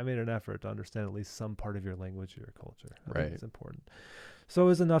 hey, I made an effort to understand at least some part of your language or your culture. I think it's important. So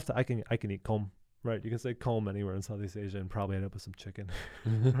it's enough that I can eat kom, right? You can say kom anywhere in Southeast Asia and probably end up with some chicken.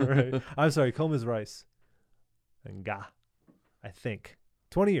 Right? I'm sorry, kom is rice. And ga, I think.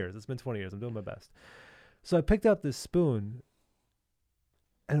 20 years. It's been 20 years. I'm doing my best. So I picked up this spoon,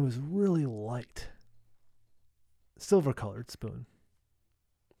 and it was really light. Silver-colored spoon.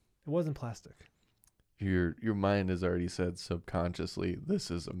 It wasn't plastic. Your mind has already said subconsciously, this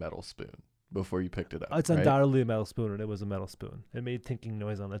is a metal spoon, before you picked it up. It's undoubtedly a metal spoon, and it was a metal spoon. It made tinking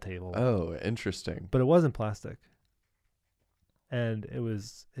noise on the table. Oh, interesting. But it wasn't plastic. And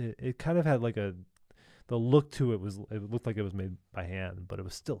it kind of had like the look to it looked like it was made by hand, but it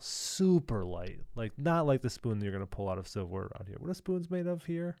was still super light. Like, not like the spoon that you're going to pull out of silverware around here. What are spoons made of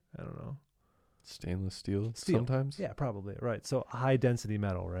here? I don't know. Stainless steel sometimes? Yeah, probably. Right. So high density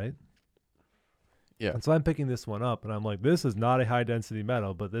metal, right? Yeah. And so I'm picking this one up, and I'm like, this is not a high density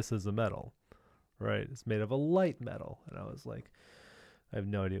metal, but this is a metal, right? It's made of a light metal. And I was like, I have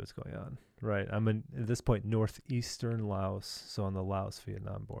no idea what's going on. Right. I'm in, at this point, northeastern Laos, so on the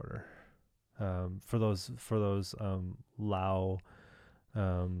Laos-Vietnam border. For those Lao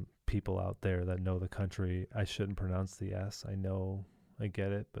people out there that know the country, I shouldn't pronounce the S. I know, I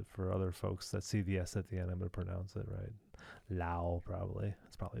get it, but for other folks that see the S at the end, I'm going to pronounce it right. Lao, probably.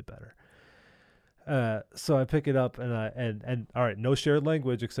 It's probably better. So I pick it up and all right, no shared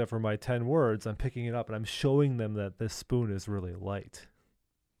language except for my 10 words. I'm picking it up and I'm showing them that this spoon is really light.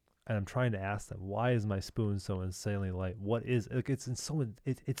 And I'm trying to ask them, why is my spoon so insanely light? What is like?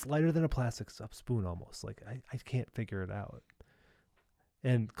 It's lighter than a plastic spoon almost. Like I can't figure it out.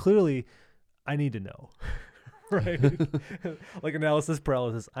 And clearly, I need to know, right? Like analysis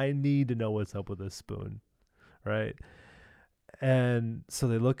paralysis. I need to know what's up with this spoon, right? And so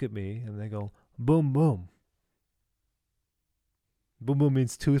they look at me and they go, boom, boom. Boom, boom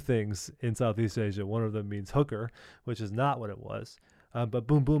means two things in Southeast Asia. One of them means hooker, which is not what it was. But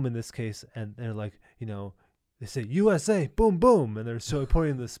boom, boom in this case, and they're like, they say USA, boom, boom, and they're so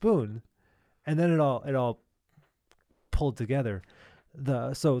pointing the spoon, and then it all pulled together.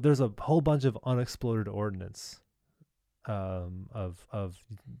 So there's a whole bunch of unexploded ordnance, of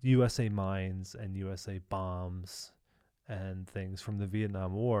USA mines and USA bombs, and things from the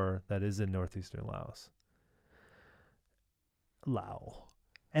Vietnam War that is in northeastern Laos.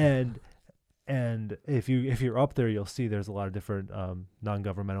 And if you're up there, you'll see there's a lot of different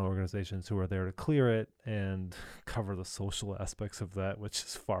non-governmental organizations who are there to clear it and cover the social aspects of that, which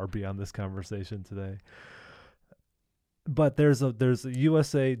is far beyond this conversation today. But there's a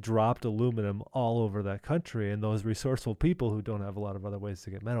USA dropped aluminum all over that country, and those resourceful people who don't have a lot of other ways to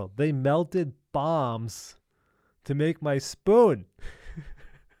get metal, they melted bombs to make my spoon.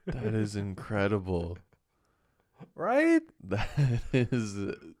 That is incredible. Right? That is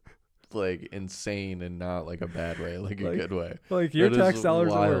like insane, and not like a bad way, like a good way. Like your That tax is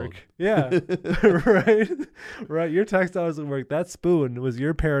dollars at wild. work. Yeah. Right. Your tax dollars at work. That spoon was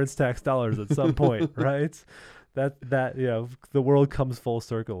your parents' tax dollars at some point, right? That the world comes full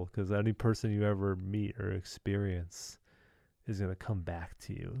circle, because any person you ever meet or experience is going to come back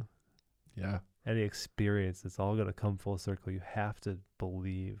to you. Yeah. Any experience, it's all going to come full circle. You have to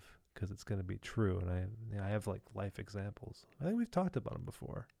believe, because it's going to be true. And I have like life examples. I think we've talked about them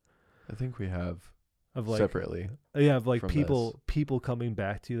before. I think we have Of like separately. of like from people coming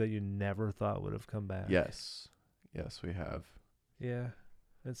back to you that you never thought would have come back. Yes, we have. Yeah.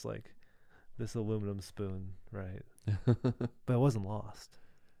 It's like this aluminum spoon, right? But it wasn't lost.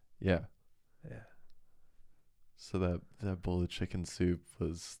 Yeah. Yeah. So that bowl of chicken soup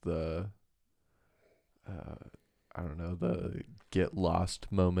was the I don't know, the get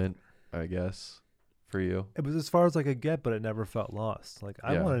lost moment, I guess, for you. It was as far as I could get, but it never felt lost. Like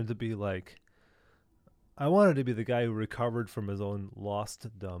I Yeah. wanted to be the guy who recovered from his own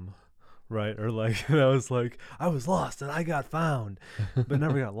lostdom, right? Or like I was lost and I got found, but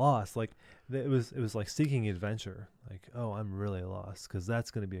never got lost. Like it was like seeking adventure. Like, oh, I'm really lost, because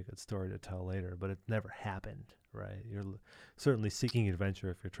that's going to be a good story to tell later, but it never happened, right? You're certainly seeking adventure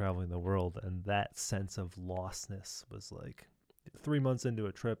if you're traveling the world, and that sense of lostness was like 3 months into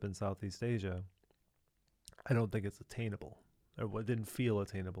a trip in Southeast Asia. I don't think it's attainable, or it didn't feel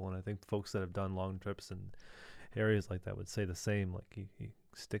attainable. And I think folks that have done long trips in areas like that would say the same. Like, you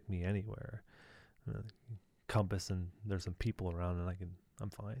stick me anywhere, compass, and there's some people around, and I'm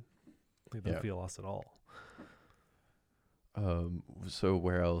fine. I don't feel lost at all. So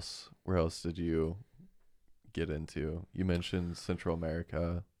where else Uh, did you get into? You mentioned Central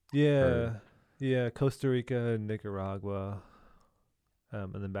America. Yeah, Costa Rica and Nicaragua,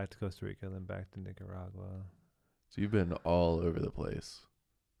 and then back to Costa Rica, and then back to Nicaragua. So you've been all over the place.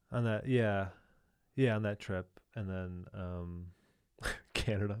 On that, on that trip, and then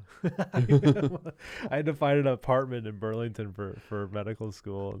Canada. I had to find an apartment in Burlington for medical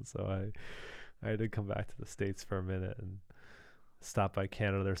school, and so I had to come back to the States for a minute and stop by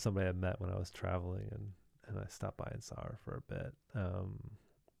Canada. There's somebody I met when I was traveling, and I stopped by and saw her for a bit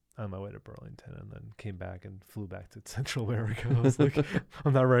on my way to Burlington, and then came back and flew back to Central America. I was like,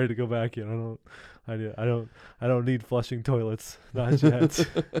 I'm not ready to go back yet. I don't need flushing toilets. Not yet.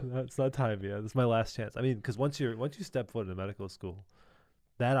 It's not time yet. It's my last chance. I mean, because once you step foot into medical school,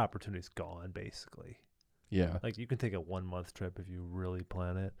 that opportunity's gone basically. Yeah. Like, you can take a 1 month trip if you really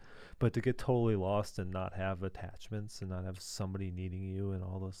plan it, but to get totally lost and not have attachments and not have somebody needing you and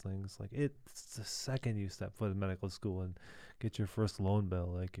all those things, like, it's the second you step foot in medical school and get your first loan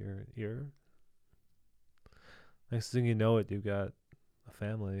bill, like, you're next thing you know it, you've got a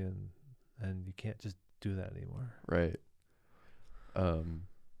family, and you can't just do that anymore. Right.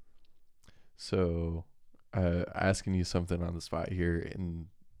 So asking you something on the spot here and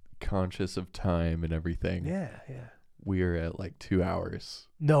conscious of time and everything. Yeah. We are at like 2 hours.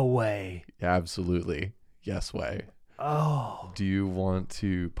 No way. Yeah, absolutely. Yes way. Oh. Do you want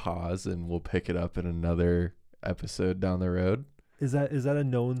to pause and we'll pick it up in another episode down the road? Is that a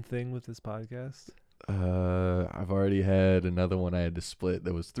known thing with this podcast? I've already had another one I had to split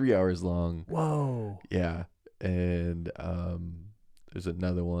that was 3 hours long. Whoa. Yeah. And there's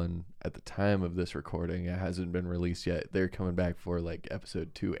another one at the time of this recording. It hasn't been released yet. They're coming back for like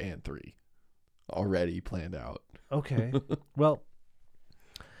episode 2 and 3 already planned out. Okay. Well,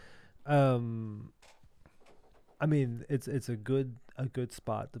 I mean, it's a good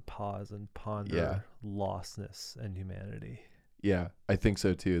spot to pause and ponder lostness and humanity. Yeah, I think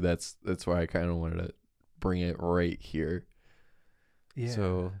so too. That's why I kind of wanted to bring it right here. Yeah.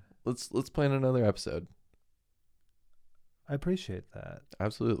 So let's plan another episode. I appreciate that.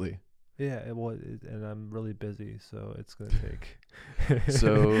 Absolutely. Yeah, and I'm really busy, so it's gonna take.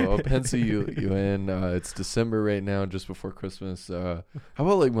 So I'll pencil you in. It's December right now, just before Christmas. How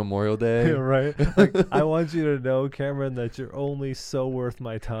about like Memorial Day? Right. Like, I want you to know, Cameron, that you're only so worth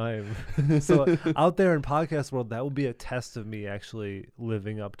my time. So out there in podcast world, that will be a test of me actually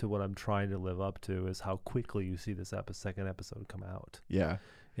living up to what I'm trying to live up to. Is how quickly you see this second episode come out. Yeah.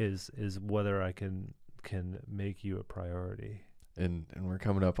 Is whether I can make you a priority. And we're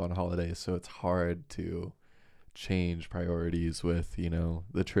coming up on holidays, so it's hard to change priorities with,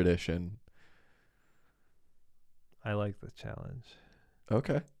 the tradition. I like the challenge.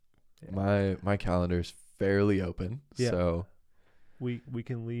 Okay. Yeah. My calendar's fairly open. Yeah. So we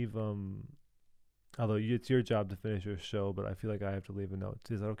can leave although it's your job to finish your show, but I feel like I have to leave a note.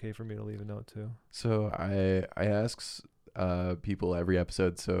 Is that okay for me to leave a note too? So I ask people every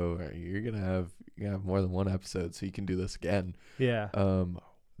episode, so you're gonna have more than one episode, so you can do this again. Yeah.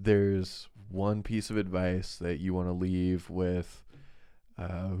 There's one piece of advice that you want to leave with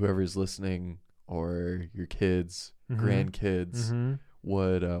whoever's listening, or your kids, grandkids. Mm-hmm.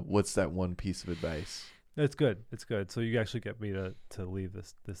 What's that one piece of advice? It's good. So you actually get me to leave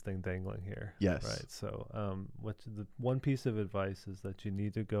this thing dangling here. Yes. Right. So the one piece of advice is that you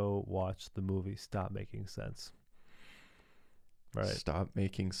need to go watch the movie Stop Making Sense. Right. Stop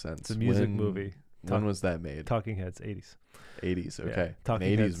Making Sense. It's a music movie. When was that made? Talking Heads, 80s. 80s, okay. Yeah. Talking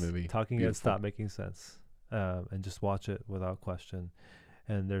An 80s Heads, movie. Talking Heads, Stop Making Sense. And just watch it without question.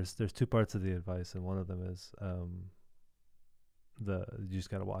 And there's two parts of the advice, and one of them is you just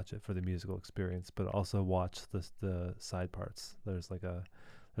got to watch it for the musical experience, but also watch the side parts. There's a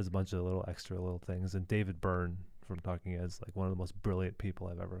bunch of little things. And David Byrne from Talking Heads, like one of the most brilliant people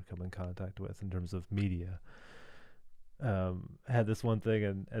I've ever come in contact with in terms of media. Had this one thing,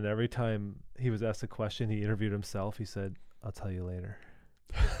 and every time he was asked a question, he interviewed himself. He said, "I'll tell you later."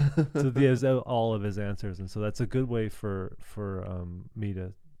 So he has all of his answers, and so that's a good way for me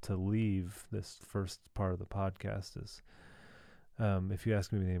to leave this first part of the podcast. Is if you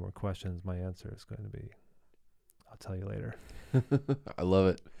ask me any more questions, my answer is going to be, "I'll tell you later." I love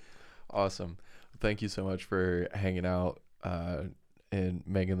it. Awesome. Thank you so much for hanging out and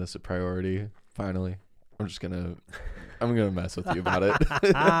making this a priority. Finally, I'm gonna mess with you about it.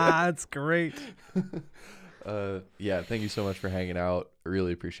 That's great. Yeah, thank you so much for hanging out. I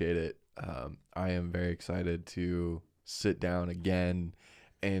really appreciate it. I am very excited to sit down again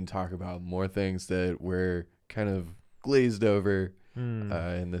and talk about more things that we're kind of glazed over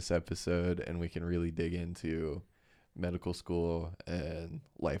in this episode, and we can really dig into medical school and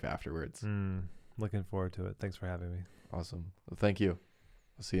life afterwards. Looking forward to it. Thanks for having me. Awesome. Well, thank you.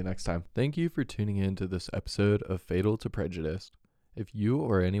 I'll see you next time. Thank you for tuning in to this episode of Fatal to Prejudice. If you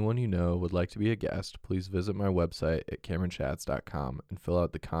or anyone you know would like to be a guest, please visit my website at CameronShatz.com and fill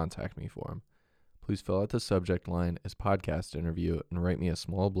out the contact me form. Please fill out the subject line as podcast interview and write me a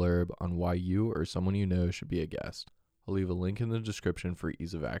small blurb on why you or someone you know should be a guest. I'll leave a link in the description for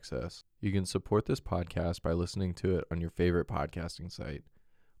ease of access. You can support this podcast by listening to it on your favorite podcasting site.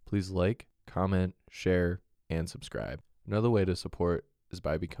 Please like, comment, share, and subscribe. Another way to support is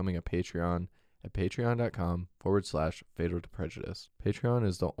by becoming a Patreon at patreon.com/Fatal to Prejudice. Patreon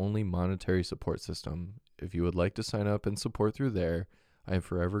is the only monetary support system. If you would like to sign up and support through there, I am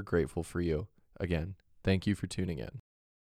forever grateful for you. Again, thank you for tuning in.